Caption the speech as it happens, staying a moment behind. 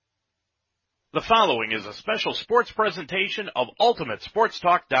The following is a special sports presentation of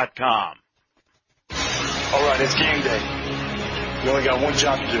UltimateSportsTalk.com. All right, it's game day. You only got one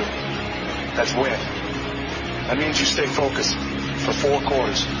job to do. That's win. That means you stay focused for 4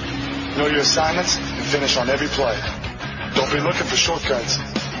 quarters. Know your assignments and finish on every play. Don't be looking for shortcuts,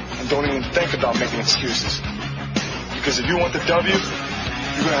 and don't even think about making excuses. Because if you want the W, you're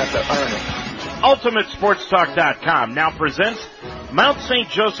going to have to earn it. UltimateSportsTalk.com now presents Mount St.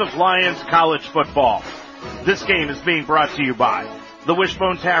 Joseph Lions College Football. This game is being brought to you by the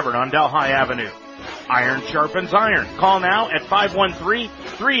Wishbone Tavern on Delhi Avenue. Iron sharpens iron. Call now at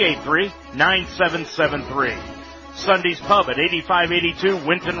 513-383-9773. Sunday's Pub at 8582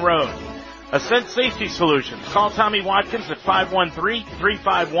 Winton Road. Ascent Safety Solutions. Call Tommy Watkins at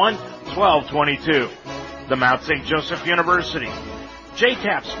 513-351-1222. The Mount St. Joseph University.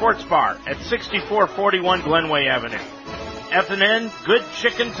 J-Tap Sports Bar at 6441 Glenway Avenue. F&N Good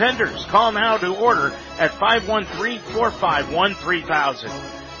Chicken Tenders. Call now to order at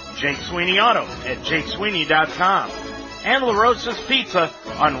 513-451-3000. Jake Sweeney Auto at jakesweeney.com. And La Rosa's Pizza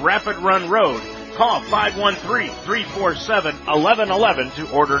on Rapid Run Road. Call 513-347-1111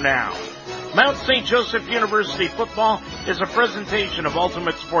 to order now. Mount St. Joseph University football is a presentation of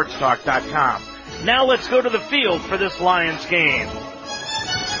UltimateSportsTalk.com. Now let's go to the field for this Lions game.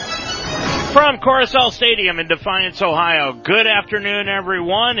 From Coruscant Stadium in Defiance, Ohio, good afternoon,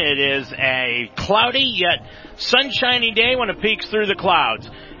 everyone. It is a cloudy yet sunshiny day when it peeks through the clouds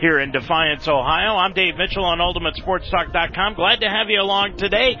here in Defiance, Ohio. I'm Dave Mitchell on UltimateSportsTalk.com. Glad to have you along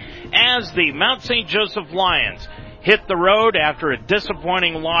today as the Mount St. Joseph Lions hit the road after a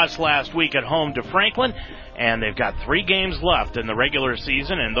disappointing loss last week at home to Franklin. And they've got 3 games left in the regular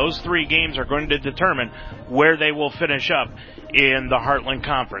season, and those 3 games are going to determine where they will finish up in the Heartland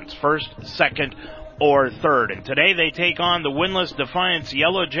Conference, first, second, or third. And today they take on the winless Defiance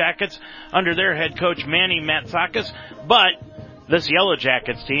Yellow Jackets under their head coach Manny Matsakis. But this Yellow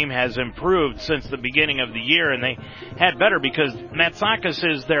Jackets team has improved since the beginning of the year, and they had better because Matsakis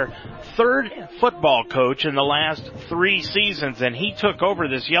is their 3rd football coach in the last 3 seasons, and he took over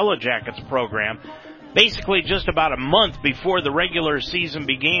this Yellow Jackets program basically just about a month before the regular season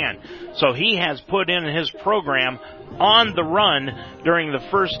began. So he has put in his program on the run during the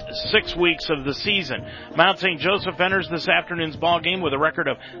first 6 weeks of the season. Mount St. Joseph enters this afternoon's ball game with a record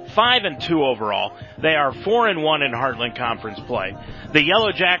of 5-2 overall. They are 4-1 in Heartland Conference play. The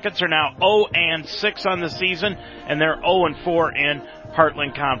Yellow Jackets are now 0-6 on the season, and they're 0-4 in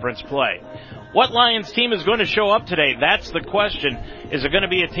Heartland Conference play. What Lions team is going to show up today? That's the question. Is it going to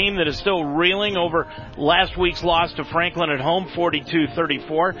be a team that is still reeling over last week's loss to Franklin at home,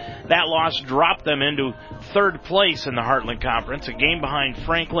 42-34? That loss dropped them into 3rd place in the Heartland Conference, a game behind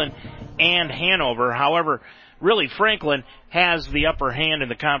Franklin and Hanover. However, really Franklin has the upper hand in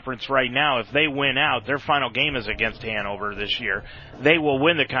the conference right now. If they win out, their final game is against Hanover this year. They will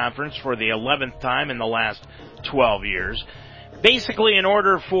win the conference for the 11th time in the last 12 years. Basically, in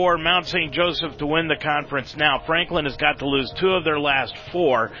order for Mount St. Joseph to win the conference now, Franklin has got to lose 2 of their last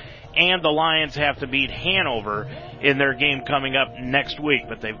 4, and the Lions have to beat Hanover in their game coming up next week.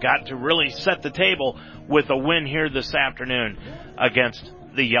 But they've got to really set the table with a win here this afternoon against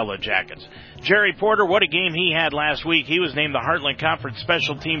the Yellow Jackets. Jerry Porter, what a game he had last week. He was named the Heartland Conference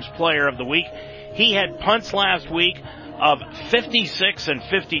Special Teams Player of the Week. He had punts last week of 56 and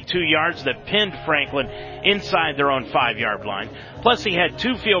 52 yards that pinned Franklin inside their own 5-yard line. Plus, he had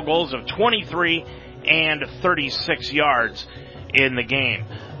 2 field goals of 23 and 36 yards in the game.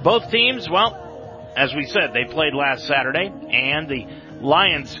 Both teams, well, as we said, they played last Saturday, and the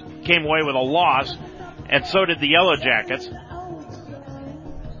Lions came away with a loss, and so did the Yellow Jackets.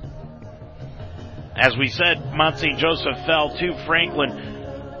 As we said, Mount St. Joseph fell to Franklin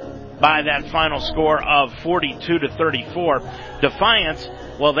by that final score of 42-34. Defiance,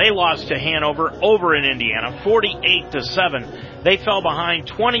 well, they lost to Hanover over in Indiana, 48-7. They fell behind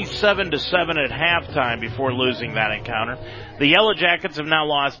 27-7 at halftime before losing that encounter. The Yellow Jackets have now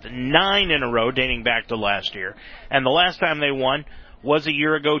lost 9 in a row, dating back to last year. And the last time they won was a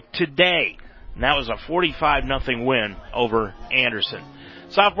year ago today. And that was a 45-0 win over Anderson.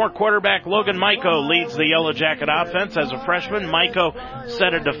 Sophomore quarterback Logan Maiko leads the Yellow Jacket offense. As a freshman, Maiko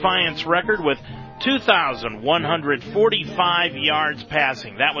set a Defiance record with 2,145 yards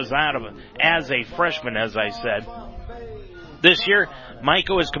passing. That was out of as a freshman, as I said. This year,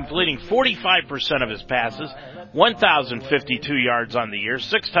 Maiko is completing 45% of his passes, 1,052 yards on the year,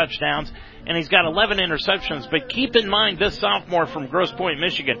 6 touchdowns, and he's got 11 interceptions. But keep in mind, this sophomore from Grosse Pointe,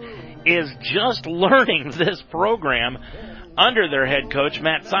 Michigan, is just learning this program under their head coach,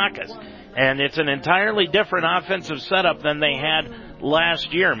 Matsakis. And it's an entirely different offensive setup than they had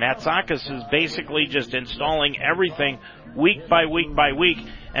last year. Matsakis is basically just installing everything week by week by week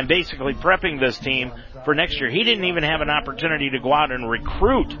and basically prepping this team for next year. He didn't even have an opportunity to go out and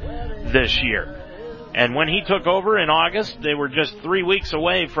recruit this year. And when he took over in August, they were just 3 weeks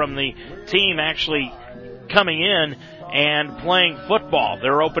away from the team actually coming in and playing football,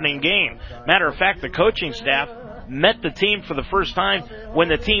 their opening game. Matter of fact, the coaching staff met the team for the first time when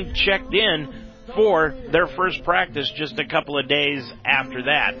the team checked in for their first practice just a couple of days after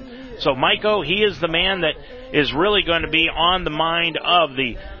that. So Maiko, he is the man that is really going to be on the mind of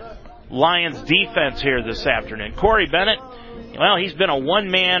the Lions defense here this afternoon. Corey Bennett, well, he's been a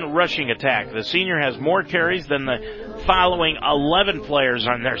one-man rushing attack. The senior has more carries than the following 11 players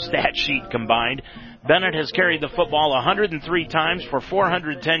on their stat sheet combined. Bennett has carried the football 103 times for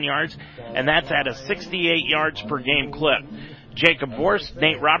 410 yards, and that's at a 68 yards per game clip. Jacob Vorst,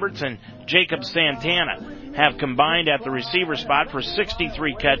 Nate Roberts, and Jacob Santana have combined at the receiver spot for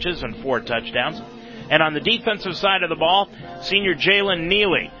 63 catches and 4 touchdowns. And on the defensive side of the ball, senior Jalen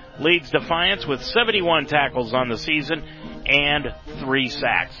Neely leads Defiance with 71 tackles on the season and 3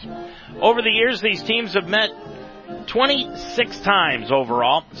 sacks. Over the years, these teams have met 26 times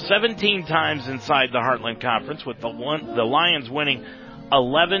overall, 17 times inside the Heartland Conference, with the Lions winning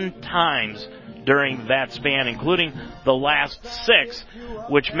 11 times during that span, including the last 6,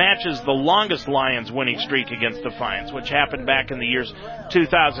 which matches the longest Lions winning streak against Defiance, which happened back in the years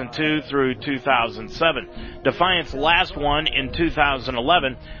 2002 through 2007. Defiance last won in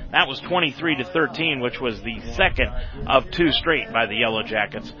 2011. That was 23-13, which was the second of 2 straight by the Yellow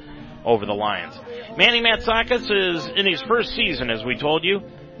Jackets over the Lions. Manny Matsakis is in his first season, as we told you,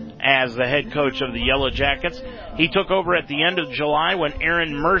 as the head coach of the Yellow Jackets. He took over at the end of July when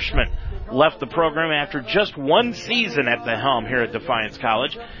Aaron Merschman left the program after just 1 season at the helm here at Defiance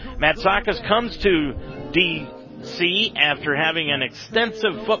College. Matsakis comes to D.C. after having an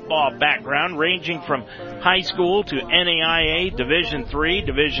extensive football background ranging from high school to NAIA, Division III,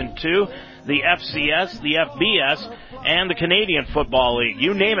 Division II, the FCS, the FBS, and the Canadian Football League.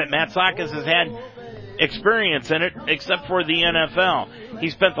 You name it, Matsakis has had experience in it, except for the NFL. He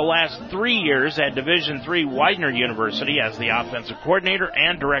spent the last 3 years at Division III Widener University as the offensive coordinator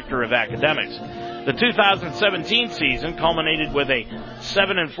and director of academics. The 2017 season culminated with a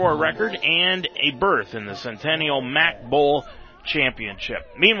 7-4 record and a berth in the Centennial Mac Bowl Championship.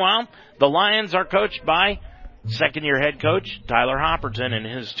 Meanwhile, the Lions are coached by second-year head coach Tyler Hopperton. In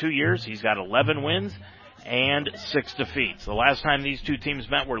his 2 years, he's got 11 wins and 6 defeats. The last time these two teams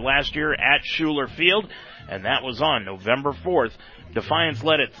met were last year at Schuler Field, and that was on November 4th. Defiance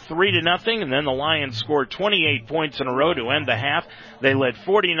led it 3-0, and then the Lions scored 28 points in a row to end the half. They led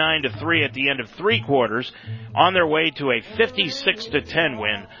 49-3 at the end of 3 quarters, on their way to a 56-10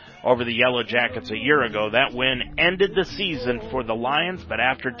 win over the Yellow Jackets a year ago. That win ended the season for the Lions, but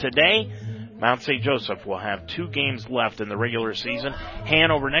after today, Mount St. Joseph will have 2 games left in the regular season.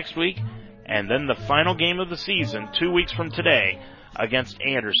 Hanover next week, and then the final game of the season 2 weeks from today against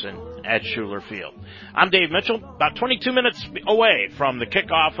Anderson at Schuler Field. I'm Dave Mitchell, about 22 minutes away from the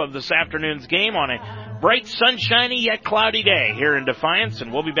kickoff of this afternoon's game on a bright, sunshiny, yet cloudy day here in Defiance,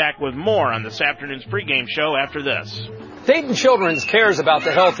 and we'll be back with more on this afternoon's pregame show after this. Dayton Children's cares about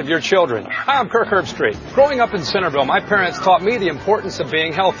the health of your children. Hi, I'm Kirk Herbstreit. Growing up in Centerville, my parents taught me the importance of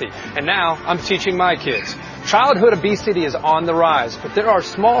being healthy, and now I'm teaching my kids. Childhood obesity is on the rise, but there are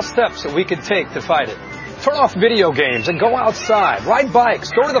small steps that we can take to fight it. Turn off video games and go outside, ride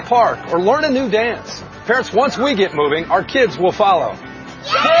bikes, go to the park, or learn a new dance. Parents, once we get moving, our kids will follow.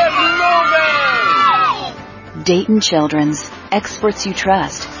 Get moving! Dayton Children's, experts you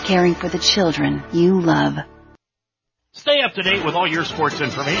trust, caring for the children you love. Stay up to date with all your sports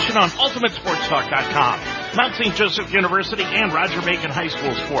information on UltimateSportsTalk.com. Mount St. Joseph University and Roger Bacon High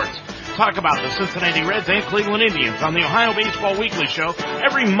School sports. Talk about the Cincinnati Reds and Cleveland Indians on the Ohio Baseball Weekly Show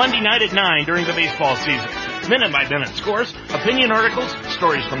every Monday night at 9 during the baseball season. Minute-by-minute scores, opinion articles,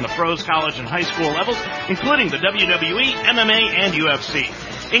 stories from the pros, college, and high school levels, including the WWE, MMA, and UFC.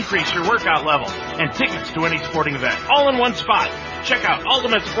 Increase your workout level and tickets to any sporting event, all in one spot. Check out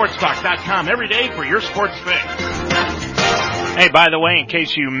UltimateSportsTalk.com every day for your sports fix. Hey, by the way, in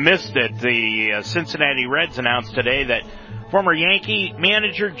case you missed it, the Cincinnati Reds announced today that former Yankee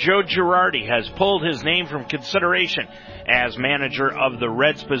manager Joe Girardi has pulled his name from consideration as manager of the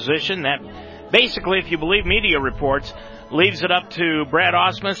Reds position. That basically, if you believe media reports, leaves it up to Brad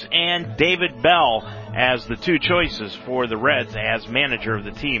Ausmus and David Bell as the 2 choices for the Reds as manager of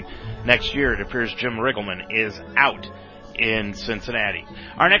the team next year. It appears Jim Riggleman is out in Cincinnati.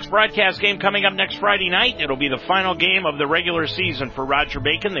 Our next broadcast game coming up next Friday night. It'll be the final game of the regular season for Roger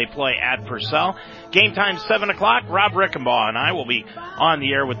Bacon. They play at Purcell. Game time 7 o'clock. Rob Rickenbaugh and I will be on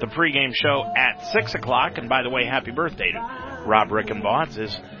the air with the pregame show at 6 o'clock. And by the way, happy birthday to Rob Rickenbaugh. It's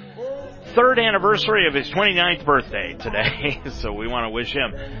his third anniversary of his 29th birthday today, so we want to wish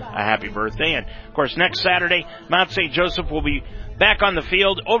him a happy birthday. And, of course, next Saturday, Mount St. Joseph will be back on the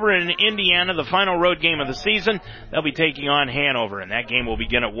field over in Indiana, the final road game of the season. They'll be taking on Hanover, and that game will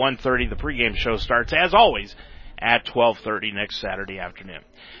begin at 1:30. The pregame show starts, as always, at 12:30 next Saturday afternoon.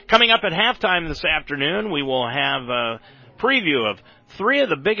 Coming up at halftime this afternoon, we will have a preview of three of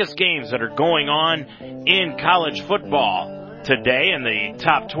the biggest games that are going on in college football today in the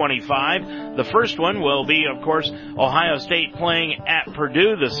top 25. The first one will be, of course, Ohio State playing at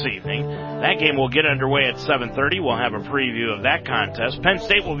Purdue this evening. That game will get underway at 7:30. We'll have a preview of that contest. Penn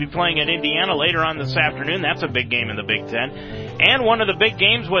State will be playing at Indiana later on this afternoon. That's a big game in the Big Ten. And one of the big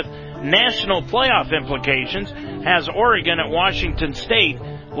games with national playoff implications has Oregon at Washington State.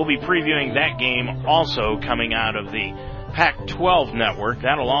 We'll be previewing that game also coming out of the Pac-12 network.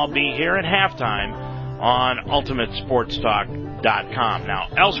 That'll all be here at halftime on UltimateSportsTalk.com. Now,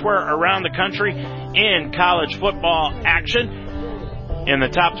 elsewhere around the country in college football action, in the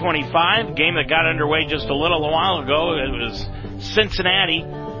top 25, game that got underway just a little while ago, it was Cincinnati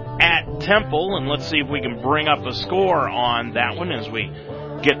at Temple, and let's see if we can bring up a score on that one as we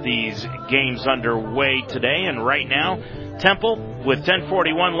get these games underway today. And right now, Temple, with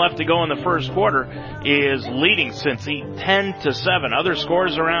 10:41 left to go in the first quarter, is leading Cincy 10-7. Other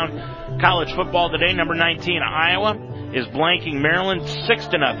scores around college football today: number 19 Iowa is blanking Maryland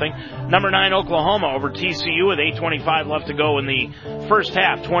 6-0. Number 9 Oklahoma over TCU with 8:25 left to go in the first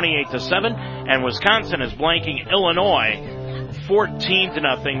half, 28-7. And Wisconsin is blanking Illinois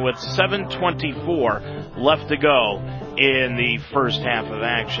 14-0 with 7:24 left to go in the first half of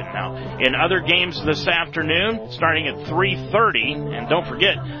action. Now, in other games this afternoon, starting at 3:30, and don't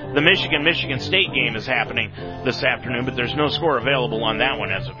forget, the Michigan State game is happening this afternoon, but there's no score available on that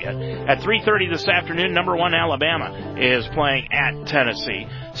one as of yet. At 3:30 this afternoon, number 1 Alabama is playing at Tennessee.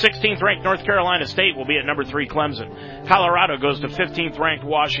 16th ranked North Carolina State will be at number 3 Clemson. Colorado goes to 15th ranked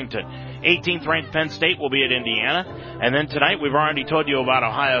Washington. 18th ranked Penn State will be at Indiana. And then tonight, we've already told you about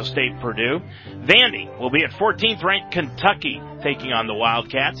Ohio State Purdue. Vandy will be at 14th ranked Kentucky taking on the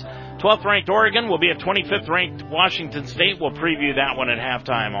Wildcats. 12th ranked Oregon will be at 25th ranked Washington State. We'll preview that one at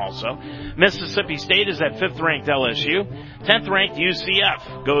halftime also. Mississippi State is at 5th ranked LSU. 10th ranked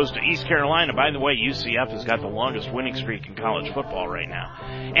UCF goes to East Carolina. By the way, UCF has got the longest winning streak in college football right now.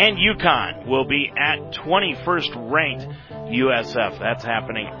 And UConn will be at 21st ranked USF. That's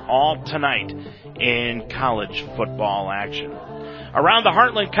happening all tonight in college football action. Around the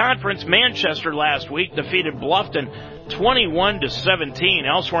Heartland Conference, Manchester last week defeated Bluffton 21-17.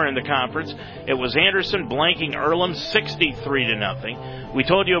 Elsewhere in the conference, it was Anderson blanking Earlham 63-0. We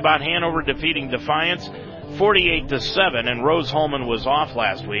told you about Hanover defeating Defiance 48-7, and Rose Holman was off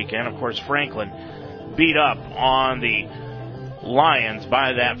last week, and of course Franklin beat up on the Lions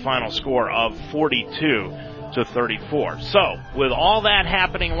by that final score of 42-34. So, with all that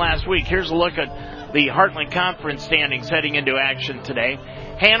happening last week, here's a look at the Heartland Conference standings heading into action today.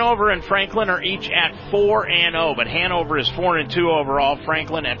 Hanover and Franklin are each at 4-0, but Hanover is 4-2 overall,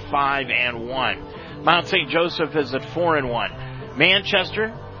 Franklin at 5-1. Mount St. Joseph is at 4-1.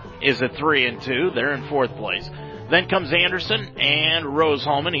 Manchester is at 3-2. They're in 4th place. Then comes Anderson and Rose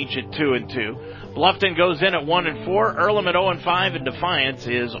Holman, each at 2-2. Bluffton goes in at 1-4. Earlham at 0-5, and Defiance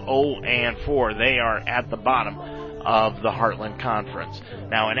is 0-4. They are at the bottom of the Heartland Conference.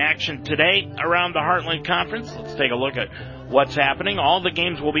 Now, in action today around the Heartland Conference, let's take a look at what's happening. All the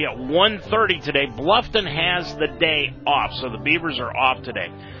games will be at 1:30 today. Bluffton has the day off, so the Beavers are off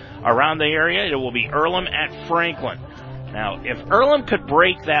today. Around the area, it will be Earlham at Franklin. Now, if Earlham could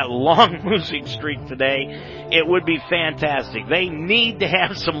break that long losing streak today, it would be fantastic. They need to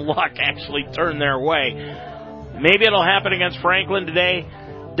have some luck actually turn their way. Maybe it'll happen against Franklin today.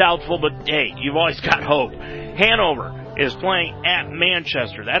 Doubtful, but hey, you've always got hope. Hanover is playing at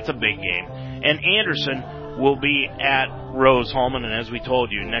Manchester. That's a big game. And Anderson will be at Rose Holman. And as we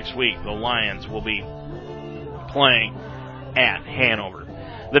told you, next week the Lions will be playing at Hanover.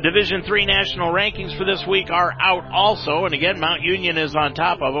 The Division III national rankings for this week are out also. And again, Mount Union is on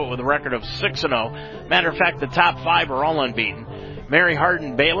top of it with a record of 6-0. Matter of fact, the top 5 are all unbeaten. Mary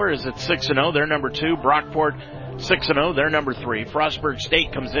Hardin Baylor is at 6-0. They're number 2. Brockport 6-0. They're number 3. Frostburg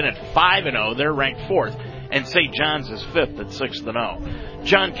State comes in at 5-0. They're ranked 4th. and St. John's is 5th at 6-0.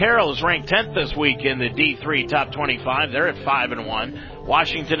 John Carroll is ranked 10th this week in the D3 Top 25. They're at 5-1.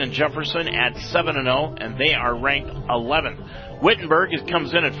 Washington and Jefferson at 7-0, and they are ranked 11th. Wittenberg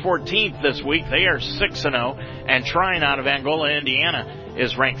comes in at 14th this week. They are 6-0, and Trine out of Angola, Indiana,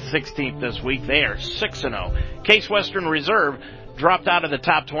 is ranked 16th this week. They are 6-0. Case Western Reserve dropped out of the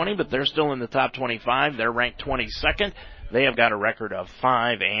top 20, but they're still in the top 25. They're ranked 22nd. They have got a record of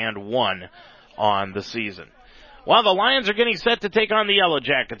 5-1 on the season. While the Lions are getting set to take on the Yellow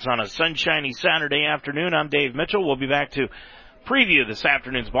Jackets on a sunshiny Saturday afternoon, I'm Dave Mitchell. We'll be back to preview this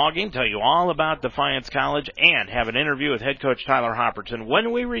afternoon's ballgame, tell you all about Defiance College, and have an interview with head coach Tyler Hopperton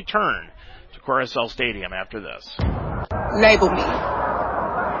when we return to Coruscant Stadium after this. Label me.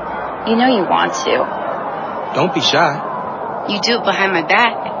 You know you want to. Don't be shy. You do it behind my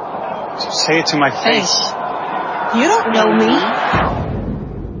back. So say it to my face. You don't know me.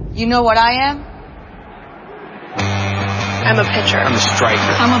 You know what I am? I'm a pitcher. I'm a striker.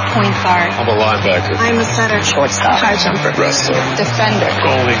 I'm a point guard. I'm a linebacker. I'm a setter. Shortstop. High jumper. Wrestler. Defender.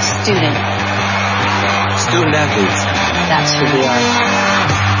 Goalie. Student. Student athletes. That's who we are.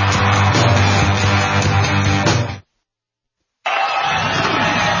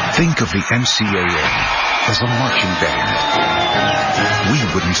 Think of the NCAA as a marching band. We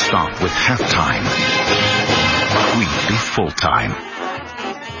wouldn't stop with halftime. We'd be full-time.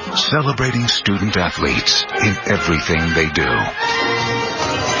 Celebrating student athletes in everything they do.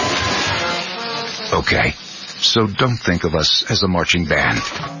 Okay, so don't think of us as a marching band.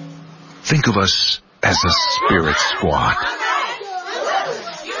 Think of us as a spirit squad.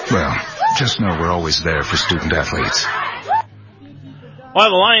 Well, just know we're always there for student athletes. Well,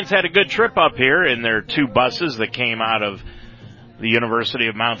 the Lions had a good trip up here in their two buses that came out of the University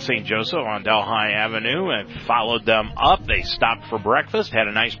of Mount St. Joseph on Delhi Avenue and followed them up. They stopped for breakfast, had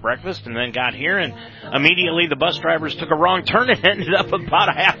a nice breakfast, and then got here, and immediately the bus drivers took a wrong turn and ended up about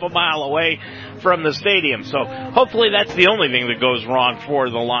a half a mile away from the stadium. So hopefully that's the only thing that goes wrong for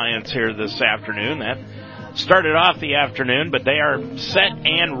the Lions here this afternoon. That started off the afternoon, but they are set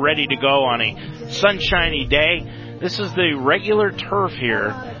and ready to go on a sunshiny day. This is the regular turf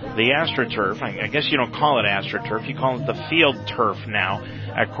here, the AstroTurf. I guess you don't call it AstroTurf. You call it the field turf now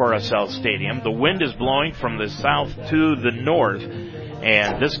at Coruscant Stadium. The wind is blowing from the south to the north.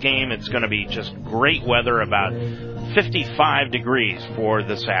 And this game, it's going to be just great weather, about 55 degrees for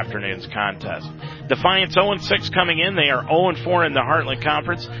this afternoon's contest. Defiance 0-6 coming in. They are 0-4 in the Heartland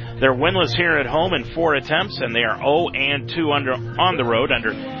Conference. They're winless here at home in 4 attempts, and they are 0-2 on the road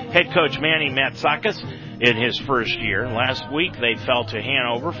under head coach Manny Matsakis in his first year. Last week they fell to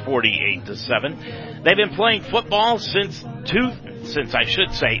Hanover 48-7. They've been playing football since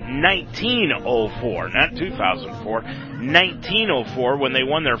 1904, not 2004, 1904, when they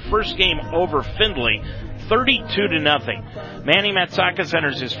won their first game over Findlay 32-0. Manny Matsakis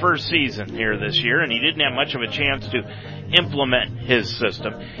enters his first season here this year, and he didn't have much of a chance to implement his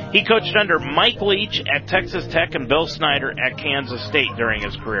system. He coached under Mike Leach at Texas Tech and Bill Snyder at Kansas State during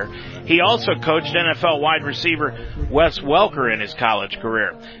his career. He also coached NFL wide receiver Wes Welker in his college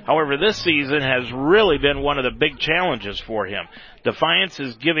career. However, this season has really been one of the big challenges for him. Defiance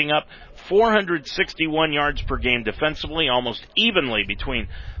is giving up 461 yards per game defensively, almost evenly between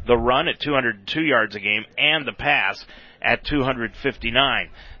the run at 202 yards a game and the pass at 259.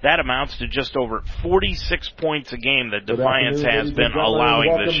 That amounts to just over 46 points a game that Defiance has been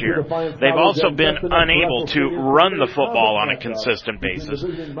allowing this year. They've also been unable to run the football on a consistent basis.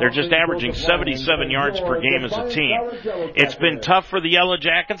 They're just averaging 77 yards per game as a team. It's been tough for the Yellow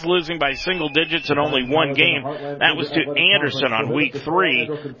Jackets, losing by single digits in only one game. That was to Anderson on week 3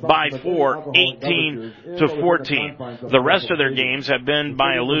 by 18-14. The rest of their games have been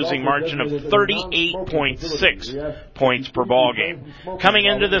by a losing margin of 38.6 points per ball game. Coming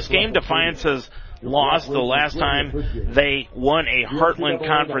into this game, Defiance has lost. The last time they won a Heartland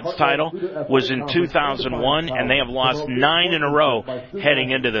Conference title was in 2001, and they have lost 9 in a row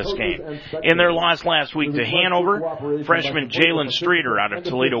heading into this game. In their loss last week to Hanover, freshman Jalen Streeter out of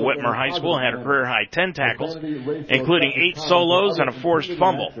Toledo Whitmer High School had a career-high 10 tackles, including 8 solos and a forced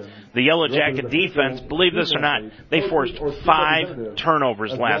fumble. The Yellow Jacket defense, believe this or not, they forced 5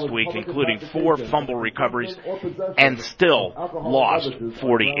 turnovers last week, including 4 fumble recoveries, and still lost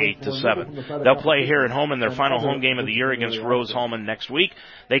 48-7. They'll play here at home in their final home game of the year against Rose-Hulman next week.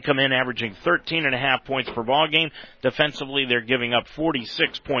 They come in averaging 13.5 points per ball game. Defensively, they're giving up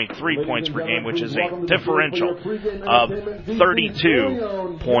 46.3 points per game, which is a differential of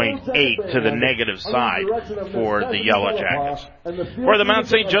 32.8 to the negative side for the Yellow Jackets. For the Mount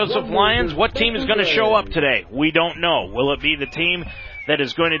St. Joseph Lions, what team is going to show up today? We don't know. Will it be the team that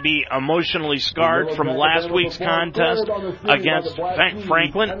is going to be emotionally scarred from last week's contest against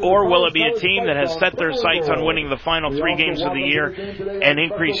Franklin, or will it be a team that has set their sights on winning the final 3 games of the year and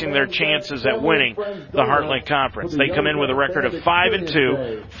increasing their chances at winning the Heartland Conference? They come in with a record of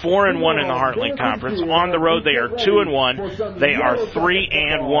 5-2, 4-1 in the Heartland Conference. On the road, they are 2-1. They are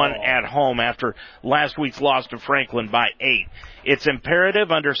 3-1 at home after last week's loss to Franklin by 8. It's imperative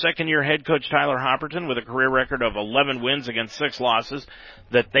under second-year head coach Tyler Hopperton, with a career record of 11 wins against 6 losses,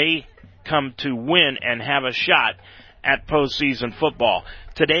 that they come to win and have a shot at postseason football.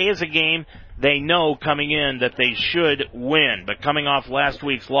 Today is a game they know coming in that they should win, but coming off last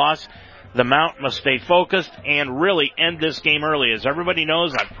week's loss, the Mount must stay focused and really end this game early. As everybody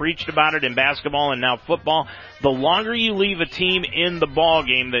knows, I've preached about it in basketball and now football. The longer you leave a team in the ball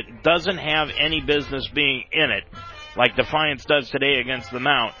game that doesn't have any business being in it, like Defiance does today against the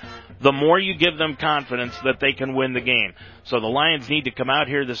Mount, the more you give them confidence that they can win the game. So the Lions need to come out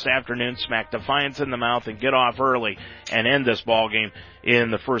here this afternoon, smack Defiance in the mouth, and get off early and end this ball game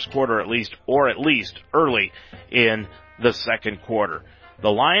in the first quarter at least, or at least early in the second quarter. The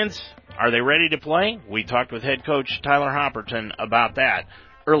Lions, are they ready to play? We talked with head coach Tyler Hopperton about that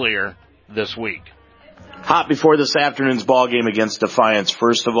earlier this week. Hot before this afternoon's ball game against Defiance.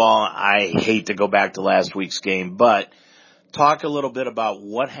 First of all, I hate to go back to last week's game, but talk a little bit about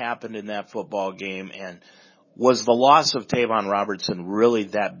what happened in that football game, and was the loss of Tavon Robertson really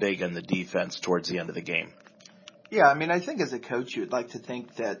that big in the defense towards the end of the game? Yeah, I mean, I think as a coach, you'd like to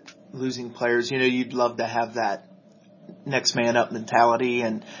think that losing players, you'd love to have that next man up mentality,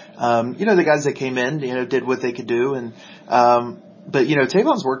 and the guys that came in, did what they could do, and but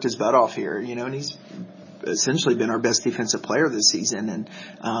Tavon's worked his butt off here, and he's essentially been our best defensive player this season, and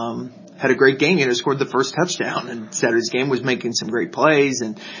had a great game. Scored the first touchdown in Saturday's game, was making some great plays,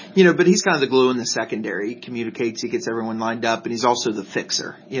 and but he's kind of the glue in the secondary. He communicates, he gets everyone lined up, and he's also the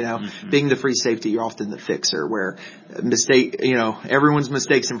fixer. Being the free safety, you're often the fixer, where everyone's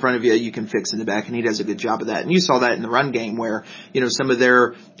mistakes in front of you, you can fix in the back, and he does a good job of that. And you saw that in the run game, where some of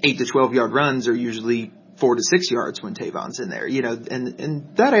their 8 to 12 yard runs are usually 4 to 6 yards when Tavon's in there.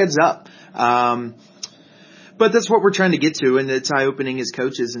 And that adds up. But that's what we're trying to get to, and it's eye-opening as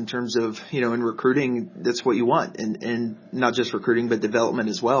coaches in terms of, in recruiting, that's what you want. And not just recruiting, but development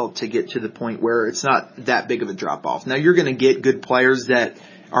as well, to get to the point where it's not that big of a drop-off. Now, you're going to get good players that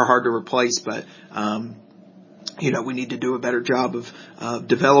are hard to replace, but, we need to do a better job of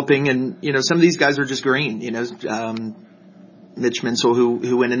developing. And, some of these guys are just green, Mitch Minsel,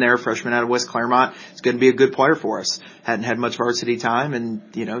 who went in there, freshman out of West Claremont, is going to be a good player for us. Hadn't had much varsity time, and,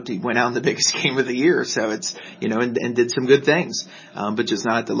 he went out in the biggest game of the year. So it's, and did some good things, but just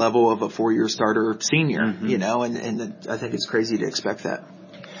not at the level of a 4-year starter senior, and I think it's crazy to expect that.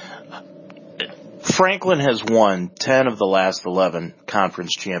 Franklin has won 10 of the last 11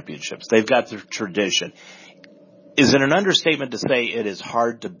 conference championships. They've got their tradition. Is it an understatement to say it is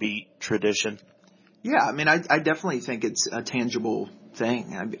hard to beat tradition? Yeah, I mean, I definitely think it's a tangible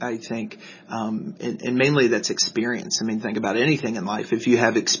thing. I think, and mainly that's experience. I mean, think about anything in life. If you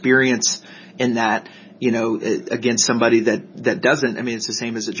have experience in that, against somebody that doesn't, I mean, it's the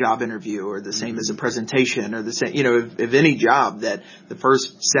same as a job interview, or the same as a presentation, or the same, if any job that the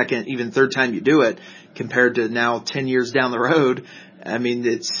first, second, even third time you do it, compared to now 10 years down the road, I mean,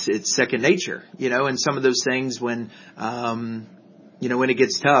 it's second nature, and some of those things when when it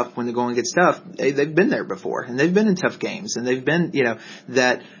gets tough, when the going gets tough, they've been there before, and they've been in tough games, and they've been,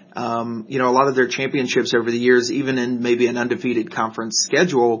 that, a lot of their championships over the years, even in maybe an undefeated conference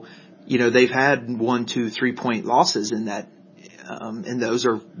schedule, they've had 1, 2, 3 point losses in that, and those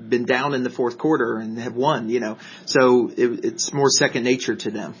are been down in the fourth quarter and have won, so it's more second nature to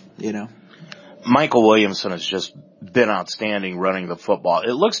them, Michael Williamson has just been outstanding running the football.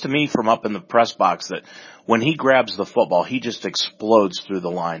 It looks to me from up in the press box that when he grabs the football, he just explodes through the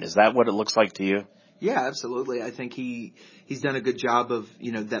line. Is that what it looks like to you? Yeah, absolutely. I think he's done a good job of,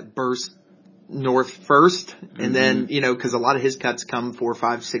 that burst north first, and then, because a lot of his cuts come 4,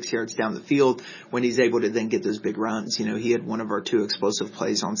 5, 6 yards down the field when he's able to then get those big runs. He had one of our 2 explosive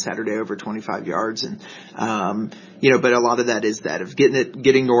plays on Saturday over 25 yards, and but a lot of that is that of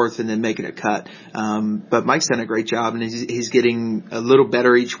getting north and then making a cut. But Mike's done a great job, and he's getting a little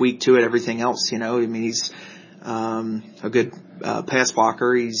better each week to it. Everything else, I mean, he's a good pass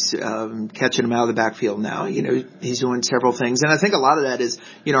blocker. He's catching him out of the backfield now. He's doing several things. And I think a lot of that is,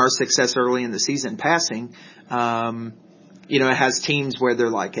 our success early in the season passing. it has teams where they're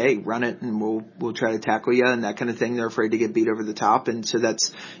like, hey, run it and we'll try to tackle you and that kind of thing. They're afraid to get beat over the top. And so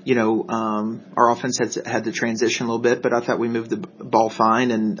that's, our offense had to transition a little bit, but I thought we moved the ball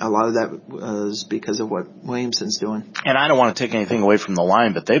fine, and a lot of that was because of what Williamson's doing. And I don't want to take anything away from the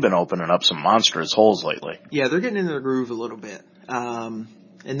line, but they've been opening up some monstrous holes lately. Yeah, they're getting into the groove a little bit.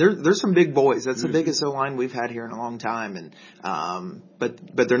 And there's some big boys. That's the biggest O-line we've had here in a long time. And,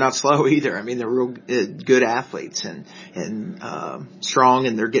 but they're not slow either. I mean, they're real good athletes and strong,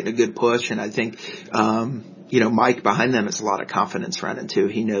 and they're getting a good push. And I think, Mike behind them has a lot of confidence running too.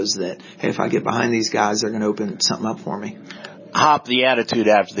 He knows that, hey, if I get behind these guys, they're going to open something up for me. Hop, the attitude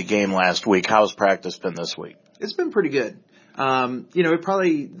after the game last week. How's practice been this week? It's been pretty good. It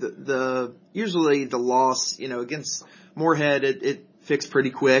probably usually the loss, against Moorhead, it fixed pretty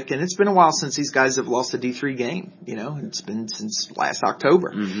quick, and it's been a while since these guys have lost a D3 game. It's been since last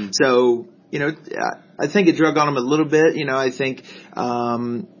October. Mm-hmm. So, I think it drug on them a little bit. I think,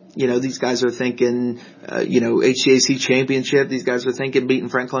 these guys are thinking, HCAC championship. These guys are thinking beating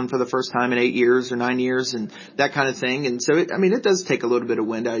Franklin for the first time in 8 years or 9 years and that kind of thing. And so, it does take a little bit of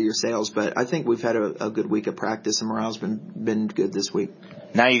wind out of your sails, but I think we've had a good week of practice, and morale's been good this week.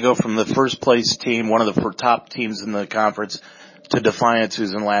 Now you go from the first place team, one of the top teams in the conference, to Defiance,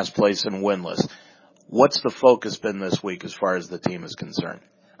 who's in last place and winless. What's the focus been this week as far as the team is concerned?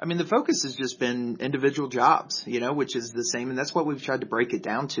 The focus has just been individual jobs, which is the same, and that's what we've tried to break it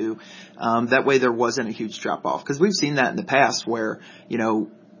down to. That way there wasn't a huge drop off, because we've seen that in the past where,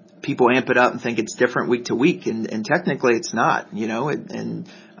 people amp it up and think it's different week to week, and technically it's not, I know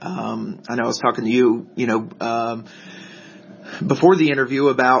I was talking to you, before the interview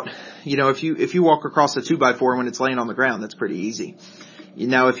about, if you walk across a 2x4 when it's laying on the ground, that's pretty easy.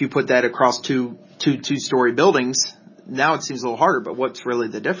 Now, if you put that across two-story buildings, now it seems a little harder, but what's really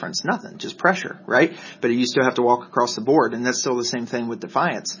the difference? Nothing, just pressure, right? But you still have to walk across the board, and that's still the same thing with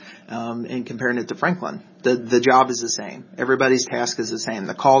Defiance, and comparing it to Franklin. The job is the same. Everybody's task is the same.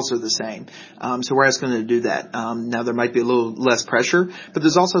 The calls are the same. So we're asking them to do that. Now there might be a little less pressure, but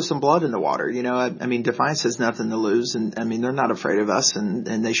there's also some blood in the water. Defiance has nothing to lose, and they're not afraid of us,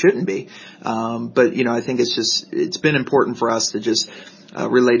 and they shouldn't be. But I think it's been important for us to just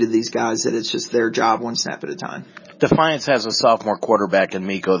relay to these guys that it's just their job one snap at a time. Defiance has a sophomore quarterback in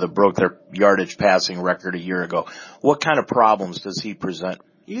Miko that broke their yardage passing record a year ago. What kind of problems does he present?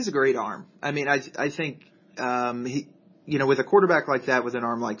 He has a great arm. I think, with a quarterback like that, with an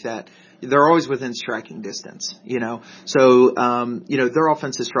arm like that, they're always within striking distance, So, their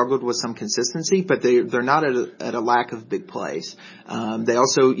offense has struggled with some consistency, but they're not at a lack of big plays. They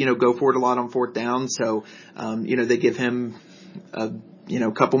also, go for it a lot on fourth down. So, they give him a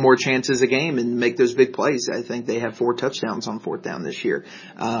couple more chances a game and make those big plays. I think they have 4 touchdowns on fourth down this year.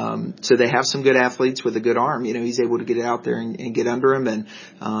 So they have some good athletes with a good arm. He's able to get it out there and get under him.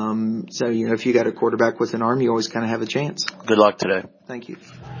 And, so, if you got a quarterback with an arm, you always kind of have a chance. Good luck today. Thank you.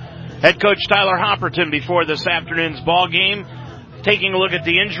 Head coach Tyler Hopperton before this afternoon's ball game. Taking a look at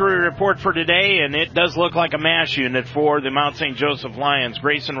the injury report for today, and it does look like a mash unit for the Mount St. Joseph Lions.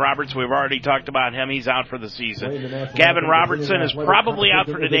 Grayson Roberts, we've already talked about him. He's out for the season. Gavin Robertson is probably out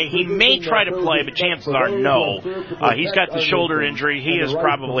for today. He may try to play, but chances are no. He's got the shoulder injury. He is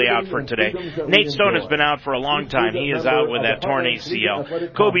probably out for today. Nate Stone has been out for a long time. He is out with that torn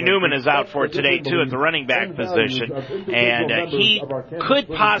ACL. Kobe Newman is out for today, too, at the running back position. And he could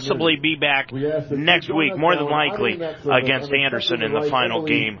possibly be back next week, more than likely, against Anderson in the final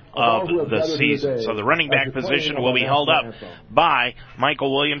game of the season. So the running back position will be held up by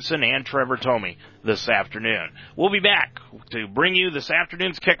Michael Williamson and Trevor Tomey this afternoon. We'll be back to bring you this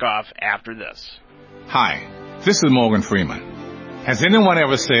afternoon's kickoff after this. Hi, this is Morgan Freeman. Has anyone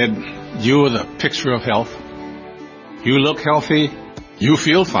ever said, you're the picture of health? You look healthy, you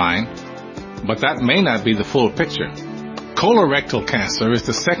feel fine, but that may not be the full picture. Colorectal cancer is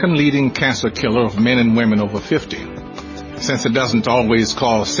the second leading cancer killer of men and women over 50. Since it doesn't always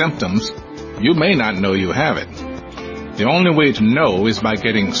cause symptoms, you may not know you have it. The only way to know is by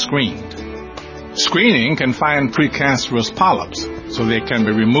getting screened. Screening can find precancerous polyps, so they can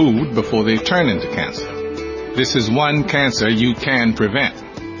be removed before they turn into cancer. This is one cancer you can prevent.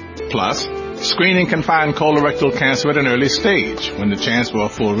 Plus, screening can find colorectal cancer at an early stage, when the chance for a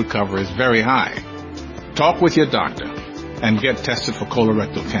full recovery is very high. Talk with your doctor and get tested for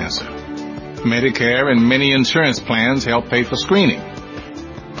colorectal cancer. Medicare and many insurance plans help pay for screening.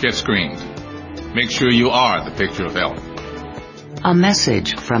 Get screened. Make sure you are the picture of health. A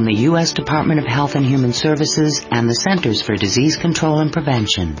message from the U.S. Department of Health and Human Services and the Centers for Disease Control and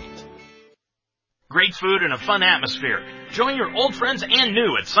Prevention. Great food and a fun atmosphere. Join your old friends and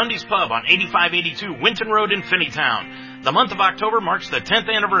new at Sunday's Pub on 8582 Winton Road in Finneytown. The month of October marks the 10th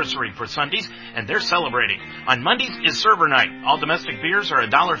anniversary for Sundays, and they're celebrating. On Mondays is server night. All domestic beers are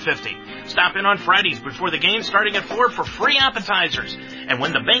 $1.50. Stop in on Fridays before the game starting at 4 for free appetizers. And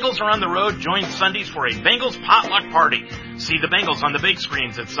when the Bengals are on the road, join Sundays for a Bengals potluck party. See the Bengals on the big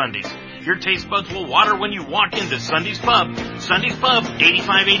screens at Sundays. Your taste buds will water when you walk into Sundays Pub. Sundays Pub,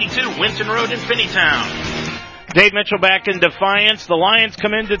 8582 Winton Road in Finneytown. Dave Mitchell back in Defiance. The Lions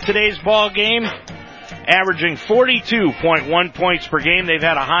come into today's ball game averaging 42.1 points per game. They've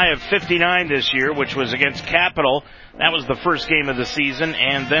had a high of 59 this year, which was against Capital. That was the first game of the season,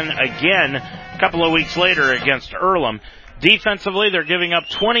 and then again a couple of weeks later against Earlham. Defensively, they're giving up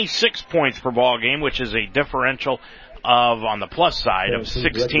 26 points per ball game, which is a differential of, on the plus side, of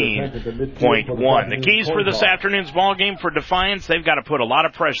 16.1. The keys for this afternoon's ball game for Defiance, they've got to put a lot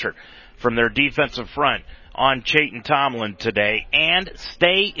of pressure from their defensive front on Chayton Tomlin today and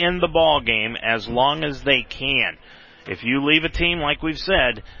stay in the ball game as long as they can. If you leave a team, like we've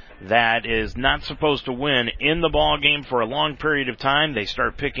said, that is not supposed to win in the ball game for a long period of time, they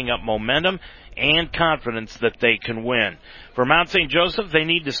start picking up momentum and confidence that they can win. For Mount St. Joseph, they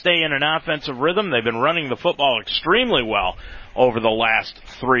need to stay in an offensive rhythm. They've been running the football extremely well over the last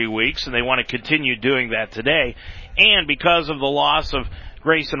 3 weeks, and they want to continue doing that today. And because of the loss of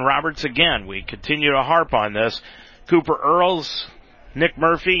Grayson Roberts, again, we continue to harp on this. Cooper Earls, Nick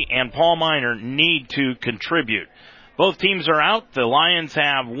Murphy, and Paul Miner need to contribute. Both teams are out. The Lions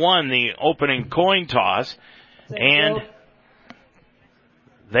have won the opening coin toss, and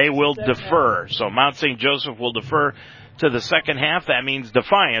they will defer. So Mount St. Joseph will defer to the second half. That means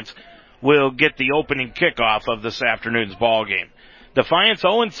Defiance will get the opening kickoff of this afternoon's ball game. Defiance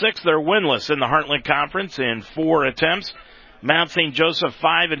 0-6. They're winless in the Heartland Conference in 4 attempts. Mount St. Joseph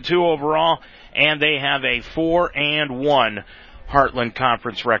 5-2 overall, and they have a 4-1 Heartland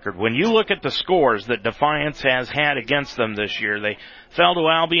Conference record. When you look at the scores that Defiance has had against them this year, they fell to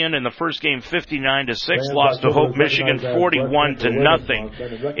Albion in the first game 59-6, lost to Hope Michigan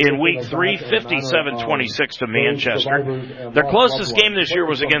 41-0. In week 3, 57-26 to Manchester. Their closest game this year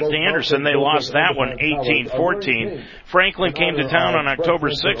was against Anderson. They lost that one 18-14. Franklin came to town on October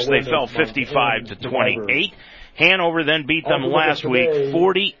 6th. They fell 55-28. Hanover then beat them last week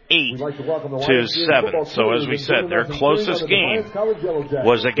 48-7. So as we said, their closest game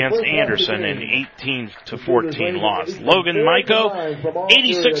was against Anderson in 18-14 loss. Logan Maiko,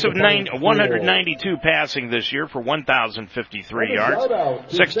 86 of 192 passing this year for 1,053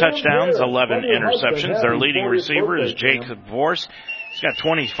 yards, 6 touchdowns, 11 interceptions. Their leading receiver is Jacob Vorse. He's got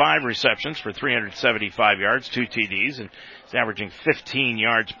 25 receptions for 375 yards, 2 TDs, and he's averaging 15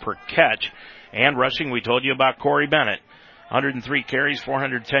 yards per catch. And rushing, we told you about Corey Bennett. 103 carries,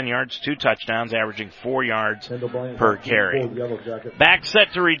 410 yards, 2 touchdowns, averaging 4 yards per carry. Back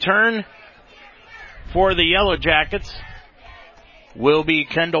set to return for the Yellow Jackets will be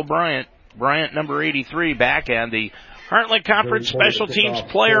Kendall Bryant. Bryant, number 83, back, and the Heartland Conference Special Teams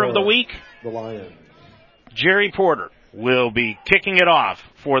Player of the Week, Jerry Porter, will be kicking it off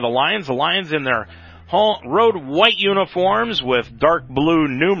for the Lions. The Lions in their road white uniforms with dark blue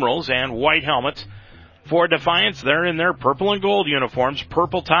numerals and white helmets. For Defiance, they're in their purple and gold uniforms,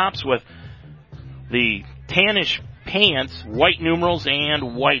 purple tops with the tannish pants, white numerals,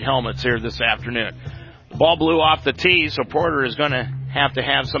 and white helmets here this afternoon. The ball blew off the tee, so Porter is going to have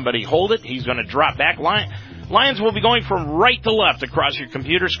somebody hold it. He's going to drop back. Lions will be going from right to left across your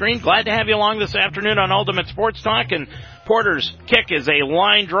computer screen. Glad to have you along this afternoon on Ultimate Sports Talk. And Porter's kick is a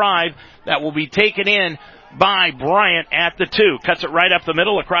line drive that will be taken in by Bryant at the 2. Cuts it right up the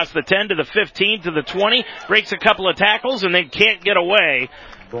middle across the 10 to the 15 to the 20. Breaks a couple of tackles and then can't get away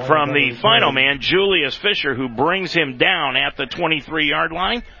from the final man, Julius Fisher, who brings him down at the 23-yard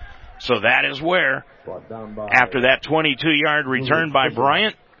line. So that is where, after that 22-yard return by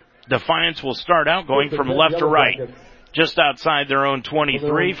Bryant, Defiance will start out going from left to right, just outside their own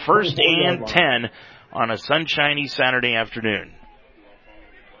 23, 1st and 10 on a sunshiny Saturday afternoon.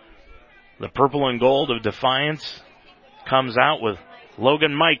 The purple and gold of Defiance comes out with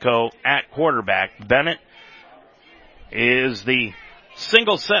Logan Maiko at quarterback. Bennett is the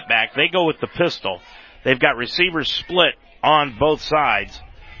single setback. They go with the pistol. They've got receivers split on both sides.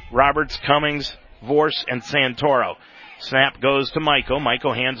 Roberts, Cummings, Vorse, and Santoro. Snap goes to Maiko.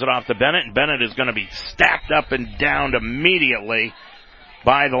 Maiko hands it off to Bennett, and Bennett is going to be stacked up and downed immediately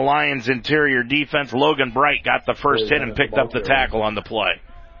by the Lions' interior defense. Logan Bright got the first hit and picked up the tackle on the play.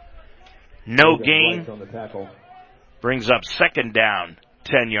 No gain. Brings up second down,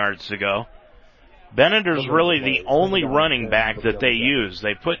 10 yards to go. Bennett is really the only running back that they use.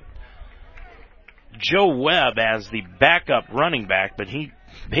 They put Joe Webb as the backup running back, but he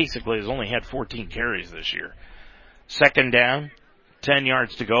basically has only had 14 carries this year. Second down, 10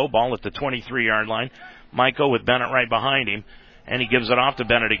 yards to go, ball at the 23-yard line. Michael with Bennett right behind him, and he gives it off to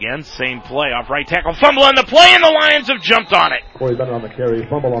Bennett again. Same play, off right tackle, fumble on the play, and the Lions have jumped on it. Corey Bennett on the carry,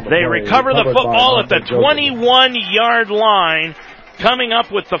 fumble on the They play. recover the football at the 21-yard line. Coming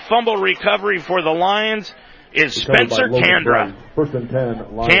up with the fumble recovery for the Lions is Spencer Kandra. First and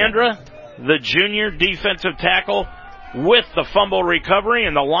 10, Lions. Kandra, the junior defensive tackle, with the fumble recovery,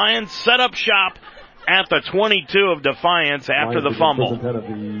 and the Lions set up shop at the 22 of Defiance after the fumble. First and 10 at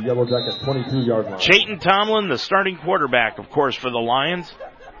the Yellow Jacket 22-yard line. Chayton Tomlin, the starting quarterback, of course, for the Lions.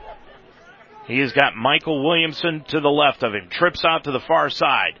 He has got Michael Williamson to the left of him. Trips out to the far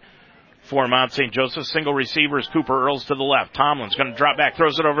side for Mount St. Joseph. Single receivers, Cooper Earls to the left. Tomlin's going to drop back,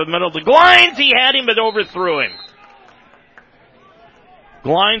 throws it over the middle. The Glines, he had him, but overthrew him.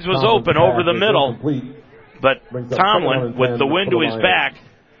 Glines was open over the middle, but Tomlin, with the wind to his back,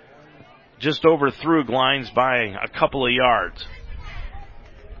 just overthrew Glines by a couple of yards.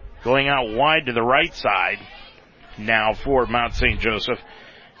 Going out wide to the right side now for Mount St. Joseph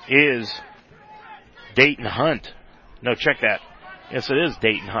is Dayton Hunt. No, check that. Yes, it is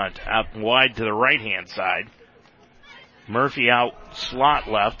Dayton Hunt. Out wide to the right-hand side. Murphy out slot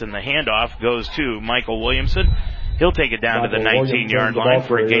left, and the handoff goes to Michael Williamson. He'll take it down to the 19-yard line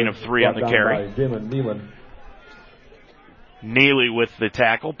for a gain of 3 on the carry. Neely with the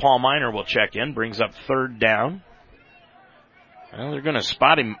tackle. Paul Miner will check in, brings up third down. Well, they're going to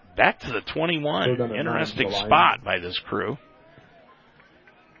spot him back to the 21. Interesting spot by this crew.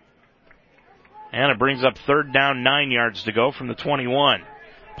 And it brings up third down, 9 yards to go from the 21.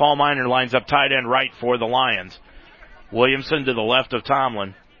 Paul Miner lines up tight end right for the Lions. Williamson to the left of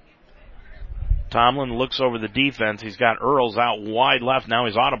Tomlin. Tomlin looks over the defense. He's got Earls out wide left. Now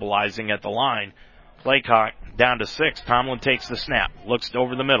he's audibilizing at the line. Play clock down to 6. Tomlin takes the snap. Looks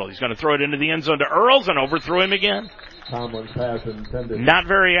over the middle. He's going to throw it into the end zone to Earls and overthrew him again. Tomlin's pass intended. Not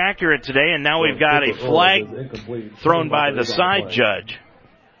very accurate today, and now we've got a flag thrown by the side judge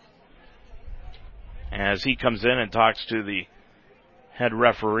as he comes in and talks to the head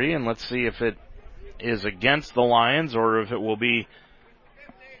referee, and let's see if it is against the Lions or if it will be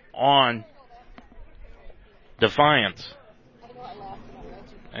on Defiance.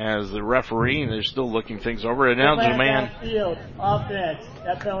 As the referee, they're still looking things over. An eligible man. Field, offense.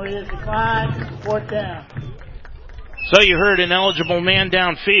 That penalty is declined. Fourth down. So you heard an eligible man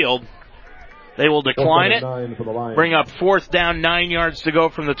downfield. They will decline it. Bring up fourth down, 9 yards to go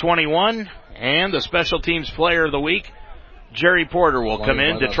from the 21. And the special teams player of the week, Jerry Porter, will come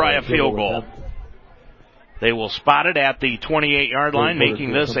in to try a field goal. They will spot it at the 28-yard line,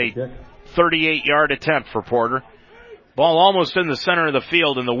 making this a 38-yard attempt for Porter. Ball almost in the center of the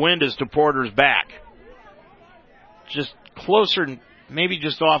field, and the wind is to Porter's back. Just closer, maybe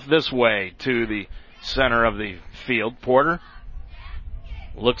just off this way to the center of the field. Porter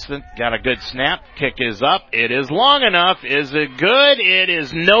looks, got a good snap. Kick is up. It is long enough. Is it good? It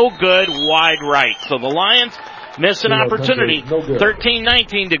is no good. Wide right. So the Lions miss an opportunity.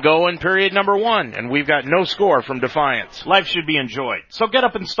 13-19 to go in period number 1. And we've got no score from Defiance. Life should be enjoyed. So get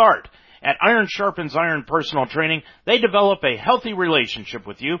up and start. At Iron Sharpens Iron Personal Training, they develop a healthy relationship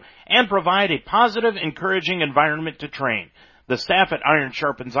with you and provide a positive, encouraging environment to train. The staff at Iron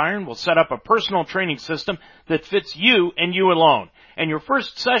Sharpens Iron will set up a personal training system that fits you and you alone. And your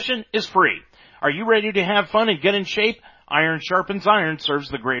first session is free. Are you ready to have fun and get in shape? Iron Sharpens Iron serves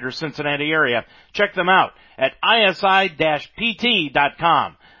the greater Cincinnati area. Check them out at isi-pt.com.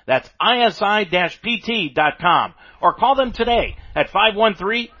 That's isi-pt.com. Or call them today at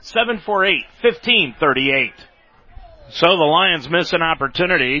 513-748-1538. So the Lions miss an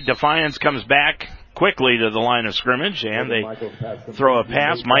opportunity. Defiance comes back quickly to the line of scrimmage, and they throw a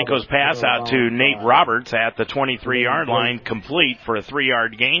pass. Maiko's pass out to Nate Roberts at the 23-yard line, complete for a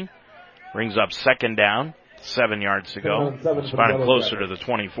 3-yard gain. Brings up second down, 7 yards to go. Spotted closer to the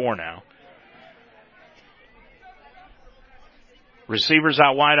 24 now. Receivers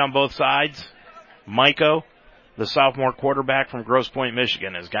out wide on both sides. Maiko, the sophomore quarterback from Grosse Pointe,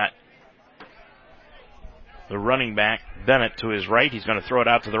 Michigan, has got the running back, Bennett, to his right. He's going to throw it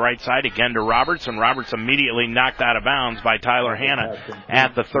out to the right side again to Roberts, and Roberts immediately knocked out of bounds by Tyler Hanna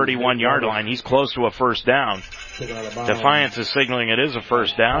at the 31-yard line. He's close to a first down. Defiance is signaling it is a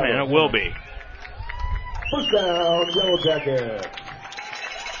first down, and it will be. First down, Yellow Jacket.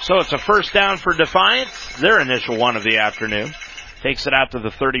 So it's a first down for Defiance, their initial one of the afternoon. Takes it out to the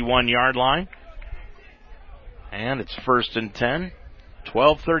 31-yard line. And it's first and 10,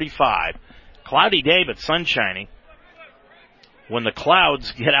 12:35. Cloudy day, but sunshiny. When the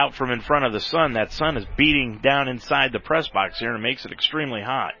clouds get out from in front of the sun, that sun is beating down inside the press box here and makes it extremely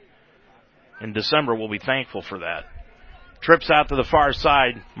hot. In December, we'll be thankful for that. Trips out to the far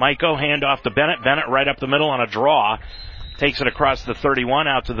side. Maiko, handoff to Bennett. Bennett right up the middle on a draw. Takes it across the 31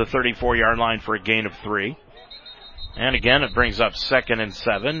 out to the 34-yard line for a gain of 3. And again, it brings up 2nd and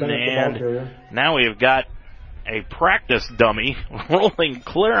 7. And now we've got a practice dummy rolling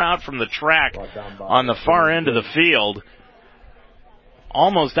clear out from the track on the far end of the field,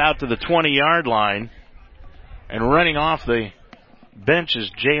 almost out to the 20-yard line. And running off the bench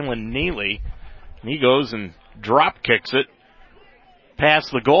is Jalen Neely. He goes and drop kicks it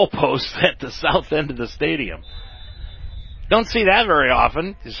past the goalpost at the south end of the stadium. Don't see that very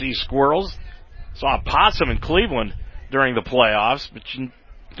often. You see squirrels. Saw a possum in Cleveland during the playoffs, but you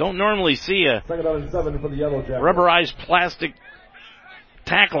don't normally see a rubberized plastic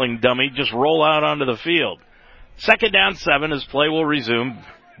tackling dummy just roll out onto the field. 2nd down 7 as play will resume.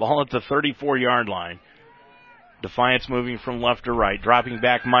 Ball at the 34-yard line. Defiance moving from left to right. Dropping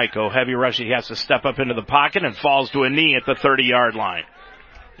back Maiko. Heavy rush. He has to step up into the pocket and falls to a knee at the 30-yard line.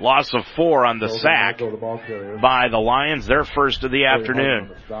 Loss of 4 on the sack by the Lions, their first of the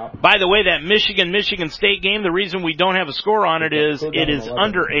afternoon. By the way, that Michigan State game, the reason we don't have a score on it is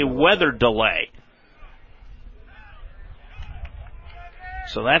under a weather delay.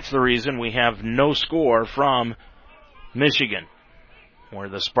 So that's the reason we have no score from Michigan, where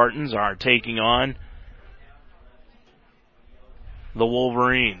the Spartans are taking on the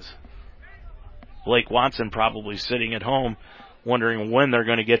Wolverines. Blake Watson probably sitting at home wondering when they're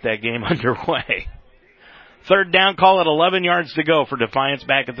going to get that game underway. 3rd down, call it 11 yards to go for Defiance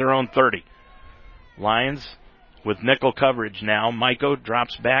back at their own 30. Lions with nickel coverage now. Maiko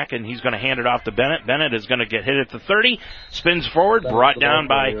drops back and he's going to hand it off to Bennett. Bennett is going to get hit at the 30. Spins forward, brought down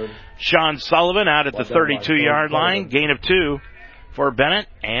by Sean Sullivan out at the 32-yard line. Gain of 2 for Bennett,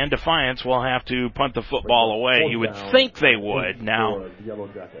 and Defiance will have to punt the football away. You would think they would. Now,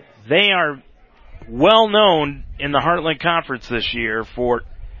 they are well known in the Heartland Conference this year for,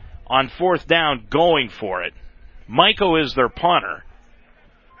 on 4th down, going for it. Maiko is their punter.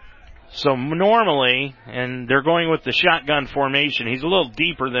 So normally, and they're going with the shotgun formation, he's a little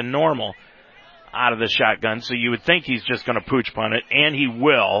deeper than normal out of the shotgun, so you would think he's just going to pooch punt it, and he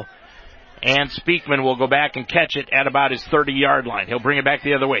will. And Speakman will go back and catch it at about his 30-yard line. He'll bring it back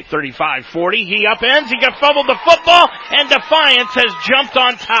the other way. 35, 40. He upends. He got fumbled the football, and Defiance has jumped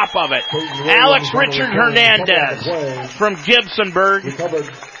on top of it. Alex Richard Hernandez from Gibsonburg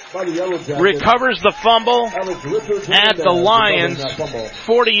recovers the fumble at the Lions'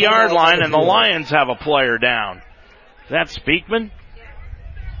 40-yard line, and the Lions have a player down. Is that Speakman?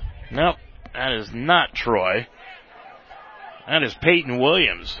 Nope, that is not Troy. That is Peyton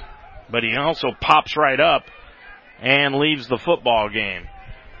Williams. But he also pops right up and leaves the football game.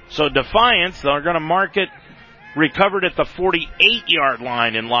 So Defiance, they're going to mark it recovered at the 48-yard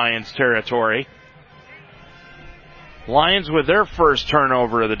line in Lions territory. Lions with their first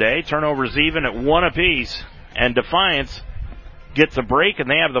turnover of the day. Turnovers even at 1 apiece. And Defiance gets a break, and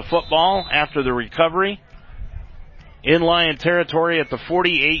they have the football after the recovery in Lion territory at the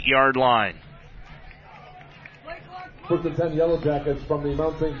 48-yard line. 10 Yellow Jackets from the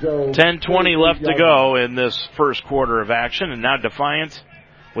Mount St. Joe. 10:20 left to go in this first quarter of action, and now Defiance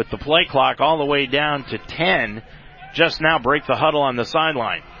with the play clock all the way down to 10. Just now break the huddle on the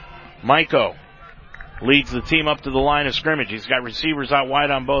sideline. Maiko leads the team up to the line of scrimmage. He's got receivers out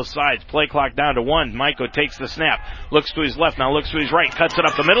wide on both sides. Play clock down to 1. Maiko takes the snap. Looks to his left, now looks to his right. Cuts it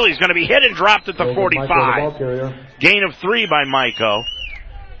up the middle. He's going to be hit and dropped at the 45. Gain of 3 by Maiko.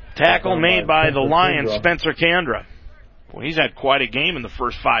 Tackle made by the Lions, Spencer Kandra. Well, he's had quite a game in the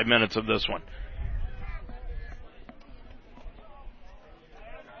first 5 minutes of this one.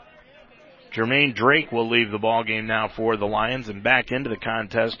 Jermaine Drake will leave the ball game now for the Lions, and back into the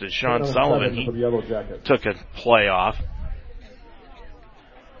contest is Sean Sullivan. He took a play off.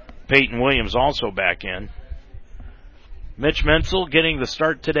 Peyton Williams also back in. Mitch Menzel getting the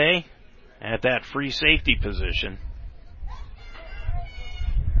start today at that free safety position.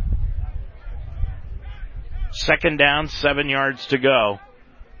 2nd down, 7 yards to go.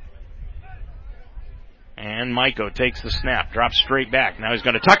 And Maiko takes the snap, drops straight back. Now he's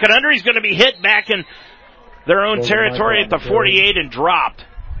going to tuck it under. He's going to be hit back in their own territory at the 48 and dropped.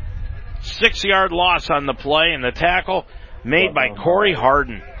 6-yard loss on the play, and the tackle made by Corey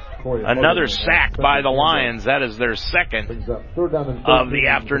Harden. Another sack by the Lions. That is their second of the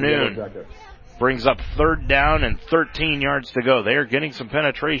afternoon. Brings up 3rd down and 13 yards to go. They are getting some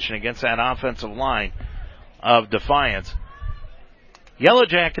penetration against that offensive line of Defiance. Yellow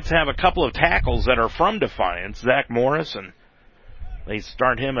Jackets have a couple of tackles that are from Defiance. Zach Morris, and they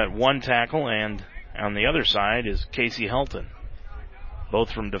start him at 1 tackle, and on the other side is Casey Helton.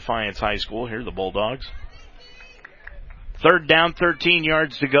 Both from Defiance High School. Here are the Bulldogs. Third down, 13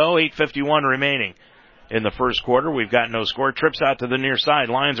 yards to go, 8:51 remaining. In the first quarter, we've got no score. Trips out to the near side.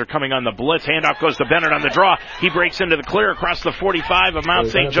 Lions are coming on the blitz. Handoff goes to Bennett on the draw. He breaks into the clear across the 45 of Mount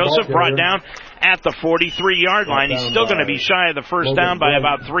St. Joseph, brought down at the 43-yard line. He's still going to be shy of the first down by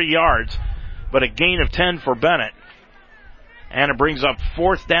about 3 yards, but a gain of 10 for Bennett. And it brings up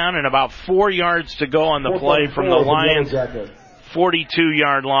fourth down and about 4 yards to go on the play from the Lions'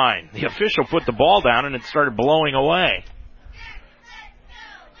 42-yard line. The official put the ball down and it started blowing away.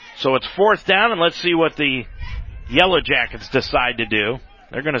 So it's fourth down, and let's see what the Yellow Jackets decide to do.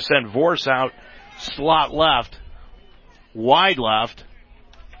 They're going to send Vorse out, slot left. Wide left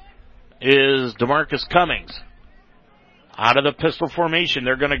is DeMarcus Cummings. Out of the pistol formation,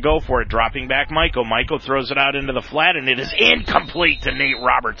 they're going to go for it, dropping back Michael. Michael throws it out into the flat, and it is incomplete to Nate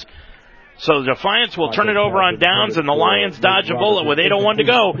Roberts. So the Defiance will turn it over on downs, and the Lions dodge a bullet with 8:01 to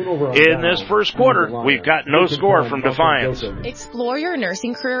go in this first quarter. We've got no score from Defiance. Explore your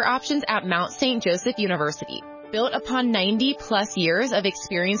nursing career options at Mount St. Joseph University. Built upon 90-plus years of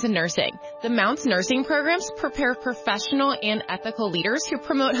experience in nursing, the Mount's nursing programs prepare professional and ethical leaders who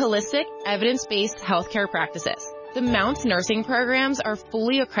promote holistic, evidence-based healthcare practices. The Mount's nursing programs are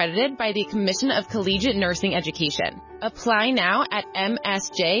fully accredited by the Commission of Collegiate Nursing Education. Apply now at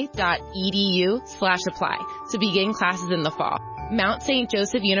msj.edu/apply to begin classes in the fall. Mount St.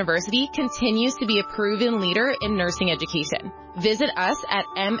 Joseph University continues to be a proven leader in nursing education. Visit us at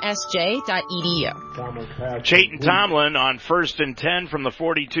msj.edu. Chayton Tomlin on 1st and 10 from the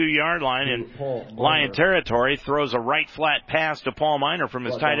 42-yard line in Lion territory throws a right flat pass to Paul Miner from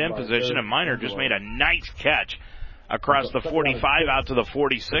his tight end position, and Miner just made a nice catch across the 45 out to the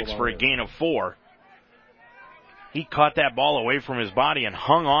 46 for a gain of 4. He caught that ball away from his body and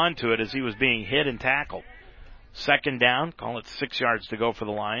hung on to it as he was being hit and tackled. Second down, call it 6 yards to go for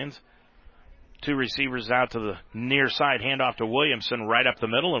the Lions. Two receivers out to the near side, handoff to Williamson right up the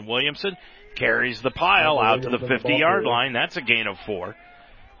middle, and Williamson carries the pile out to the 50-yard line. That's a gain of 4.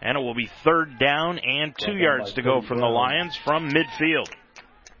 And it will be third down and 2 yards to go from the Lions from midfield.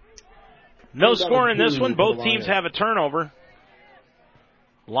 No score in this one. Both teams have a turnover.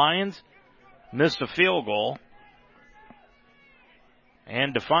 Lions missed a field goal.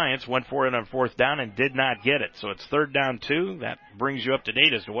 And Defiance went for it on fourth down and did not get it. So it's third down 2. That brings you up to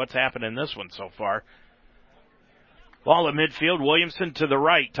date as to what's happened in this one so far. Ball at midfield. Williamson to the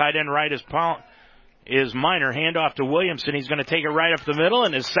right. Tight end right is Miner. Handoff to Williamson. He's going to take it right up the middle,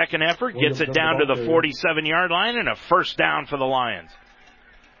 and his second effort gets it down to the 47-yard line, and a first down for the Lions.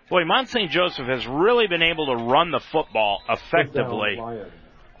 Boy, Mount St. Joseph has really been able to run the football effectively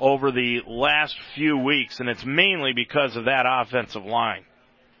over the last few weeks, and it's mainly because of that offensive line.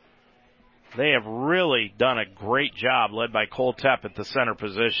 They have really done a great job, led by Cole Tepp at the center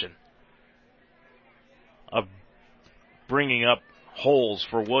position, of bringing up holes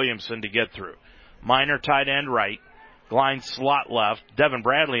for Williamson to get through. Miner tight end right, Glein slot left, Devin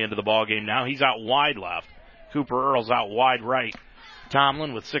Bradley into the ballgame now. He's out wide left. Cooper Earls out wide right.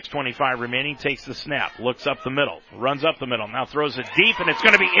 Tomlin, with 6:25 remaining, takes the snap, looks up the middle, runs up the middle, now throws it deep, and it's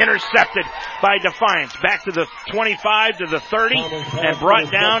going to be intercepted by Defiance. Back to the 25, to the 30, and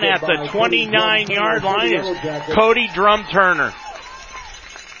brought down at the 29-yard line is Cody Drum-Turner.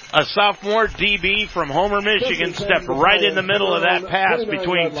 A sophomore DB from Homer, Michigan, stepped right in the middle of that pass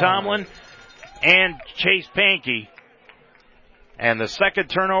between Tomlin and Chase Pankey. And the second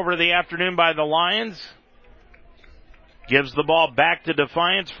turnover of the afternoon by the Lions gives the ball back to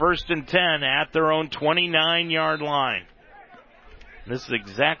Defiance, 1st and 10 at their own 29-yard line. This is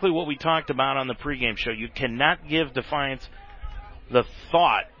exactly what we talked about on the pregame show. You cannot give Defiance the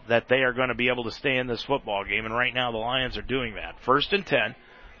thought that they are going to be able to stay in this football game, and right now the Lions are doing that. 1st and 10,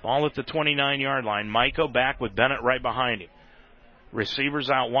 ball at the 29-yard line. Miko back with Bennett right behind him. Receivers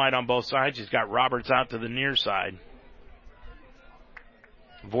out wide on both sides. He's got Roberts out to the near side.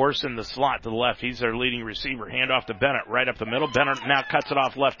 Vorse in the slot to the left. He's their leading receiver. Hand off to Bennett right up the middle. Bennett now cuts it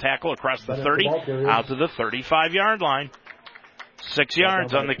off left tackle across the 30 out to the 35-yard line. 6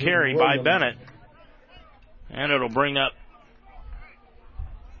 yards on the carry by Bennett. And it'll bring up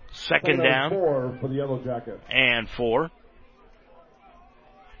second down 4 for the Yellow Jackets. And 4.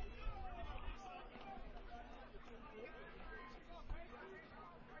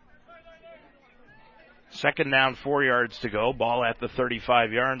 Second down, 4 yards to go. Ball at the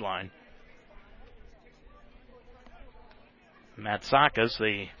 35-yard line. Matt Sakas,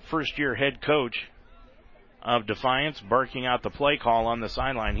 the first-year head coach of Defiance, barking out the play call on the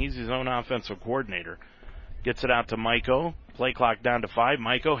sideline. He's his own offensive coordinator. Gets it out to Miko. Play clock down to 5.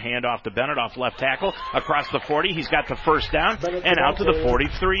 Miko, hand off to Bennett off left tackle. Across the 40, he's got the first down, and out to the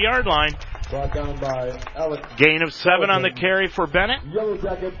 43-yard line. Brought down by Alex. Gain of 7 on the carry for Bennett. Yellow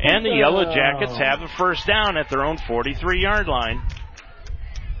Jackets. And the Yellow Jackets have a first down at their own 43-yard line.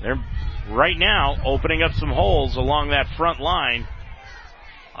 They're right now opening up some holes along that front line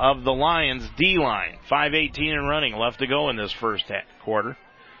of the Lions D-line. 5:18 and running left to go in this first quarter.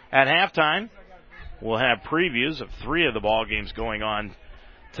 At halftime, we'll have previews of 3 of the ball games going on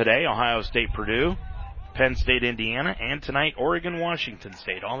today. Ohio State, Purdue, Penn State, Indiana, and tonight, Oregon, Washington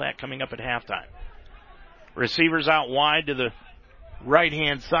State. All that coming up at halftime. Receivers out wide to the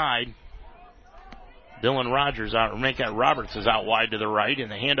right-hand side. Dylan Roberts is out wide to the right,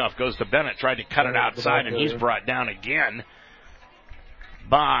 and the handoff goes to Bennett. Tried to cut it outside, and he's brought down again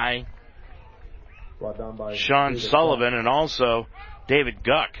by Sean Sullivan and also David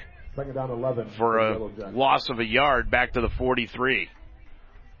Guck Second down 11 for a loss of a yard back to the 43.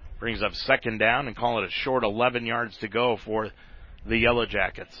 Brings up second down and call it a short 11 yards to go for the Yellow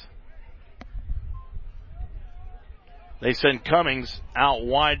Jackets. They send Cummings out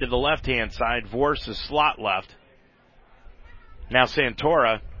wide to the left-hand side. Vorse is slot left. Now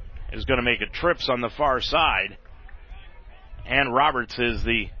Santora is going to make a trips on the far side. And Roberts is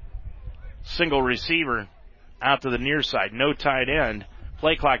the single receiver out to the near side. No tight end.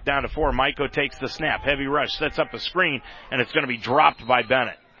 Play clock down to 4. Maiko takes the snap. Heavy rush, sets up a screen, and it's going to be dropped by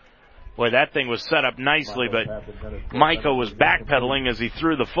Bennett. Boy, that thing was set up nicely, but Maiko was backpedaling as he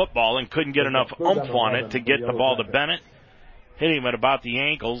threw the football and couldn't get enough oomph on it to get the ball to Bennett. Hit him at about the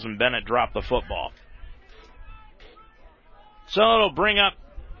ankles, and Bennett dropped the football. So it'll bring up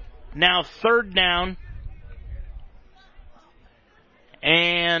now third down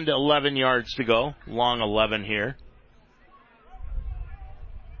and 11 yards to go. Long 11 here.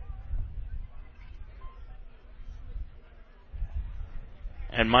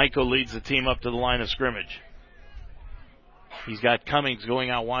 And Maiko leads the team up to the line of scrimmage. He's got Cummings going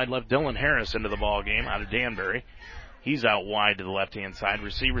out wide left. Dylan Harris into the ball game out of Danbury. He's out wide to the left-hand side.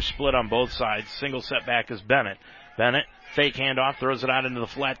 Receivers split on both sides. Single setback is Bennett. Bennett, fake handoff, throws it out into the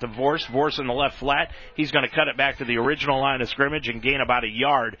flat to Vorse. Vorse in the left flat. He's going to cut it back to the original line of scrimmage and gain about a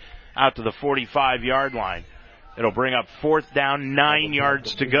yard out to the 45-yard line. It'll bring up fourth down, 9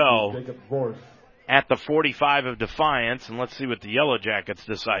 yards to go at the 45 of Defiance, and let's see what the Yellow Jackets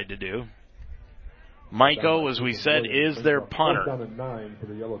decide to do. Maiko, as we said, is their punter.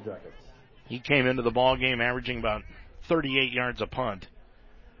 He came into the ball game averaging about 38 yards a punt.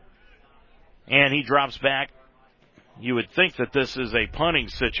 And he drops back. You would think that this is a punting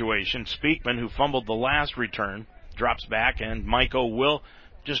situation. Speakman, who fumbled the last return, drops back, and Maiko will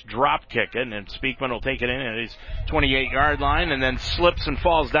just drop kick it, and Speakman will take it in at his 28-yard line and then slips and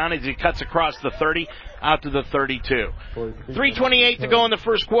falls down as he cuts across the 30 out to the 32. 3:28 to go in the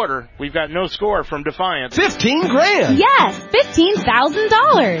first quarter. We've got no score from Defiance. $15,000. Yes,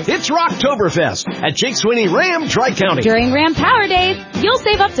 $15,000. It's Rocktoberfest at Jake Sweeney Ram Tri-County. During Ram Power Days, you'll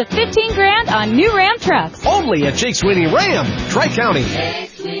save up to $15,000 on new Ram trucks. Only at Jake Sweeney Ram Tri-County.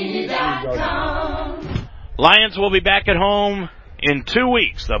 Lions will be back at home in 2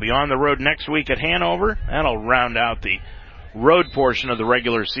 weeks. They'll be on the road next week at Hanover. That'll round out the road portion of the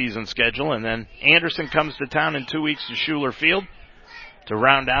regular season schedule. And then Anderson comes to town in 2 weeks to Schuler Field to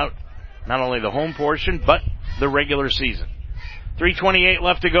round out not only the home portion, but the regular season. 3:28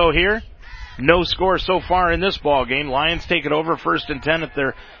 left to go here. No score so far in this ball game. Lions take it over, 1st and 10 at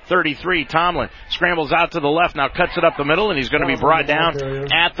their 33. Tomlin scrambles out to the left, now cuts it up the middle, and he's going to be brought down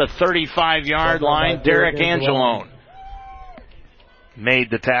at the 35-yard line. Derek Angelone made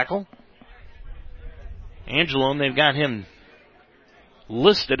the tackle. Angelone, they've got him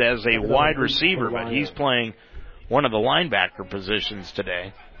listed as a wide receiver, but he's playing one of the linebacker positions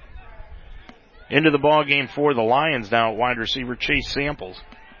today. Into the ball game for the Lions now at wide receiver, Chase Samples.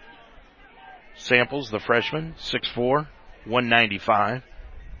 Samples, the freshman, 6'4", 195.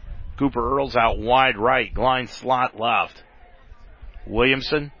 Cooper Earls out wide right, line slot left.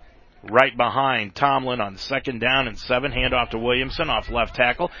 Williamson right behind Tomlin on 2nd down and 7. Handoff to Williamson off left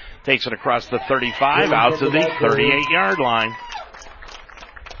tackle. Takes it across the 35 out to the 38-yard line.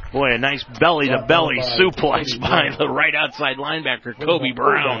 Boy, a nice belly-to-belly suplex by the right outside linebacker, Kobe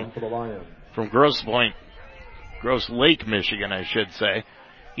Brown, from Grosse Lake, Michigan, I should say.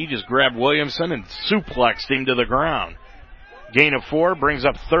 He just grabbed Williamson and suplexed him to the ground. Gain of 4 brings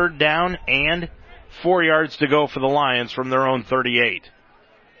up 3rd down and 4 yards to go for the Lions from their own 38.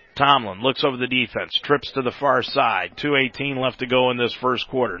 Tomlin looks over the defense, trips to the far side. 2:18 left to go in this first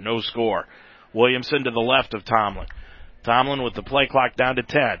quarter. No score. Williamson to the left of Tomlin. Tomlin with the play clock down to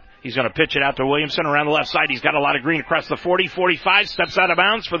 10. He's going to pitch it out to Williamson around the left side. He's got a lot of green across the 40, 45, steps out of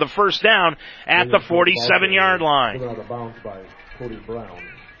bounds for the first down at the 47-yard line. Out of bounds by Cody Brown.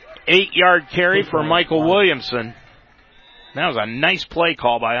 8-yard carry for Michael Williamson. That was a nice play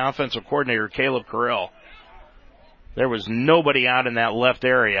call by offensive coordinator Caleb Carrill. There was nobody out in that left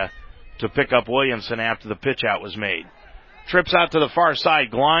area to pick up Williamson after the pitch out was made. Trips out to the far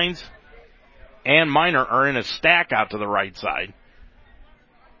side. Glines and Minor are in a stack out to the right side.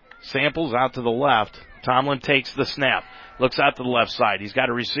 Samples out to the left. Tomlin takes the snap. Looks out to the left side. He's got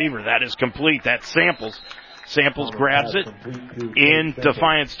a receiver. That is complete. That's Samples. Samples grabs it in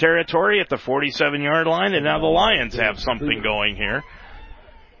Defiance territory at the 47-yard line, and now the Lions have something going here.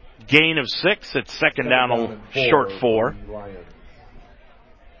 Gain of 6. It's second down, short 4.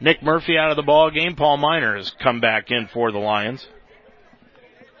 Nick Murphy out of the ball game. Paul Minor has come back in for the Lions.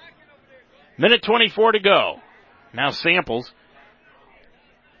 Minute 24 to go. Now Samples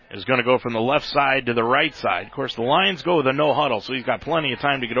is going to go from the left side to the right side. Of course, the Lions go with a no huddle, so he's got plenty of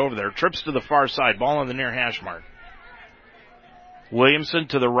time to get over there. Trips to the far side. Ball on the near hash mark. Williamson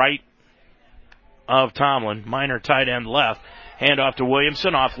to the right of Tomlin. Minor tight end left. Hand off to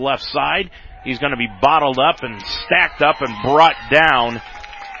Williamson off left side. He's going to be bottled up and stacked up and brought down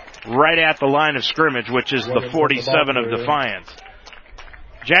right at the line of scrimmage, which is the 47 of Defiance.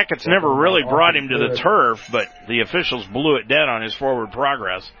 Jackets never really brought him to the turf, but the officials blew it dead on his forward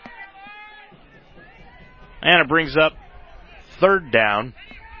progress. And it brings up third down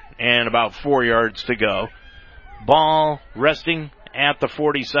and about 4 yards to go. Ball resting at the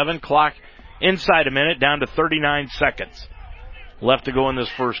 47. Clock inside a minute, down to 39 seconds left to go in this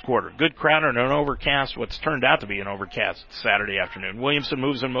first quarter. Good crowd on an overcast, what's turned out to be an overcast Saturday afternoon. Williamson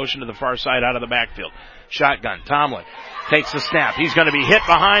moves in motion to the far side out of the backfield. Shotgun. Tomlin takes the snap. He's going to be hit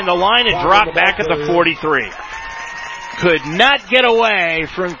behind the line and dropped back at the 43. Could not get away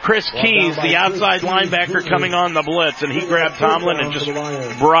from Chris Keys, the outside linebacker coming on the blitz, and he grabbed Tomlin and just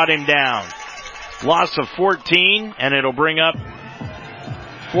brought him down. Loss of 14, and it'll bring up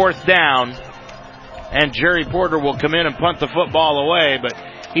fourth down. And Jerry Porter will come in and punt the football away, but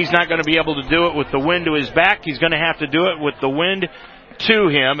he's not going to be able to do it with the wind to his back. He's going to have to do it with the wind to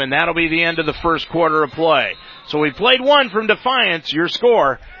him, and that'll be the end of the first quarter of play. So we played one from Defiance. Your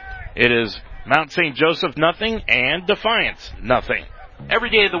score, it is Mount St. Joseph nothing and Defiance nothing.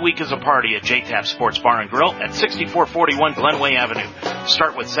 Every day of the week is a party at J-Tap Sports Bar and Grill at 6441 Glenway Avenue.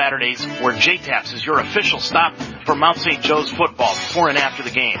 Start with Saturdays, where J-Taps is your official stop for Mount St. Joe's football before and after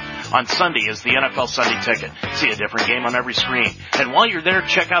the game. On Sunday is the NFL Sunday Ticket. See a different game on every screen. And while you're there,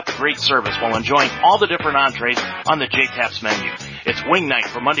 check out the great service while enjoying all the different entrees on the J-Taps menu. It's Wing Night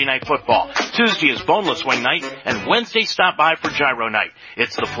for Monday Night Football. Tuesday is Boneless Wing Night, and Wednesday stop by for Gyro Night.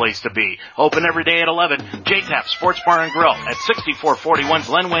 It's the place to be. Open every day at 11. J-Tap Sports Bar and Grill at 6441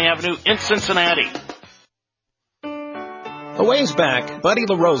 Glenway Avenue in Cincinnati. A ways back, Buddy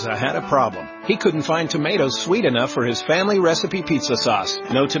LaRosa had a problem. He couldn't find tomatoes sweet enough for his family recipe pizza sauce.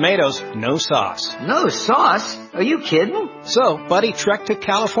 No tomatoes, no sauce. No sauce? Are you kidding? So, Buddy trekked to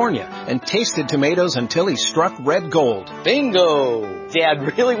California and tasted tomatoes until he struck red gold. Bingo!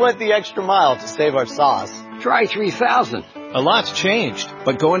 Dad really went the extra mile to save our sauce. Try 3,000. A lot's changed,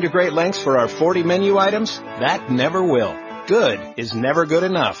 but going to great lengths for our 40 menu items, that never will. Good is never good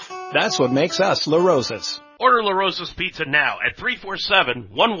enough. That's what makes us La Rosa's. Order La Rosa's Pizza now at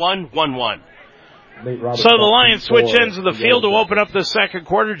 347-1111. So the Lions switch ends of the field to open up the second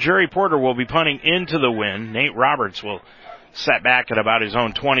quarter. Jerry Porter will be punting into the wind. Nate Roberts will set back at about his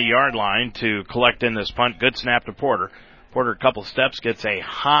own 20-yard line to collect in this punt. Good snap to Porter. Porter, a couple steps, gets a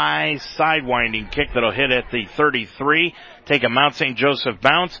high sidewinding kick that'll hit at the 33, take a Mount St. Joseph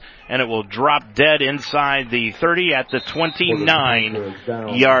bounce, and it will drop dead inside the 30 at the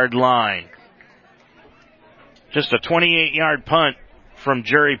 29-yard line. Just a 28-yard punt from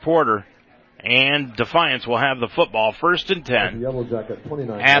Jerry Porter, and Defiance will have the football first and 10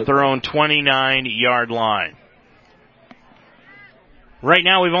 at their own 29-yard line. Right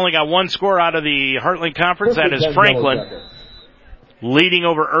now we've only got one score out of the Heartland Conference. That is Franklin leading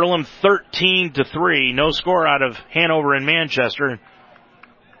over Earlham 13-3. No score out of Hanover and Manchester.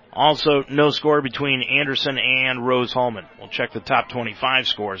 Also no score between Anderson and Rose-Hulman. We'll check the top 25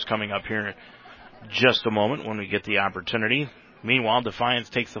 scores coming up here in just a moment when we get the opportunity. Meanwhile, Defiance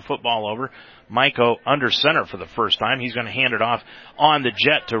takes the football over. Maiko under center for the first time. He's going to hand it off on the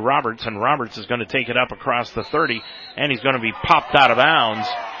jet to Roberts, and Roberts is going to take it up across the 30, and he's going to be popped out of bounds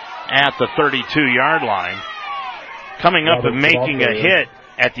at the 32-yard line. Coming up and making a hit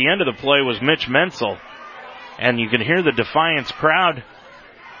at the end of the play was Mitch Menzel, and you can hear the Defiance crowd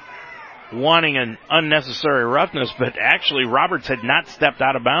wanting an unnecessary roughness, but actually Roberts had not stepped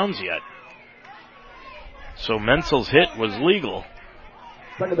out of bounds yet. So Menzel's hit was legal.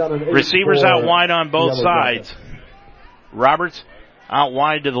 Receivers out wide on both sides. Roberts out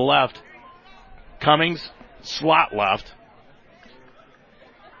wide to the left. Cummings, slot left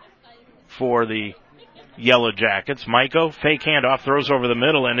for the Yellow Jackets. Maiko, fake handoff, throws over the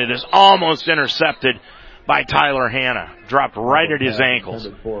middle, and it is almost intercepted by Tyler Hanna. Dropped right at his ankles.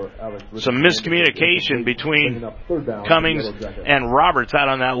 Some miscommunication between Cummings and Roberts out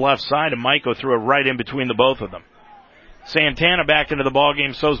on that left side, and Maiko threw it right in between the both of them. Santana back into the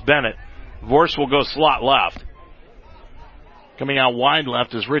ballgame, so's Bennett. Vorse will go slot left. Coming out wide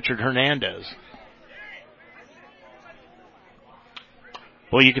left is Richard Hernandez.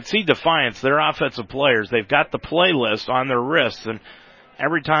 Well, you can see Defiance, their offensive players, they've got the play list on their wrists, and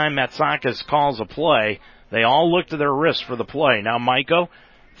every time Matsakis calls a play, they all look to their wrist for the play. Now Maiko,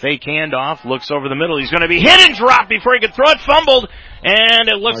 fake handoff, looks over the middle. He's going to be hit and dropped before he could throw it, fumbled, and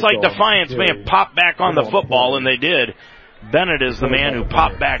it looks like Defiance may have popped back on the football, and they did. Bennett is the man who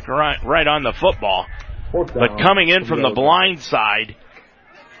popped back right on the football. But coming in from the blind side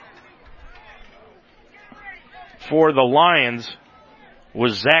for the Lions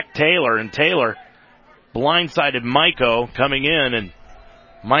was Zach Taylor, and Taylor blindsided Maiko coming in, and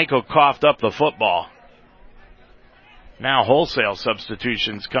Maiko coughed up the football. Now wholesale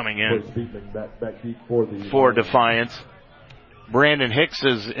substitutions coming in for Defiance. Brandon Hicks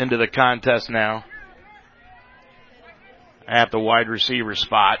is into the contest now at the wide receiver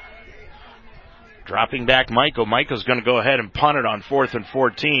spot. Dropping back Maiko. Maiko's going to go ahead and punt it on 4th and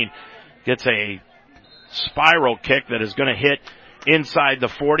 14. Gets a spiral kick that is going to hit inside the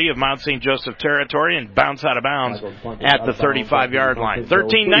 40 of Mount St. Joseph territory and bounce out of bounds at the 35-yard line.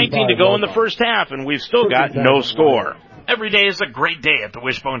 13-19 to go in the first half, and we've still got no score. Every day is a great day at the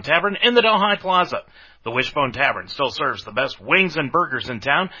Wishbone Tavern in the Delhi Plaza. The Wishbone Tavern still serves the best wings and burgers in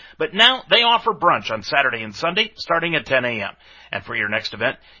town, but now they offer brunch on Saturday and Sunday starting at 10 a.m. And for your next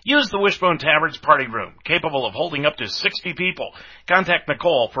event, use the Wishbone Tavern's party room, capable of holding up to 60 people. Contact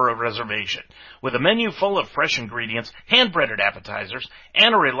Nicole for a reservation. With a menu full of fresh ingredients, hand-breaded appetizers,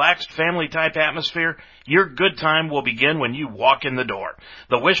 and a relaxed family-type atmosphere, your good time will begin when you walk in the door.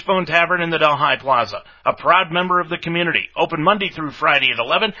 The Wishbone Tavern in the Delhi Plaza, a proud member of the community, open Monday through Friday at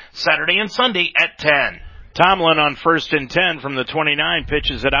 11, Saturday and Sunday at 10. Tomlin on 1st and 10 from the 29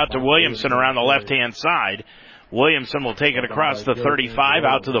 pitches it out to Williamson around the left-hand side. Williamson will take it across the 35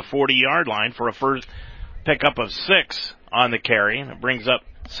 out to the 40-yard line for a first pickup of 6 on the carry. It brings up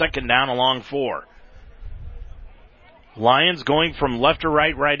second down along 4. Lions going from left to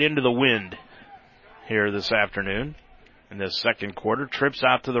right into the wind here this afternoon in this second quarter. Trips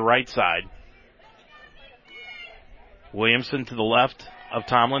out to the right side. Williamson to the left of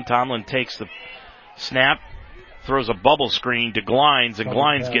Tomlin. Tomlin takes the snap, throws a bubble screen to Glines, and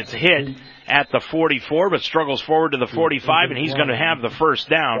Glines gets hit at the 44, but struggles forward to the 45, and he's going to have the first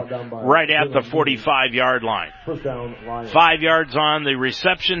down right at the 45-yard line. 5 yards on the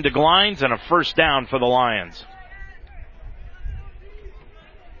reception to Glines, and a first down for the Lions.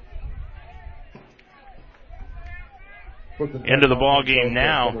 Into the ball game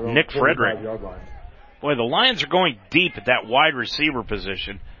now, Nick Frederick. Boy, the Lions are going deep at that wide receiver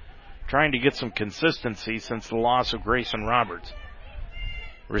position, trying to get some consistency since the loss of Grayson Roberts.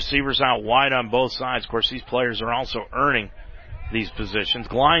 Receivers out wide on both sides. Of course, these players are also earning these positions.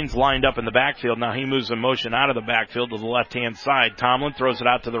 Glines lined up in the backfield. Now he moves in motion out of the backfield to the left-hand side. Tomlin throws it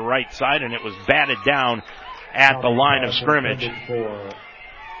out to the right side, and it was batted down at the line of scrimmage.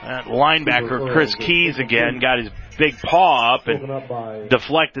 That linebacker, Chris Keys, again, got his big paw up and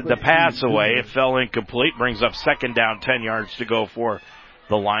deflected the pass away. It fell incomplete. Brings up second down, 10 yards to go for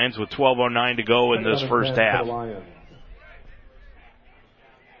the Lions with 12:09 to go in this first half.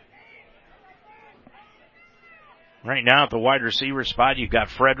 Right now at the wide receiver spot, you've got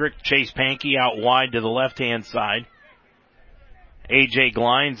Frederick, Chase Pankey out wide to the left-hand side. A.J.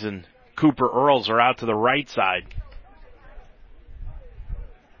 Glines and Cooper Earls are out to the right side.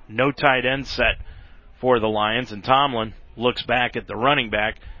 No tight end set for the Lions, and Tomlin looks back at the running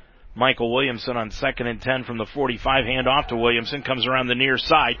back, Michael Williamson, on 2nd and 10 from the 45. Hand off to Williamson, comes around the near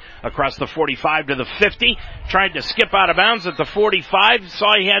side, across the 45 to the 50, tried to skip out of bounds at the 45,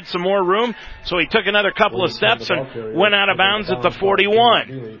 saw he had some more room, so he took another couple of steps and went out of bounds at the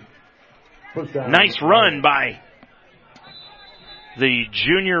 41. Nice run by the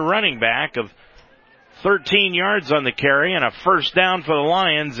junior running back of 13 yards on the carry, and a first down for the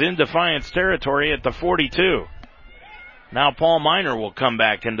Lions in Defiance territory at the 42. Now Paul Miner will come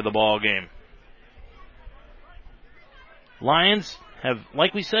back into the ball game. Lions have,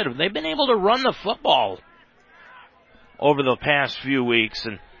 like we said, they've been able to run the football over the past few weeks,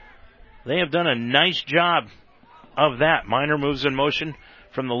 and they have done a nice job of that. Miner moves in motion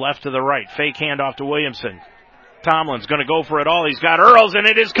from the left to the right. Fake handoff to Williamson. Tomlin's going to go for it all. He's got Earls, and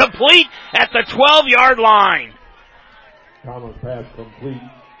it is complete at the 12-yard line. Tomlin's pass complete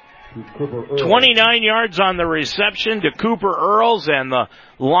to Cooper Earls. 29 yards on the reception to Cooper Earls, and the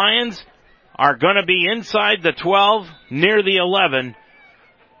Lions are going to be inside the 12, near the 11.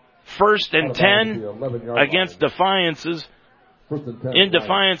 First and 10 against Defiance's, in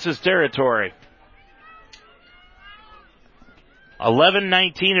Defiance's territory.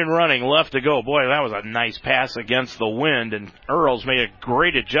 11-19 and running left to go. Boy, that was a nice pass against the wind, and Earls made a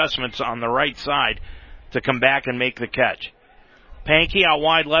great adjustments on the right side to come back and make the catch. Pankey out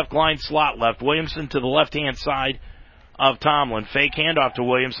wide left, line slot left. Williamson to the left-hand side of Tomlin. Fake handoff to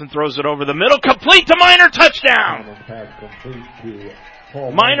Williamson, throws it over the middle, complete to Minor, touchdown!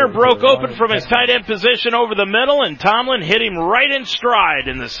 Minor broke open from his tight end position over the middle, and Tomlin hit him right in stride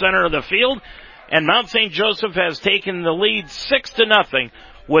in the center of the field. And Mount St. Joseph has taken the lead 6-0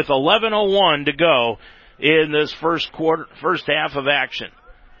 with 11:01 to go in this first half of action.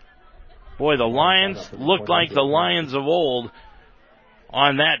 Boy, the Lions looked like the Lions of old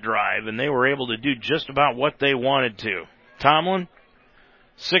on that drive, and they were able to do just about what they wanted to. Tomlin,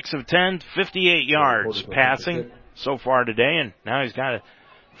 6 of 10, 58 yards passing so far today, and now he's got a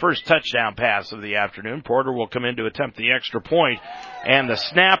first touchdown pass of the afternoon. Porter will come in to attempt the extra point, and the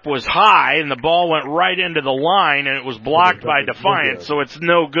snap was high, and the ball went right into the line, and it was blocked by Defiance, so it's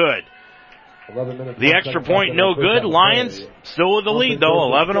no good. The extra point, no good. Lions still with the lead,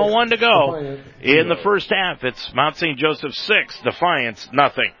 though. 11:01 to go in the first half. It's Mount St. Joseph 6, Defiance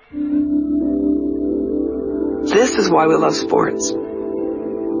nothing. This is why we love sports.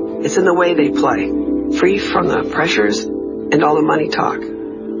 It's in the way they play, free from the pressures and all the money talk.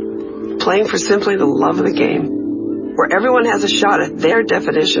 Playing for simply the love of the game, where everyone has a shot at their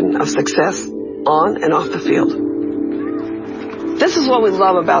definition of success on and off the field. This is what we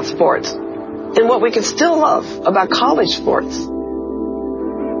love about sports, and what we can still love about college sports.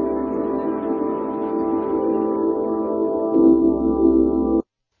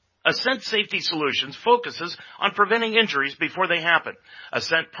 Ascent Safety Solutions focuses on preventing injuries before they happen.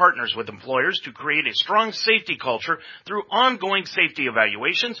 Ascent partners with employers to create a strong safety culture through ongoing safety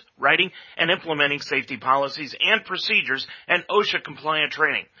evaluations, writing and implementing safety policies and procedures, and OSHA-compliant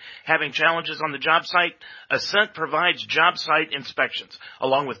training. Having challenges on the job site, Ascent provides job site inspections,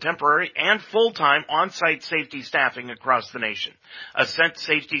 along with temporary and full-time on-site safety staffing across the nation. Ascent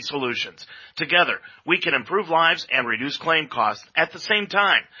Safety Solutions. Together, we can improve lives and reduce claim costs at the same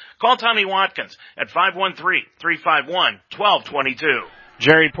time. Call Tommy Watkins at 513-351-1222.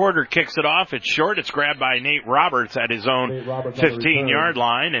 Jerry Porter kicks it off. It's short. It's grabbed by Nate Roberts at his own 15-yard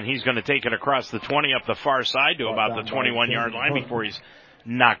line, and he's going to take it across the 20 up the far side to about the 21-yard line before he's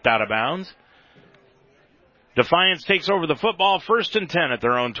knocked out of bounds. Defiance takes over the football, 1st and 10 at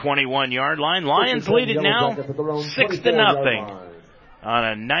their own 21-yard line. Lions lead it now 6-0 on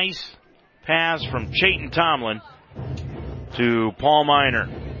a nice pass from Chayton Tomlin to Paul Minor.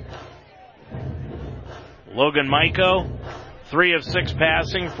 Logan Maiko, 3 of 6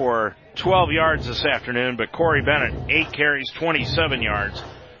 passing for 12 yards this afternoon, but Corey Bennett, 8 carries, 27 yards,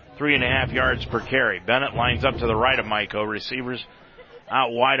 3.5 yards per carry. Bennett lines up to the right of Maiko. Receivers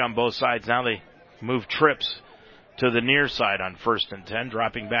out wide on both sides. Now they move trips to the near side on 1st and 10,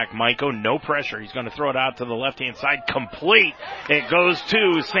 dropping back Maiko. No pressure. He's going to throw it out to the left-hand side. Complete. It goes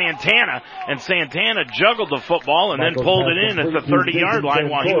to Santana, and Santana juggled the football and then pulled it in at the 30-yard line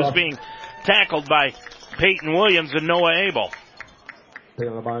while he was being tackled by Peyton Williams and Noah Abel.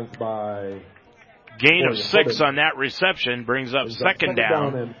 Gain of 6 on that reception brings up 2nd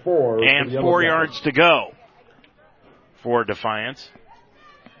down and 4 yards to go for Defiance.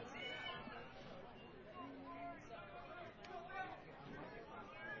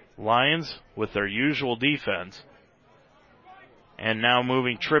 Lions with their usual defense, and now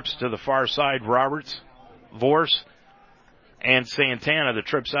moving trips to the far side. Roberts, Vorse, and Santana, the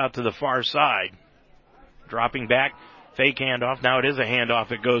trips out to the far side. Dropping back, fake handoff. Now it is a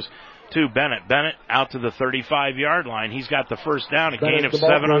handoff. It goes to Bennett. Bennett out to the 35-yard line. He's got the first down, a gain of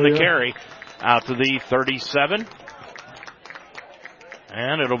 7 on the carry, out to the 37.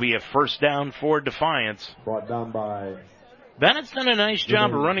 And it'll be a 1st down for Defiance. Brought down by Bennett's done a nice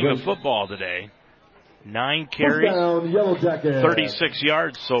job of running the football today. 9 carries, down, Yellow Jackets. 36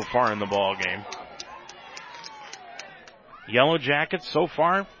 yards so far in the ball game. Yellow Jackets so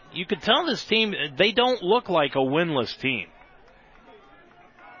far, you could tell this team, they don't look like a winless team.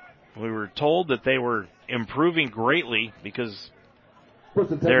 We were told that they were improving greatly because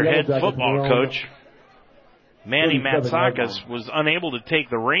their head football coach, Manny Matsakis, was unable to take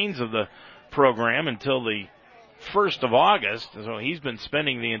the reins of the program until the 1st of August, so he's been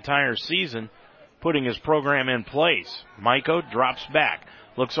spending the entire season putting his program in place. Maiko drops back,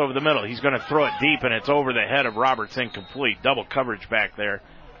 looks over the middle. He's going to throw it deep, and it's over the head of Roberts, incomplete. Double coverage back there.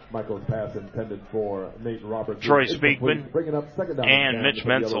 Michael's pass intended for Nate Roberts. Troy Speakman and Mitch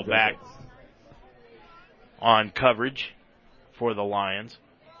Menzel back on coverage for the Lions.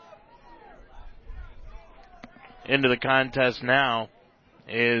 Into the contest now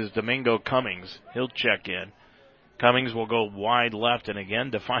is Domingo Cummings. He'll check in. Cummings will go wide left, and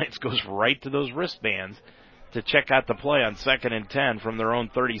again, Defiance goes right to those wristbands to check out the play on 2nd and 10 from their own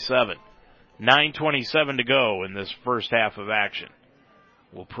 37. 9:27 to go in this first half of action.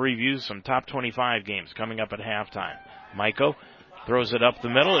 We'll preview some top 25 games coming up at halftime. Maiko throws it up the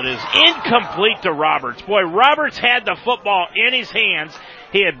middle. It is incomplete to Roberts. Boy, Roberts had the football in his hands.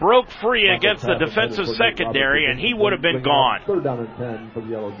 He had broke free against the defensive secondary, and he would have been gone. 3rd down and 10 for the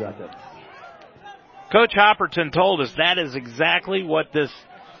Yellow Jackets. Coach Hopperton told us that is exactly what this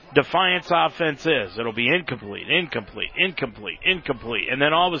Defiance offense is. It'll be incomplete, incomplete, incomplete, incomplete. And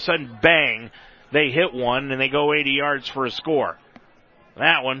then all of a sudden, bang, they hit one and they go 80 yards for a score.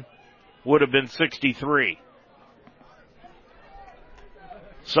 That one would have been 63.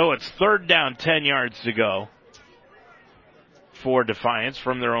 So it's 3rd down, 10 yards to go for Defiance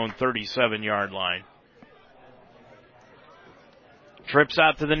from their own 37-yard line. Trips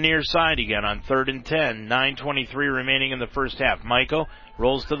out to the near side again on 3rd and 10. 9:23 remaining in the first half. Maiko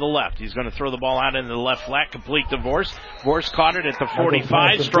rolls to the left. He's going to throw the ball out into the left flat, complete to Vorse. Vorse caught it at the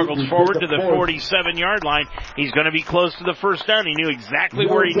 45, struggles forward to the 47-yard line. He's going to be close to the first down. He knew exactly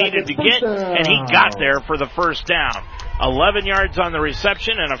where he needed to get, and he got there for the first down. 11 yards on the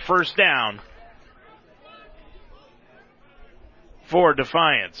reception and a first down for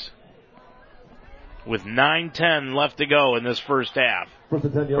Defiance, with 9:10 left to go in this first half. Of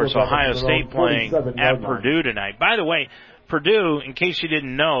course, Ohio State playing at Purdue tonight. By the way, Purdue, in case you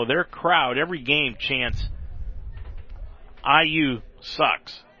didn't know, their crowd every game chants, IU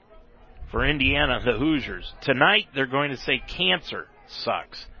sucks. For Indiana, the Hoosiers. Tonight, they're going to say cancer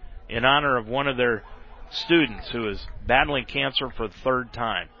sucks in honor of one of their students who is battling cancer for the 3rd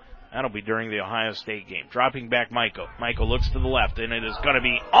time. That'll be during the Ohio State game. Dropping back Maiko. Maiko looks to the left, and it is going to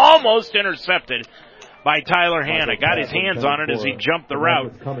be almost intercepted by Tyler Hanna. Got his hands on it as he jumped the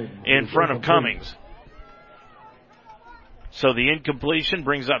route in front of Cummings. So the incompletion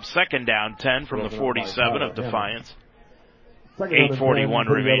brings up 2nd down, 10 from the 47 of Defiance. 8:41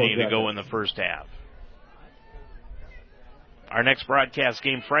 remaining to go in the first half. Our next broadcast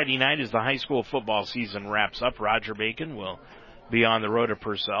game Friday night as the high school football season wraps up. Roger Bacon will be on the road to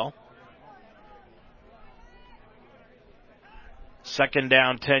Purcell. 2nd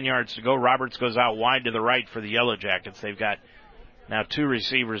down, 10 yards to go. Roberts goes out wide to the right for the Yellow Jackets. They've got now 2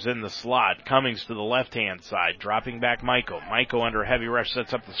 receivers in the slot. Cummings to the left-hand side, dropping back Maiko. Maiko under heavy rush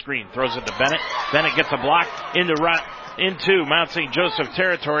sets up the screen, throws it to Bennett. Bennett gets a block into Mount St. Joseph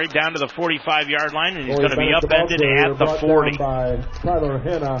territory, down to the 45-yard line, and he's going to be upended at the 40.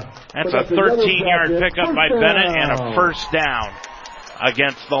 That's a 13-yard pickup by Bennett and a first down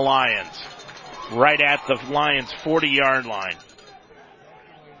against the Lions, right at the Lions' 40-yard line.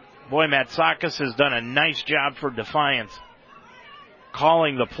 Boy, Matsakis has done a nice job for Defiance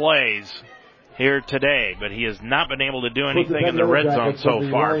calling the plays here today, but he has not been able to do anything in the red zone so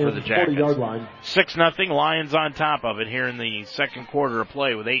far for the Jackets. 6-0, Lions on top of it here in the second quarter of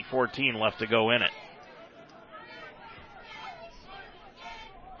play with 8:14 left to go in it.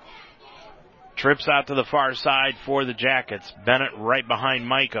 Trips out to the far side for the Jackets. Bennett right behind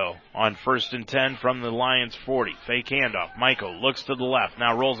Maiko on 1st and 10 from the Lions 40. Fake handoff. Maiko looks to the left.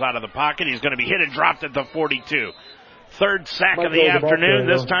 Now rolls out of the pocket. He's going to be hit and dropped at the 42. 3rd sack of the afternoon.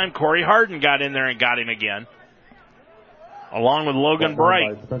 This time Corey Harden got in there and got him again, along with Logan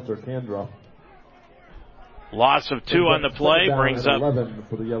Bright. Loss of 2 on the play brings up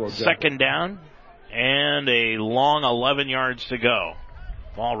 2nd down and a long 11 yards to go.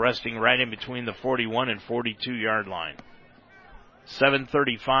 Ball resting right in between the 41 and 42-yard line.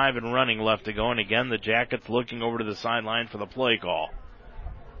 7:35 and running left to go, and again the Jackets looking over to the sideline for the play call.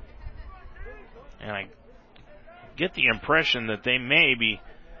 And I get the impression that they may be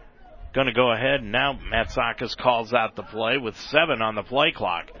going to go ahead, and now Matsakis calls out the play with 7 on the play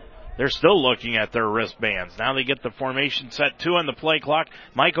clock. They're still looking at their wristbands. Now they get the formation set, 2 on the play clock.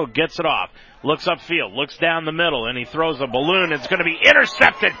 Maiko gets it off, looks upfield, looks down the middle, and he throws a balloon. It's going to be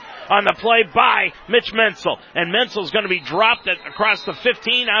intercepted on the play by Mitch Menzel. And Menzel's going to be dropped across the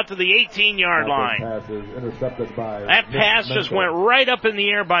 15 out to the 18-yard line. That pass just went right up in the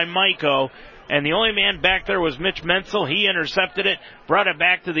air by Maiko. And the only man back there was Mitch Menzel. He intercepted it, brought it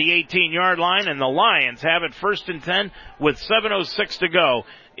back to the 18-yard line, and the Lions have it 1st and 10 with 7:06 to go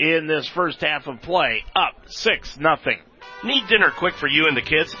in this first half of play. Up 6-0. Need dinner quick for you and the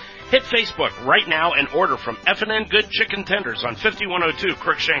kids? Hit Facebook right now and order from F&N Good Chicken Tenders on 5102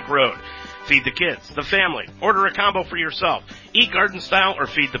 Crookshank Road. Feed the kids, the family. Order a combo for yourself. Eat garden style or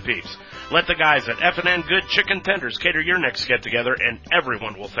feed the peeps. Let the guys at F&N Good Chicken Tenders cater your next get-together, and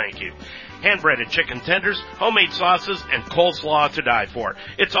everyone will thank you. Hand-breaded chicken tenders, homemade sauces, and coleslaw to die for.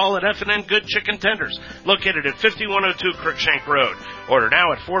 It's all at F&N Good Chicken Tenders, located at 5102 Crookshank Road. Order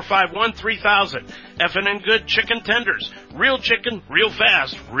now at 451-3000. F&N Good Chicken Tenders. Real chicken, real